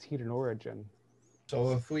 Where its heat and origin.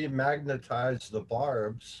 So if we magnetize the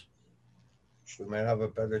barbs, we might have a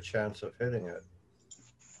better chance of hitting it.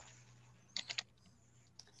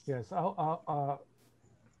 Yes,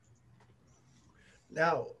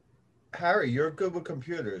 Now, Harry, you're good with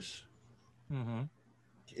computers. Mm-hmm.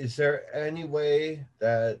 Is there any way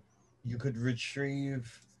that you could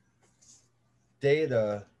retrieve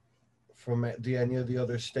data from any of the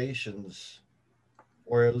other stations,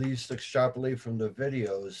 or at least extrapolate from the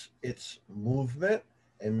videos, its movement,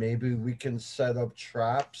 and maybe we can set up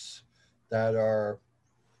traps that are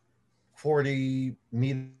 40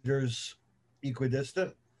 meters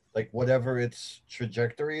equidistant, like whatever its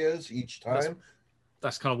trajectory is each time.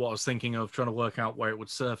 That's kind of what I was thinking of, trying to work out where it would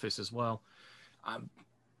surface as well.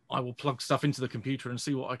 I will plug stuff into the computer and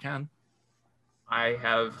see what I can. I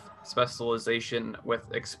have specialization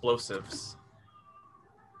with explosives.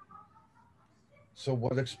 So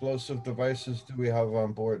what explosive devices do we have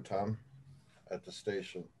on board, Tom, at the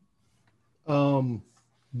station?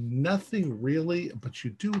 Nothing really, but you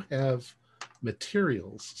do have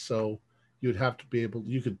materials, so you'd have to be able.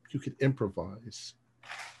 You could improvise.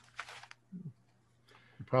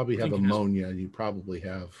 You probably have ammonia. You probably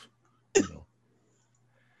have,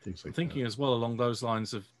 things like Thinking that. as well along those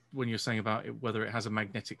lines of when you're saying about it, whether it has a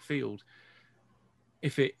magnetic field.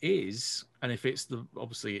 If it is, and if it's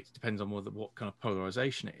obviously it depends on what kind of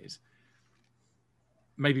polarization it is.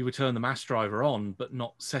 Maybe we turn the mass driver on, but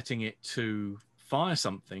not setting it to fire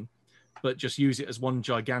something, but just use it as one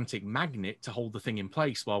gigantic magnet to hold the thing in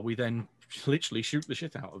place while we then literally shoot the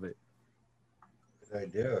shit out of it. Good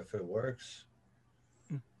idea if it works.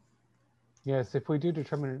 Yes, if we do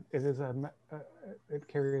determine it is it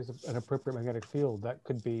carries an appropriate magnetic field, that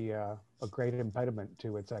could be a great impediment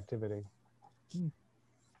to its activity.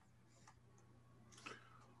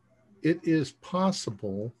 It is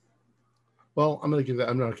possible. Well, I'm not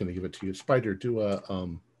going to give it to you. Spider, do a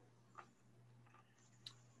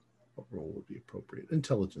what roll would be appropriate?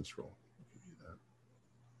 Intelligence roll.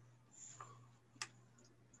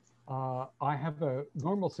 I have a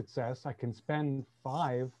normal success. I can spend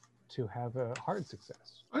 5 to have a hard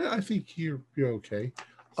success. I think you're okay.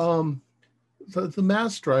 The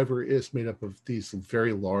mass driver is made up of these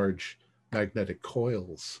very large magnetic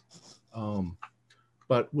coils.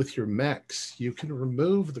 But with your mechs, you can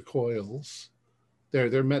remove the coils.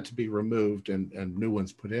 They're meant to be removed and new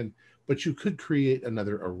ones put in. But you could create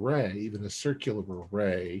another array, even a circular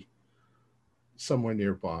array, somewhere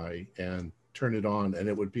nearby and turn it on, and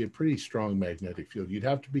it would be a pretty strong magnetic field. You'd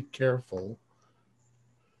have to be careful,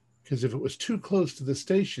 because if it was too close to the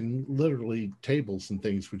station, literally tables and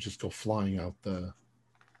things would just go flying out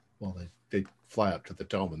they'd fly up to the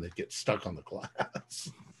dome and they'd get stuck on the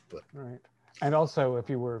glass. But right. And also, if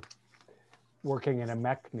you were working in a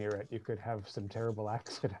mech near it, you could have some terrible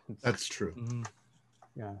accidents. that's true. Mm-hmm.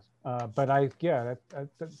 Yes. But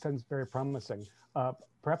that sounds very promising.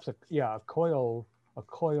 Perhaps a coil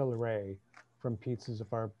array from pieces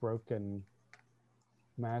of our broken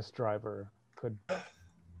mass driver could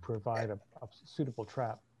provide a suitable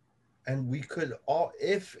trap. And we could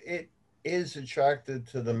if it is attracted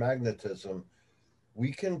to the magnetism,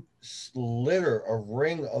 we can litter a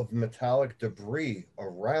ring of metallic debris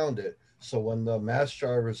around it. So when the mass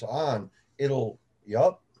driver's on, it'll,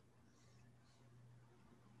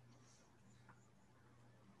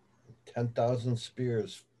 10,000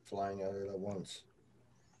 spears flying at it at once.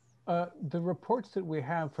 The reports that we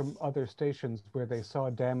have from other stations where they saw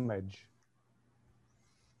damage,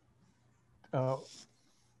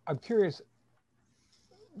 I'm curious,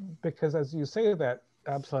 because as you say that,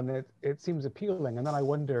 Absalon, it seems appealing, and then I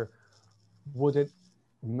wonder, would it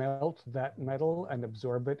melt that metal and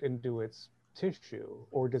absorb it into its tissue,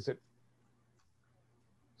 or does it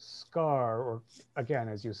scar, or again,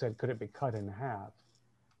 as you said, could it be cut in half?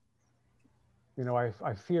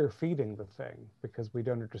 I fear feeding the thing because we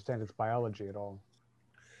don't understand its biology at all.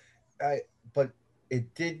 But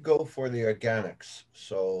it did go for the organics,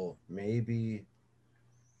 so maybe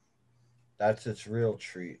that's its real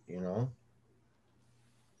treat,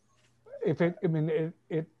 If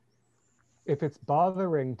it's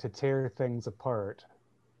bothering to tear things apart,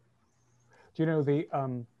 do you know the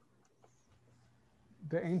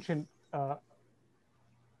ancient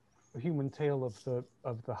human tale of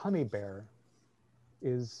the honey bear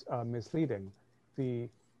is misleading. The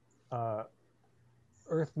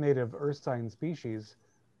Earth native Earth sign species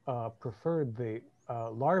preferred the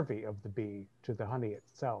larvae of the bee to the honey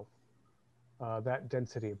itself. That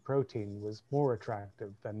density of protein was more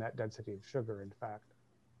attractive than that density of sugar, in fact.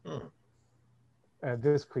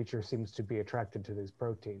 This creature seems to be attracted to these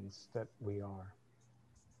proteins that we are.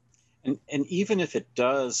 And even if it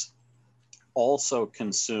does also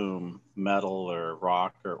consume metal or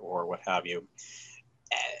rock or what have you,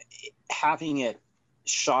 having it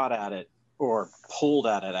shot at it or pulled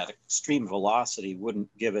at it at extreme velocity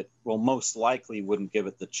most likely wouldn't give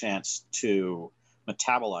it the chance to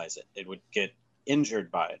metabolize it. It would get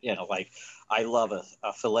injured by it. Like I love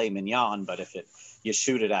a filet mignon, but if you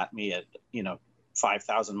shoot it at me at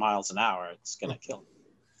 5,000 miles an hour, it's going to kill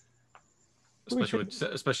them.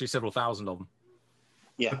 Especially several thousand of them.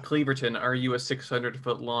 Yeah. Cleaverton, are you a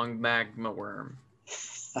 600-foot long magma worm?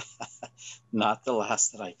 Not the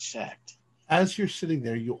last that I checked. As you're sitting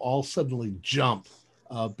there, you all suddenly jump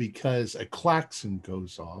because a klaxon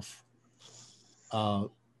goes off.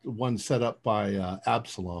 One set up by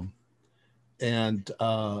Absalom. And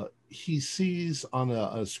he sees on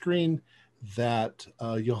a screen that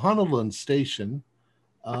Johannelund Station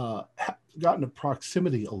gotten a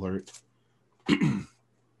proximity alert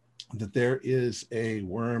that there is a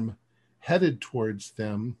worm headed towards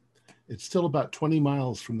them. It's still about 20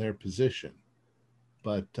 miles from their position,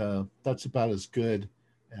 but that's about as good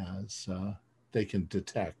as they can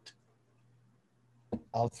detect.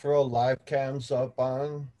 I'll throw live cams up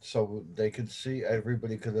on so they could see,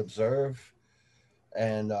 everybody could observe.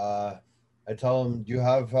 And I tell them, do you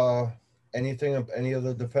have anything of any of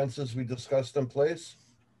the defenses we discussed in place?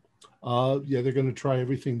 Yeah, they're going to try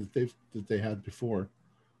everything that they had before. Of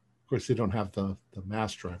course, they don't have the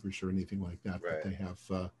mass drivers or anything like that, Right. but they have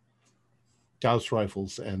Gauss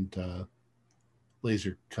rifles and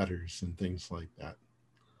laser cutters and things like that.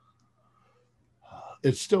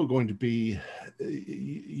 It's still going to be,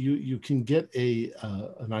 you can get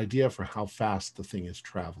an idea for how fast the thing is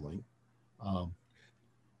traveling,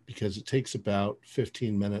 because it takes about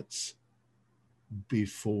 15 minutes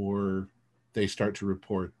before they start to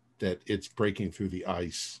report that it's breaking through the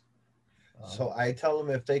ice. So I tell them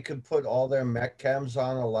if they could put all their mech cams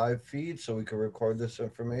on a live feed so we can record this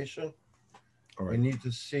information. All right. We need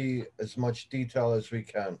to see as much detail as we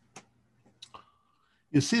can.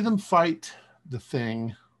 You see them fight the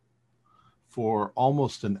thing for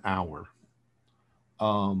almost an hour.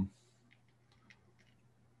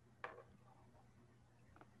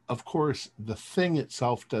 Of course, the thing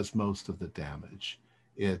itself does most of the damage.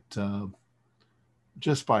 It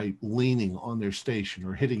just by leaning on their station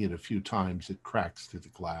or hitting it a few times, it cracks through the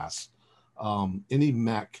glass. Any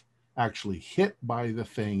mech actually hit by the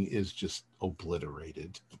thing is just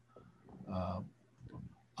obliterated.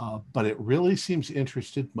 But it really seems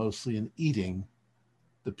interested mostly in eating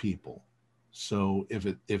the people. So if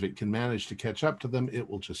it can manage to catch up to them, it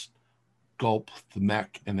will just gulp the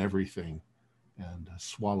mech and everything and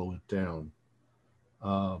swallow it down.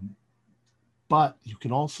 But you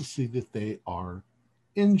can also see that they are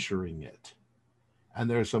injuring it. And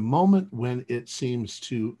there's a moment when it seems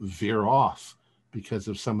to veer off because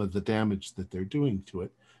of some of the damage that they're doing to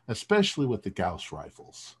it, especially with the Gauss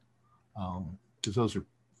rifles, because those are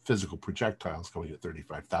physical projectiles going at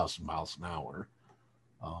 35,000 miles an hour.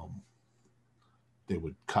 They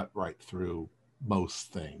would cut right through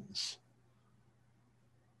most things.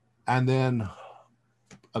 And then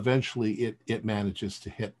eventually it manages to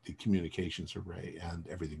hit the communications array and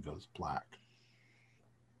everything goes black.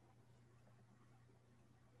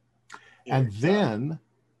 And then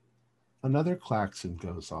another klaxon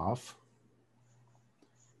goes off,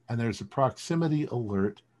 and there's a proximity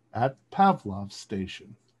alert at Pavlov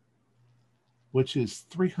Station, which is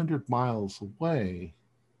 300 miles away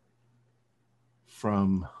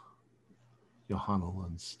from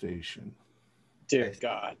Johannelund Station. Dear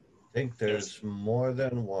God. I think there's more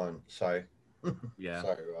than one. Sorry. Yeah.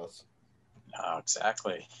 Sorry, Ross. No,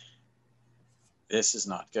 exactly. This is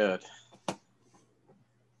not good.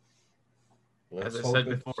 Let's As I hope said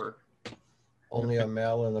it's before, only a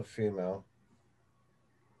male and a female.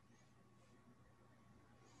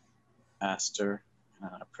 Master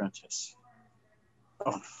and an apprentice.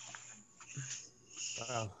 Oh.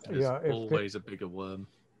 There's Yeah, always a bigger worm.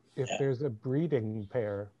 if there's a breeding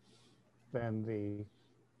pair, then the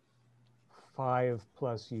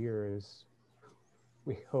 5+ years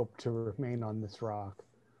we hope to remain on this rock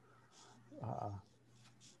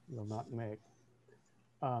will not make.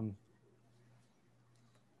 And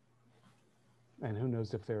who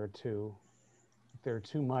knows if there are two. If there are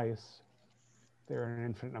two mice, there are an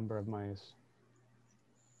infinite number of mice.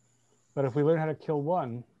 But if we learn how to kill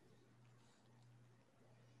one,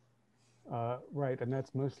 right, and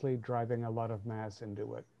that's mostly driving a lot of mass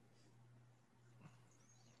into it.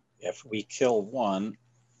 If we kill one,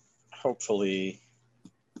 hopefully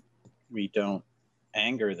we don't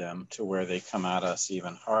anger them to where they come at us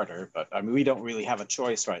even harder. But I mean, we don't really have a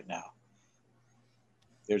choice right now.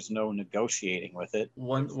 There's no negotiating with it.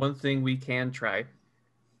 one thing we can try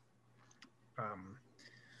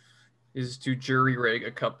is to jury rig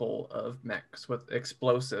a couple of mechs with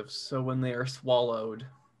explosives, so when they are swallowed.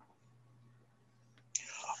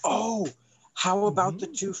 Oh, how about the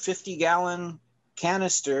 250-gallon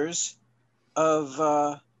canisters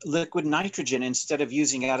of liquid nitrogen? Instead of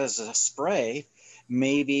using it as a spray,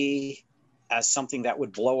 maybe as something that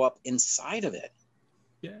would blow up inside of it.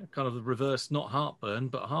 Yeah, kind of the reverse, not heartburn,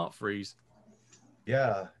 but heart freeze.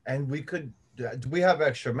 Yeah, and we have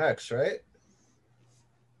extra mechs, right?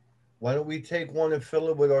 Why don't we take one and fill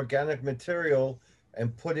it with organic material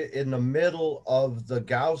and put it in the middle of the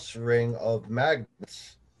Gauss ring of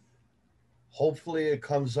magnets? Hopefully it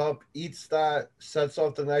comes up, eats that, sets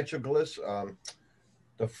off the nitroglycerin,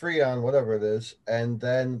 the freon, whatever it is, and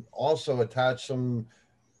then also attach some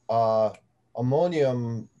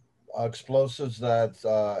ammonium explosives that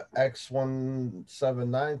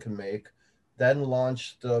X179 can make, then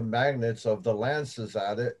launch the magnets of the lances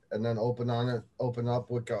at it, and then open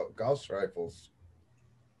up with Gauss rifles.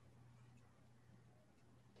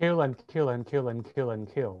 Kill and kill and kill and kill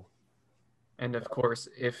and kill. And of course,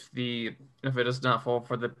 if it does not fall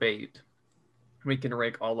for the bait, we can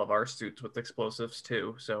rake all of our suits with explosives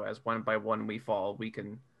too. So as one by one we fall, we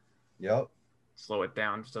can slow it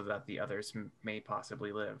down so that the others may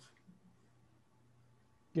possibly live.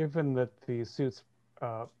 Given that the suits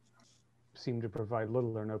seem to provide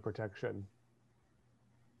little or no protection,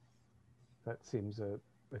 that seems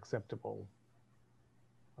acceptable.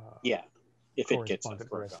 Yeah, if it gets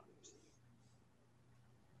correspondent risk.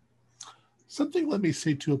 Something let me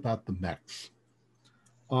say too about the mechs.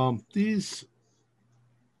 These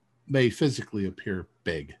may physically appear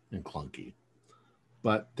big and clunky,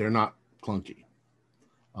 but they're not clunky.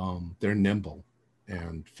 They're nimble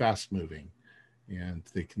and fast moving, and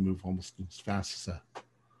they can move almost as fast as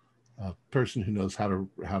a person who knows how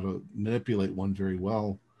to manipulate one very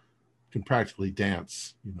well can practically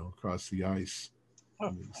dance, across the ice.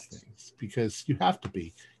 These things, because you have to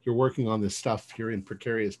be. You're working on this stuff. You're in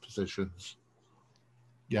precarious positions.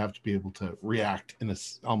 You have to be able to react in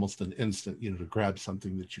almost an instant, to grab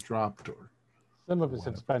something that you dropped or. Some of us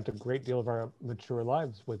have spent a great deal of our mature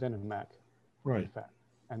lives within a mech, right? In fact,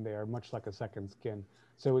 and they are much like a second skin.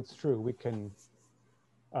 So it's true. We can.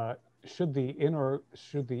 Should the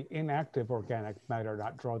inactive organic matter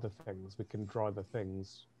not draw the things, we can draw the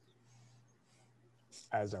things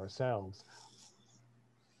as ourselves.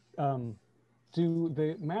 Do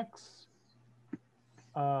the mechs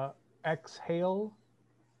exhale?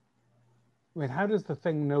 I mean, how does the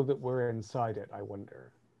thing know that we're inside it, I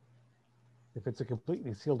wonder? If it's a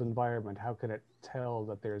completely sealed environment, how can it tell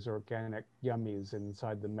that there's organic yummies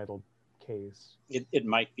inside the metal case? It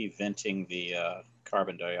might be venting the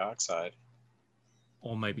carbon dioxide.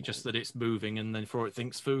 Or maybe just that it's moving and then for it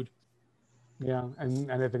thinks food. Yeah,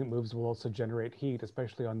 and anything that moves will also generate heat,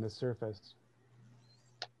 especially on this surface.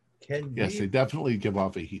 Yes, they definitely give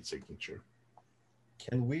off a heat signature.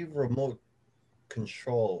 Can we remote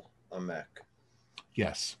control a mech?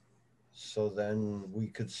 Yes. So then we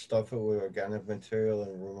could stuff it with organic material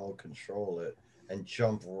and remote control it and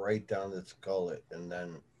jump right down its gullet and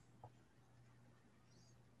then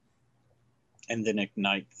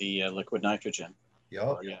ignite the liquid nitrogen.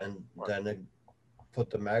 Then put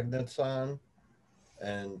the magnets on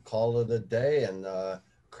and call it a day and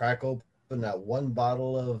crack open that one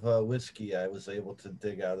bottle of whiskey I was able to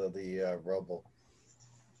dig out of the rubble.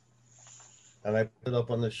 And I put it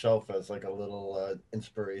up on the shelf as like a little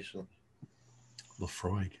inspiration.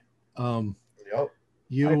 Lefroy. I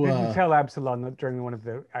didn't tell Absalom that during one of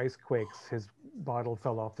the ice quakes, his bottle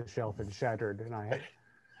fell off the shelf and shattered, and I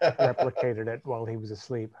replicated it while he was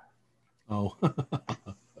asleep. Oh.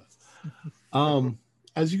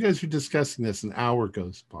 As you guys are discussing this, an hour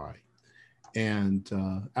goes by, and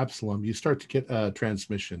Absalom, you start to get a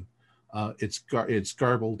transmission. It's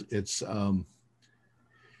garbled. It's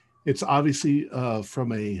obviously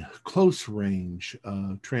from a close range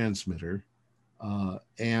transmitter,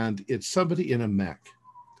 and it's somebody in a mech.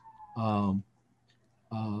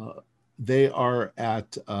 They are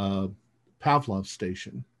at Pavlov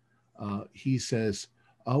station. He says,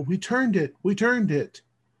 we turned it.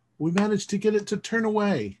 We managed to get it to turn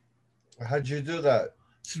away. How'd you do that?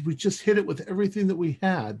 So we just hit it with everything that we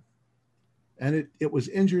had, and it was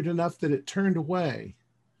injured enough that it turned away.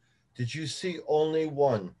 Did you see only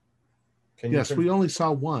one? Yes, we only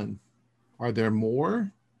saw one. Are there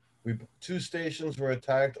more? Two stations were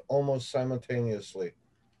attacked almost simultaneously,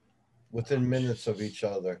 within minutes of each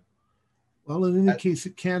other. Well, in any case,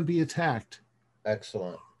 it can be attacked.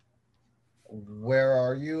 Excellent. Where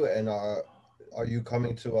are you, and are you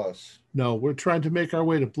coming to us? No, we're trying to make our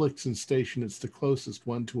way to Blixen Station. It's the closest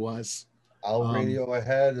one to us. I'll radio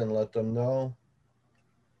ahead and let them know.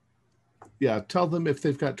 Yeah, tell them if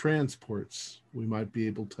they've got transports. We might be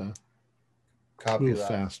able to move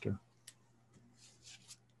faster.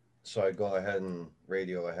 So I go ahead and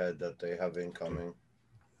radio ahead that they have incoming.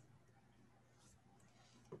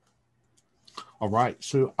 All right.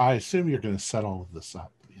 So I assume you're going to set all of this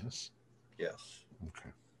up. Yes. Yes. Okay.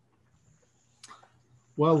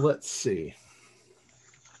 Well, let's see.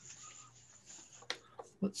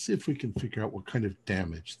 Let's see if we can figure out what kind of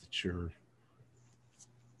damage that your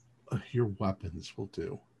weapons will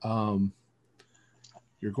do.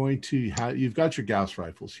 You're going to have, you've got your Gauss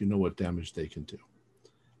rifles. You know what damage they can do.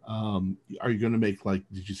 Are you going to make like,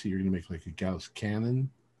 did you see you're going to make like a Gauss cannon?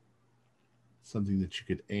 Something that you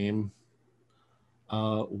could aim.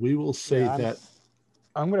 We will say that.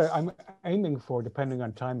 I'm aiming for, depending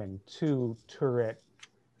on timing, 2 turret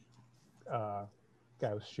Gauss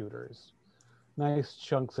shooters. Nice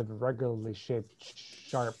chunks of regularly shaped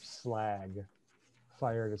sharp slag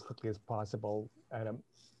fired as quickly as possible at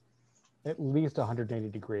at least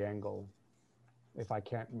 180-degree angle if I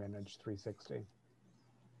can't manage 360.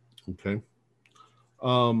 Okay.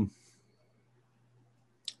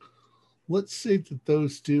 Let's say that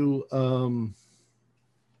those do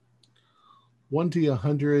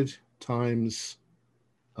 1d100 times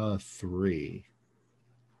 3.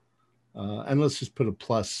 And let's just put a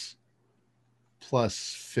plus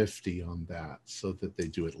 50 on that so that they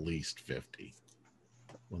do at least 50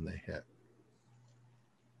 when they hit.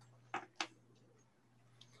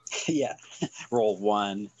 Yeah. Roll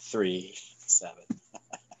 1, 3, 7.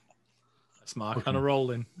 That's my kind of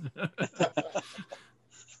rolling.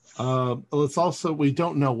 Let's also, we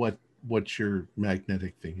don't know what your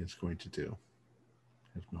magnetic thing is going to do.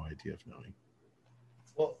 I have no idea of knowing.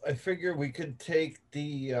 Well, I figure we could take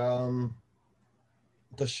the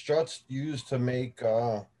struts used to make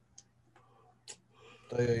the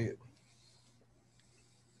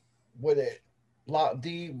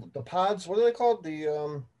pods. What are they called?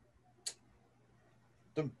 The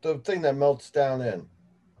thing that melts down in.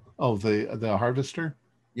 Oh, the harvester?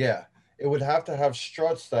 Yeah. It would have to have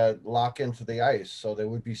struts that lock into the ice. So they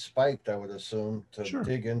would be spiked, I would assume, to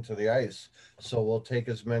dig into the ice. So we'll take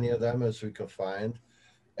as many of them as we could find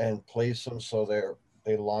and place them so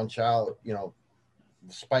they launch out, the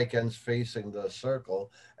spike ends facing the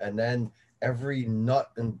circle. And then every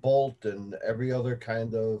nut and bolt and every other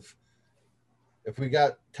kind of, if we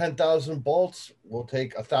got 10,000 bolts, we'll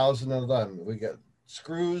take 1,000 of them. We get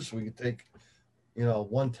screws, we could take,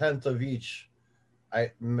 1/10 of each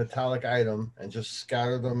metallic item and just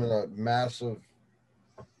scatter them in a massive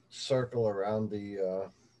circle around the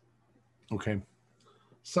Okay.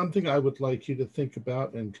 Something I would like you to think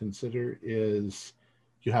about and consider is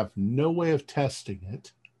you have no way of testing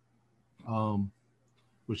it,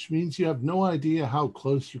 which means you have no idea how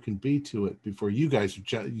close you can be to it before you guys you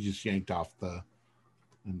just yanked off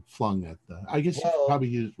and flung at the. I guess you could probably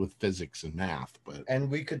use it with physics and math, but and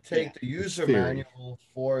we could take the user manual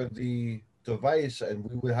for the device, and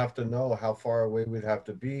we would have to know how far away we'd have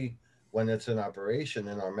to be when it's in operation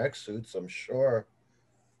in our mech suits, I'm sure.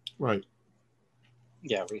 Right.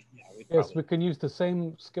 Yeah, we can use the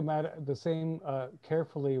same schematic, the same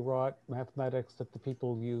carefully wrought mathematics that the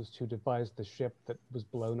people used to devise the ship that was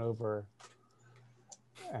blown over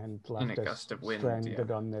and left us stranded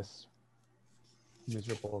on this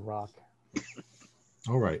miserable rock.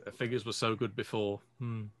 All right. The figures were so good before.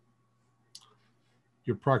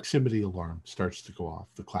 Your proximity alarm starts to go off.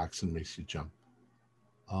 The klaxon makes you jump.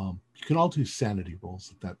 You can all do sanity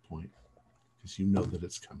rolls at that point because you know that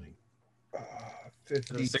it's coming.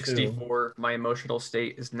 64. My emotional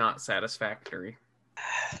state is not satisfactory.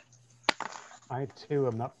 I too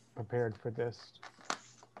am not prepared for this.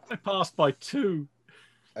 I passed by 2.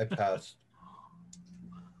 I passed.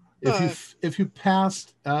 If you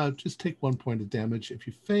passed, just take 1 point of damage. If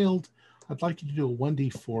you failed, I'd like you to do a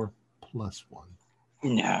 1d4 plus 1.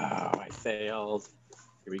 No, I failed.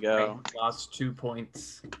 Here we go. I lost 2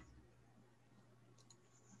 points.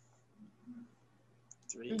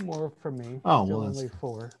 3. 2 more for me. Oh, still well, only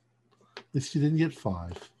 4. At least you didn't get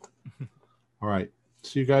 5. All right.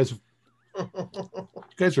 So you guys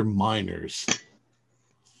are miners.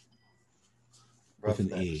 With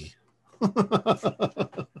an E.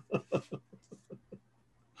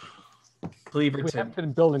 We have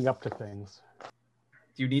been building up to things.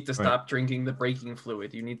 You need to stop drinking the braking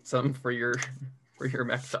fluid. You need some for your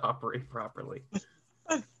mech to operate properly.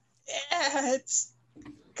 Yeah, it's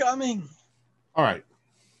coming. All right.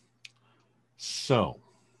 So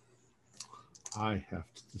I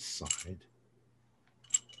have to decide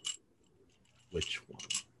which one.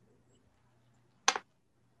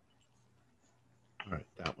 All right,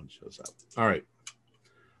 that one shows up. All right.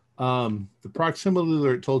 The proximity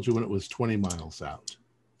alert told you when it was 20 miles out.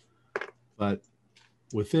 But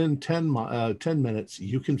within 10 minutes,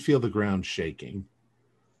 you can feel the ground shaking.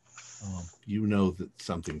 You know that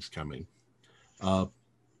something's coming.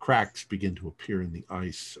 cracks begin to appear in the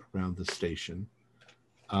ice around the station.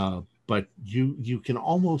 But you can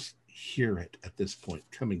almost hear it at this point,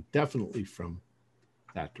 coming definitely from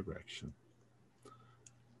that direction.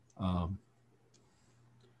 A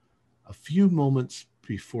few moments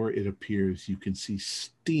before it appears, you can see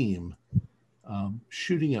steam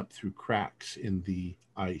shooting up through cracks in the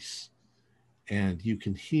ice. And you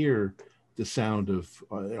can hear the sound of,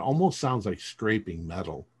 it almost sounds like scraping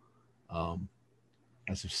metal,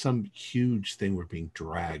 as if some huge thing were being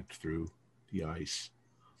dragged through the ice.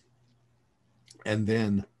 And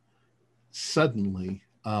then suddenly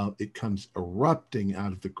it comes erupting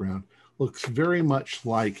out of the ground. Looks very much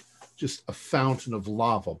like just a fountain of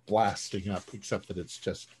lava blasting up, except that it's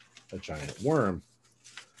just a giant worm.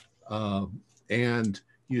 And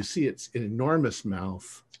you see its enormous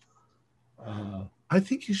mouth. I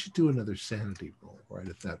think you should do another sanity roll right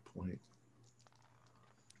at that point.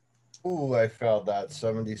 Ooh, I failed that.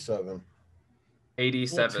 77.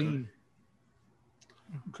 87. 14.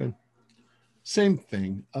 Okay. Same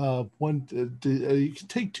thing. You can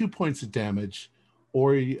take 2 points of damage,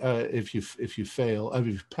 or if you fail, if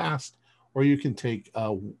you've passed, or you can take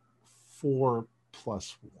 4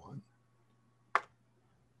 plus 1.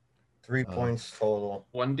 3 points total.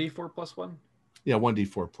 1d4 plus 1? Yeah,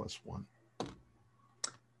 1d4 plus 1.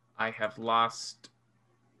 I have lost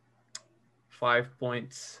 5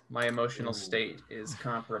 points. My emotional state is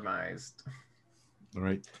compromised. All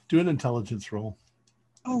right. Do an intelligence roll.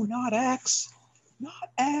 Oh, not X.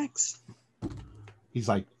 Not X. He's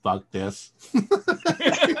like, fuck this.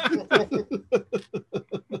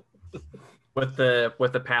 With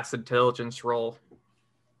the pass intelligence roll.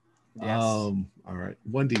 Yes. All right.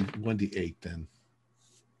 1d8 then.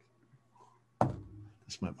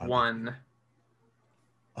 This might 1.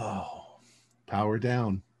 Oh, power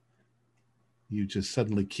down. You just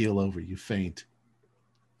suddenly keel over. You faint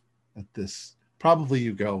at this. Probably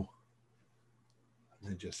you go and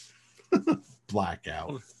then just black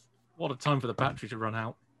out. What a time for the battery to run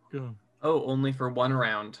out. Go. Oh, only for 1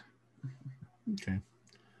 round. Okay.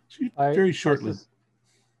 So very shortly.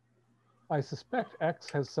 I suspect X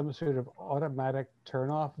has some sort of automatic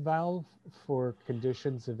turn-off valve for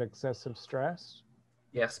conditions of excessive stress.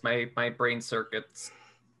 Yes, my brain circuits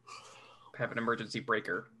have an emergency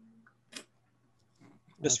breaker.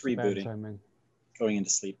 Just That's bad rebooting. timing. Going into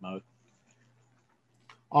sleep mode.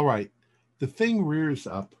 All right. The thing rears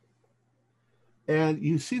up, and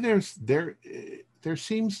you see there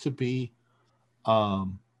seems to be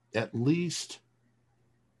at least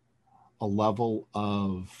a level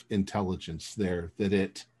of intelligence there, that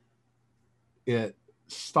it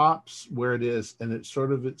stops where it is, and it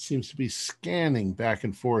seems to be scanning back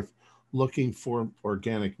and forth, looking for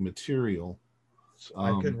organic material. So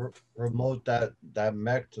I could remote that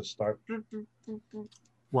mech to start.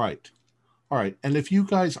 Right. All right. And if you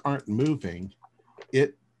guys aren't moving,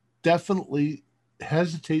 it definitely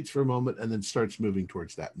hesitates for a moment and then starts moving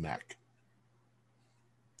towards that mech.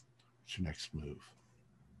 What's your next move?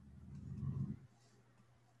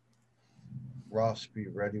 Ross, be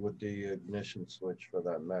ready with the ignition switch for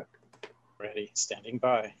that mech. Ready, standing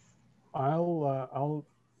by. I'll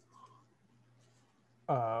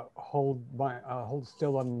hold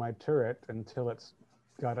still on my turret until it's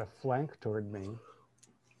got a flank toward me.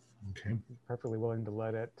 Okay. I'm perfectly willing to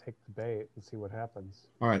let it take the bait and see what happens.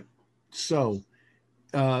 All right. So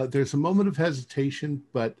there's a moment of hesitation,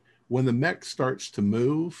 but when the mech starts to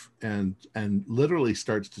move and literally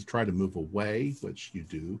starts to try to move away, which you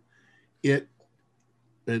do, it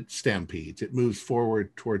stampedes. It moves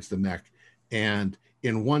forward towards the mech, and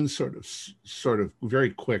in one sort of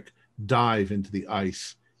very quick dive into the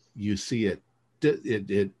ice, you see it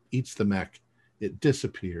eats the mech. It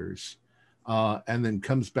disappears, and then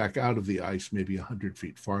comes back out of the ice, maybe 100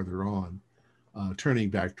 feet farther on, turning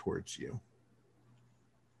back towards you.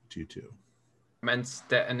 You two. Immense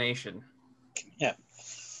detonation. Yeah.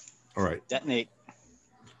 All right. Detonate.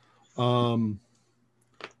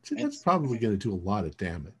 So that's probably going to do a lot of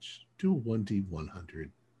damage. Do 1d100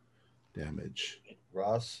 damage.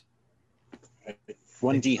 Ross?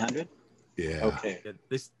 1d100? Yeah. Okay. Yeah,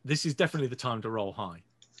 this is definitely the time to roll high.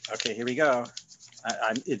 Okay, here we go.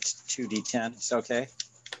 It's 2d10. It's okay.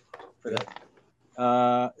 For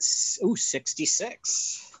that.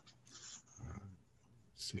 66.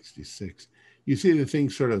 66. You see the thing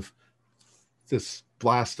sort of, this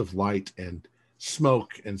blast of light and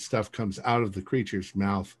smoke and stuff comes out of the creature's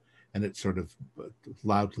mouth, and it sort of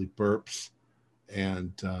loudly burps,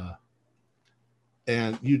 and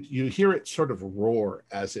you hear it sort of roar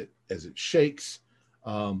as it shakes,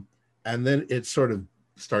 and then it sort of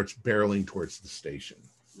starts barreling towards the station.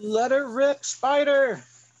 Let her rip, spider!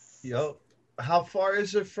 Yep. How far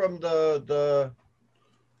is it from the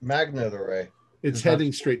magnet array? It's Is that-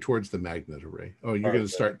 heading straight towards the magnet array. Oh, you're going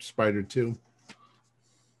to Perfect. start Spider 2?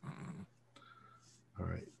 All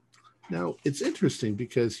right. Now, it's interesting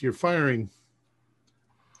because you're firing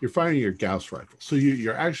your Gauss rifle. So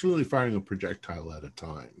you're actually only firing a projectile at a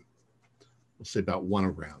time. We'll say about one a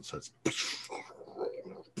round. So it's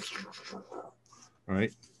all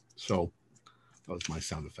right. So that was my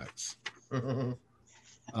sound effects.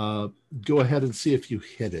 Go ahead and see if you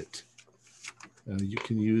hit it. You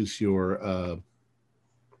can use your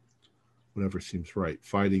whatever seems right,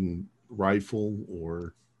 fighting rifle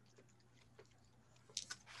or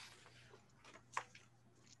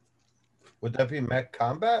Would that be mech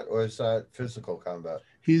combat or is that physical combat?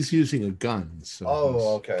 he's using a gun. So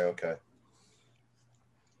Oh, okay.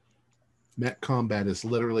 mech combat is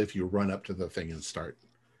literally if you run up to the thing and start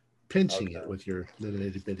pinching Okay. it with your little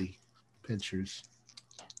itty bitty pinchers.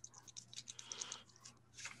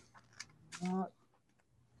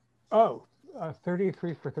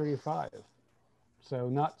 33 for 35. So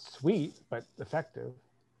not sweet, but effective.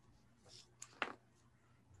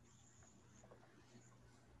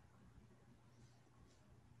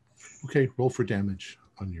 Okay, roll for damage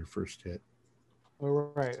on your first hit.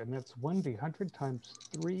 All right, and that's 1d 100 times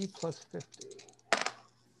 3 plus 50.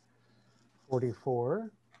 44.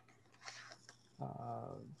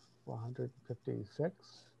 156.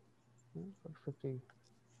 50.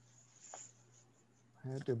 I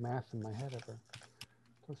had to do math in my head ever.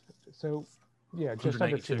 Plus 50. So, yeah, just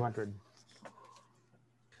under 182. 200.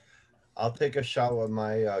 I'll take a shot with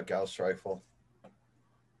my Gauss rifle.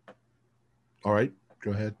 All right, go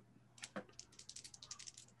ahead.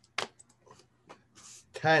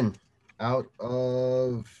 10 out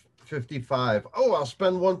of 55. Oh, I'll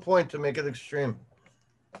spend 1 point to make it extreme.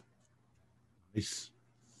 Nice.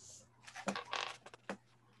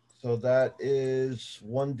 So that is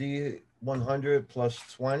 1d 100 plus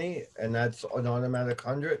 20, and that's an automatic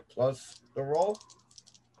 100 plus the roll.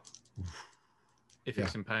 If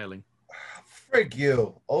it's impaling. Frig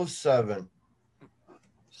you, 07.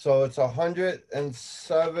 So it's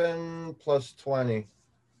 107 plus 20.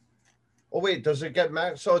 Oh wait, does it get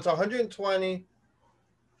max? So it's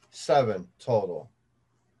 127 total.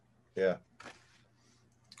 Yeah.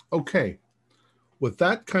 Okay. With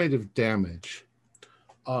that kind of damage,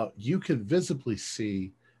 you can visibly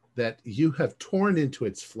see that you have torn into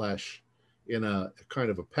its flesh in a kind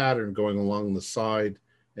of a pattern going along the side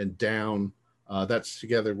and down. That's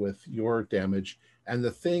together with your damage. And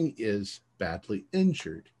the thing is badly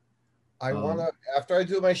injured. I want to, after I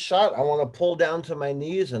do my shot, I want to pull down to my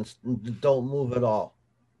knees and don't move at all.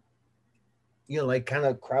 You know, like kind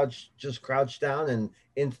of just crouch down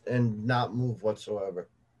and not move whatsoever.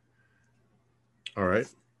 All right.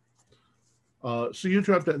 So you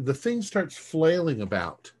drop down. The thing starts flailing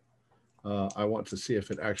about. I want to see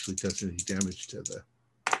if it actually does any damage to the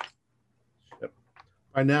ship.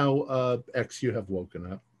 By now, X, you have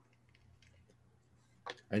woken up.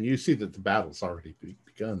 And you see that the battle's already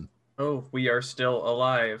begun. Oh, we are still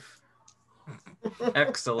alive.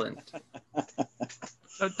 Excellent.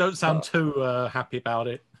 Don't sound too happy about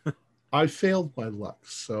it. I failed my luck,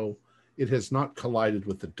 so it has not collided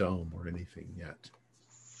with the dome or anything yet.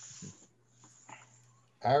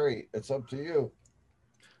 Harry, it's up to you.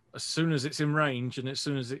 As soon as it's in range and as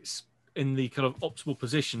soon as it's in the kind of optimal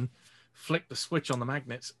position, flick the switch on the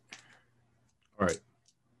magnets. All right.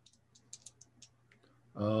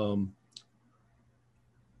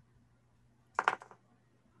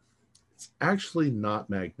 It's actually not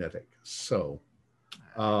magnetic. So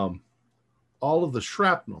all of the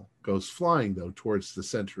shrapnel goes flying, though, towards the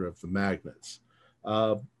center of the magnets.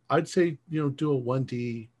 I'd say, do a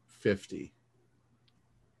 1d50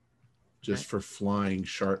 just for flying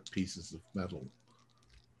sharp pieces of metal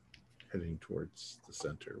heading towards the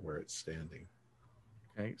center where it's standing.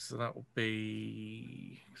 Okay, so that will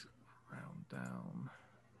be round down.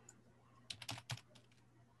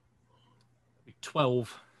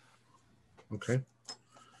 12. Okay.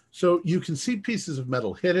 So you can see pieces of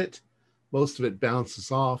metal hit it. Most of it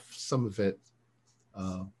bounces off. Some of it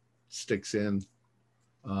sticks in.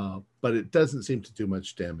 But it doesn't seem to do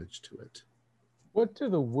much damage to it. What do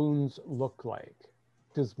the wounds look like?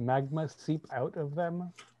 Does magma seep out of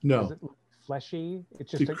them? No. Does it look fleshy?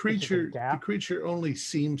 It's just The creature only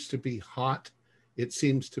seems to be hot. It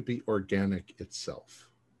seems to be organic itself.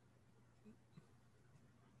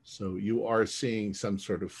 So you are seeing some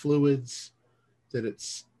sort of fluids that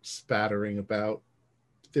it's spattering about.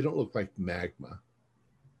 They don't look like magma.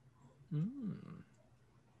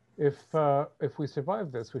 If we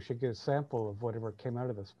survive this, we should get a sample of whatever came out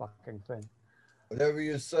of this fucking thing. Whatever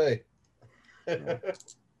you say.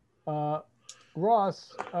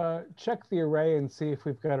 Ross, check the array and see if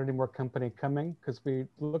we've got any more company coming, because we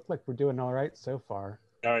look like we're doing all right so far.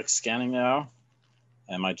 All right, scanning now.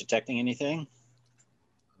 Am I detecting anything?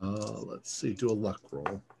 Let's see. Do a luck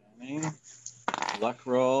roll. Scanning. Luck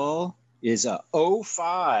roll is a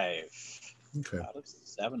 05 Okay. out of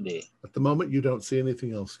 70. At the moment, you don't see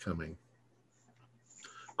anything else coming.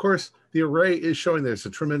 Of course, the array is showing there's a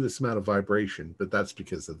tremendous amount of vibration, but that's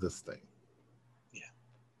because of this thing.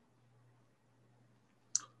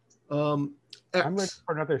 X. I'm ready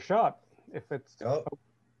for another shot. If it's Oh.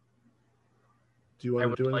 Do you I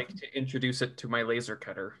want to would do like anything? to introduce it to my laser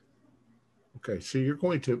cutter. Okay, so you're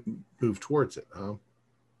going to move towards it, huh?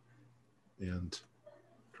 And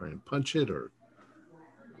try and punch it or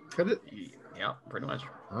cut it? Yeah, pretty much.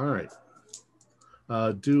 All right.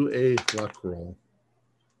 Do a luck roll.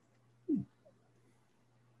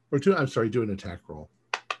 Or do an attack roll.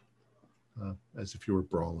 As if you were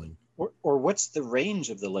brawling. Or what's the range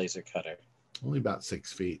of the laser cutter? Only about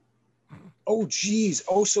 6 feet. Oh, geez.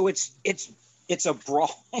 Oh, so it's a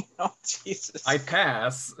brawling. Oh, Jesus. I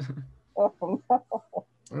pass. Oh, no. All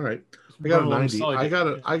right. I got a Run 90.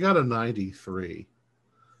 alongside I got a 93.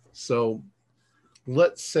 So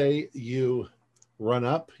let's say you run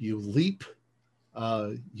up, you leap,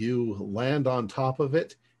 you land on top of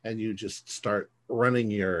it, and you just start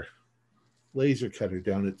running your laser cutter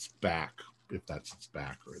down its back, if that's its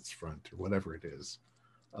back or its front or whatever it is.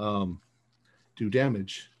 Do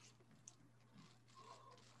damage.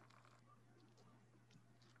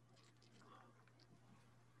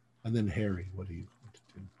 And then Harry, what are you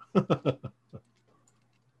going to do?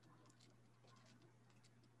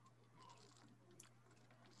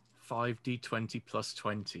 5d20 plus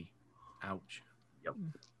 20. Ouch. Yep.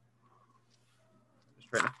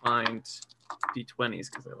 Just trying to find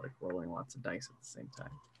d20s because I like rolling lots of dice at the same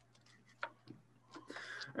time. All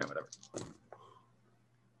right, whatever.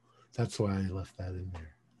 That's why I left that in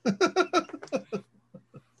there.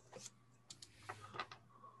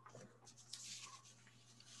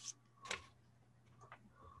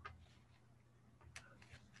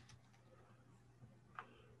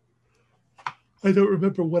 I don't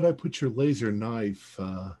remember what I put your laser knife,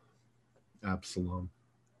 Absalom.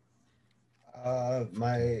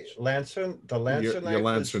 My Lancer, the Lancer knife. Your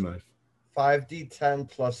Lancer is knife. 5d10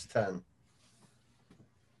 plus 10.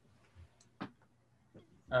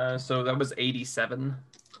 So that was 87.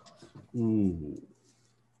 Ooh.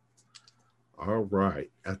 All right.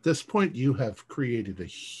 At this point, you have created a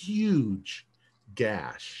huge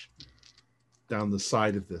gash down the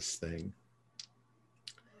side of this thing.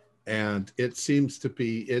 And it starts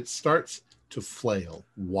to flail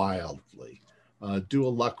wildly. Do a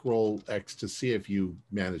luck roll, X, to see if you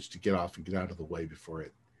manage to get off and get out of the way before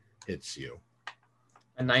it hits you.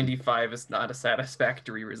 A 95 is not a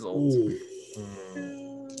satisfactory result. Ooh.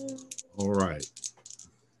 All right.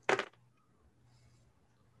 I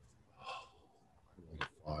rolled a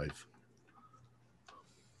 5.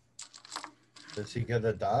 Does he get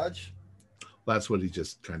a dodge? That's what he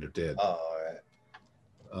just kind of did. Oh, all right.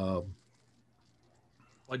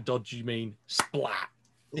 By dodge, you mean splat.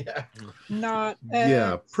 Yeah. Not.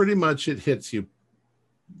 Yeah, pretty much it hits you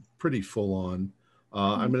pretty full on.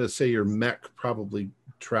 I'm going to say your mech probably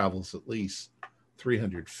travels at least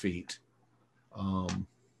 300 feet.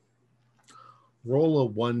 Roll a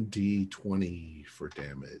 1d20 for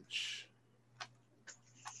damage.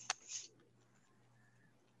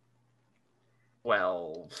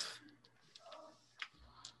 12.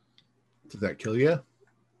 Did that kill you?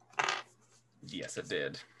 Yes, it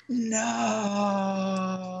did. No.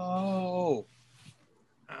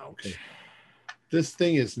 Ouch. Okay. This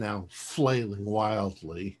thing is now flailing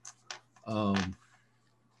wildly.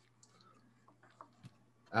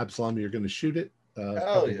 Absalom, you're going to shoot it.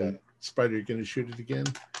 Yeah. Spider, you're going to shoot it again.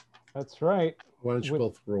 That's right. Why don't you With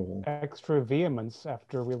both roll? Extra vehemence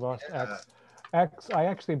after we lost X. X, I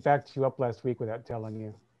actually backed you up last week without telling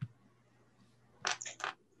you.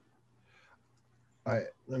 All right,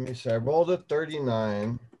 let me see. I rolled a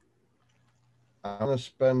 39. I'm going to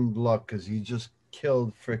spend luck because he just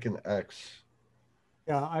killed freaking X.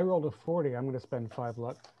 Yeah, I rolled a 40. I'm going to spend 5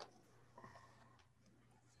 luck.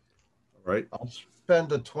 All right. I'll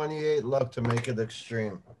spend a 28 luck to make it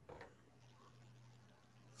extreme.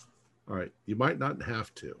 All right. You might not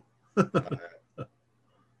have to.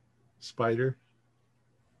 Spider,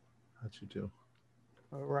 how'd you do?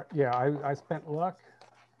 All right. Yeah, I spent luck.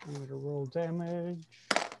 I'm going to roll damage.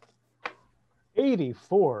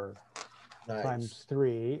 84 Nice. times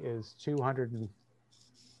 3 is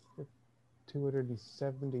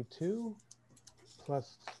 272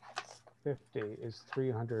 plus 50 is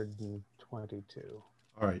 322.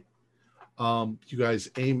 All right. You guys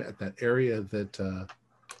aim at that area that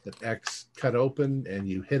that X cut open, and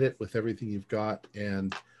you hit it with everything you've got,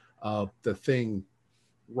 and the thing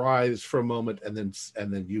writhes for a moment, and then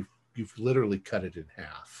you've literally cut it in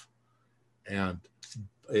half, and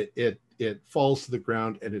it falls to the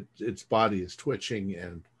ground, and its body is twitching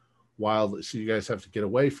and wild. So you guys have to get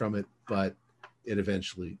away from it, but it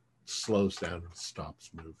eventually slows down and stops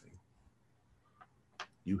moving.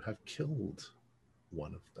 You have killed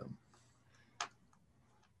one of them.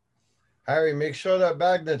 Harry, make sure that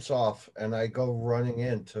magnet's off, and I go running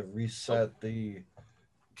in to reset the.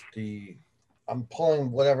 I'm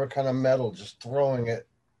pulling whatever kind of metal, just throwing it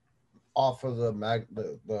off of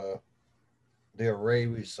the array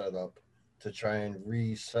we set up to try and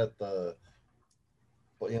reset the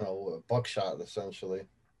buckshot essentially.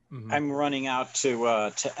 Mhm. I'm running out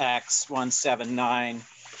to X179.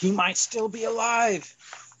 He might still be alive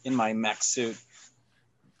in my mech suit.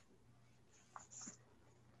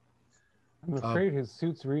 I'm afraid his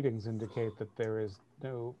suit's readings indicate that there is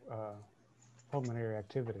no pulmonary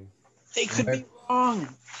activity. They could be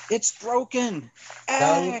wrong. It's broken.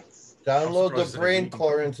 Download surprised the it's brain reading.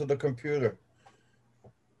 core into the computer.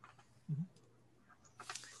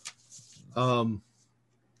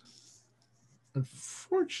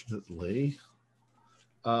 Unfortunately,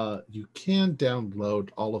 you can download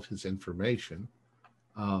all of his information,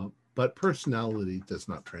 but personality does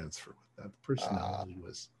not transfer with that. Personality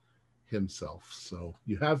was himself. So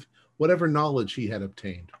you have whatever knowledge he had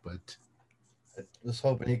obtained, but I was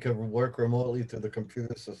hoping he could work remotely through the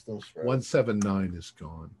computer systems. 179 is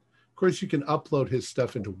gone. Of course, you can upload his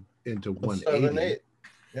stuff into 180.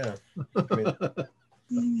 Yeah. I mean,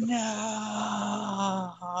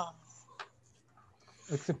 No.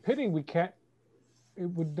 It's a pity we can't. It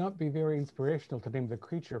would not be very inspirational to name the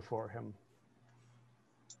creature for him.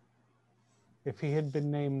 If he had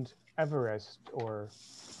been named Everest or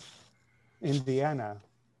Indiana,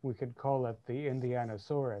 we could call it the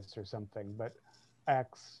Indianasaurus or something, but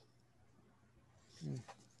X.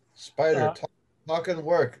 Spider, talking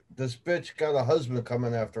work. This bitch got a husband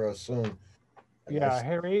coming after us soon. Yeah,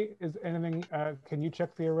 Harry, is anything, can you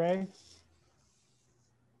check the array?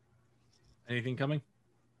 Anything coming?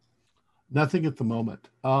 Nothing at the moment.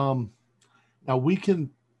 Now we can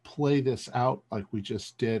play this out like we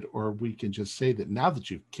just did, or we can just say that now that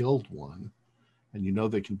you've killed one and you know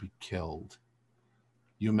they can be killed,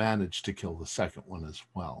 you managed to kill the second one as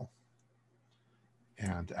well.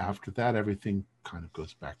 And after that, everything kind of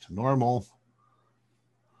goes back to normal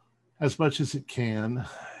as much as it can.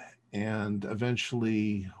 And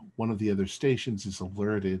eventually one of the other stations is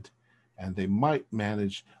alerted, and they might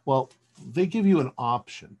manage, well, they give you an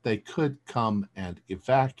option. They could come and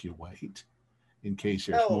evacuate in case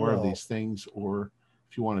there's more of these things, or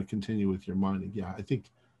if you want to continue with your mining. Yeah, I think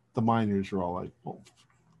the miners are all like, well,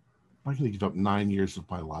 I'm not going to give up 9 years of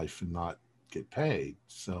my life and not get paid.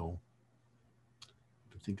 So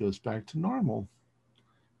everything goes back to normal.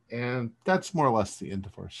 And that's more or less the end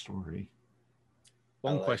of our story.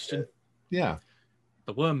 One question. Yeah.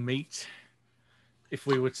 The worm meat, if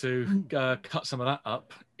we were to cut some of that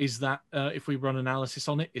up, is that, if we run analysis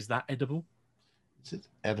on it, is that edible? Is it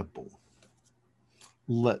edible?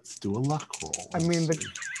 Let's do a luck roll. I mean,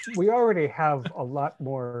 we already have a lot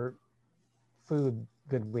more food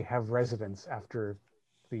than we have residents after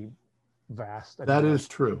the vast. That is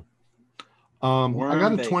true. I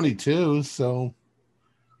got a 22, so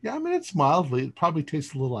yeah, I mean, it's mildly, it probably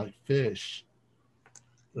tastes a little like fish.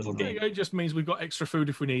 It just means we've got extra food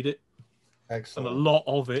if we need it. Excellent. And a lot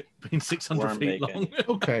of it, being 600 Worm feet bacon. long.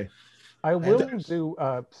 Okay. I will do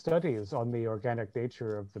studies on the organic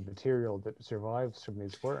nature of the material that survives from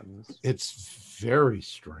these worms. It's very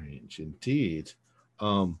strange indeed.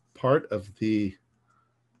 Part of the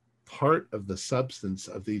substance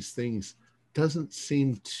of these things doesn't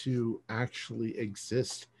seem to actually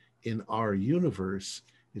exist in our universe.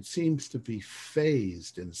 It seems to be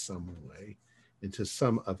phased in some way into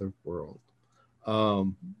some other world.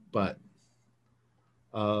 But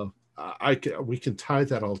we can tie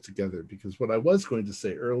that all together, because what I was going to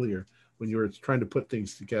say earlier when you were trying to put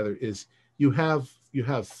things together is you have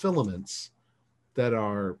filaments that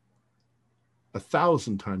are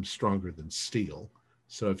 1,000 times stronger than steel.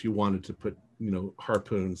 So if you wanted to put,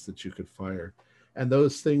 harpoons that you could fire, and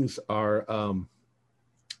those things are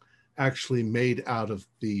actually made out of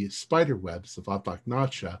the spider webs of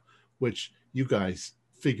Apaknacha, which you guys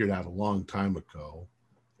figured out a long time ago,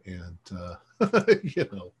 and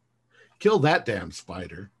kill that damn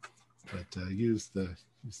spider, but use the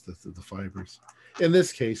fibers. In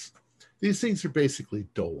this case, these things are basically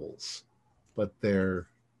doles. but they're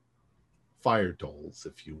fire dolls,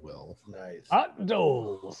 if you will. Nice. Hot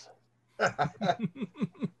dolls.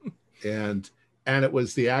 And it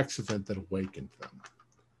was the accident that awakened them.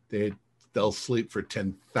 They'll sleep for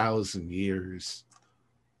 10,000 years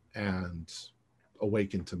and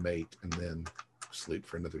awaken to mate, and then sleep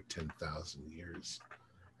for another 10,000 years.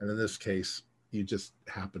 And in this case, you just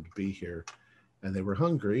happened to be here, and they were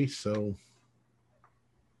hungry, so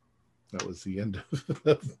that was the end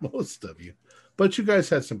of most of you. But you guys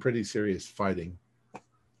had some pretty serious fighting.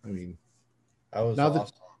 I mean, That was now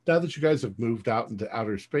awesome. that you guys have moved out into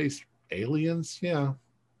outer space, aliens, yeah,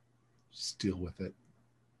 just deal with it.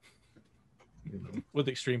 You know. With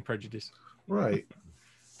extreme prejudice. Right.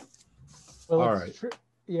 Well, All it's right. true.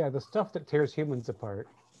 Yeah, the stuff that tears humans apart,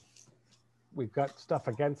 we've got stuff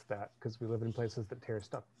against that because we live in places that tear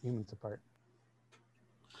humans apart.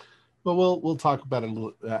 Well, we'll talk about it a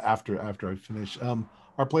little after I finish.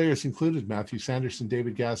 Our players included Matthew Sanderson,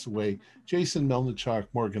 David Gassaway, Jason Melnichuk,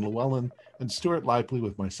 Morgan Llewellyn, and Stuart Lively,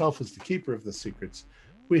 with myself as the keeper of the secrets.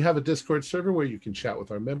 We have a Discord server where you can chat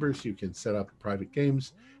with our members. You can set up private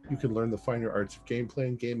games. You can learn the finer arts of gameplay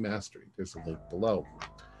and game mastery. There's a link below.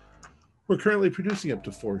 We're currently producing up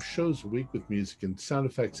to 4 shows a week with music and sound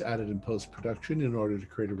effects added in post-production in order to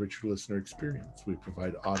create a richer listener experience. We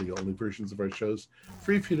provide audio-only versions of our shows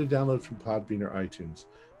free for you to download from Podbean or iTunes.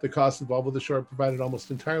 The costs involved with the show are provided almost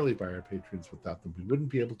entirely by our patrons. Without them, we wouldn't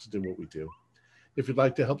be able to do what we do. If you'd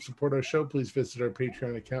like to help support our show, please visit our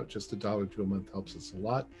Patreon account. Just $1 to a month helps us a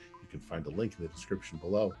lot. You can find a link in the description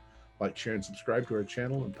below. Like, share, and subscribe to our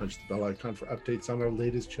channel, and punch the bell icon for updates on our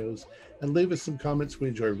latest shows. And leave us some comments. We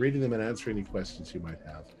enjoy reading them and answering any questions you might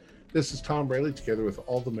have. This is Tom Rayleigh, together with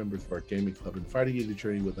all the members of our gaming club, inviting you to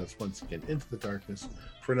journey with us once again into the darkness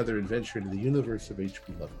for another adventure into the universe of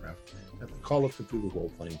H.P. Lovecraft at the Call of Cthulhu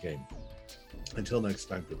role-playing game. Until next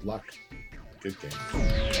time, good luck. Good game.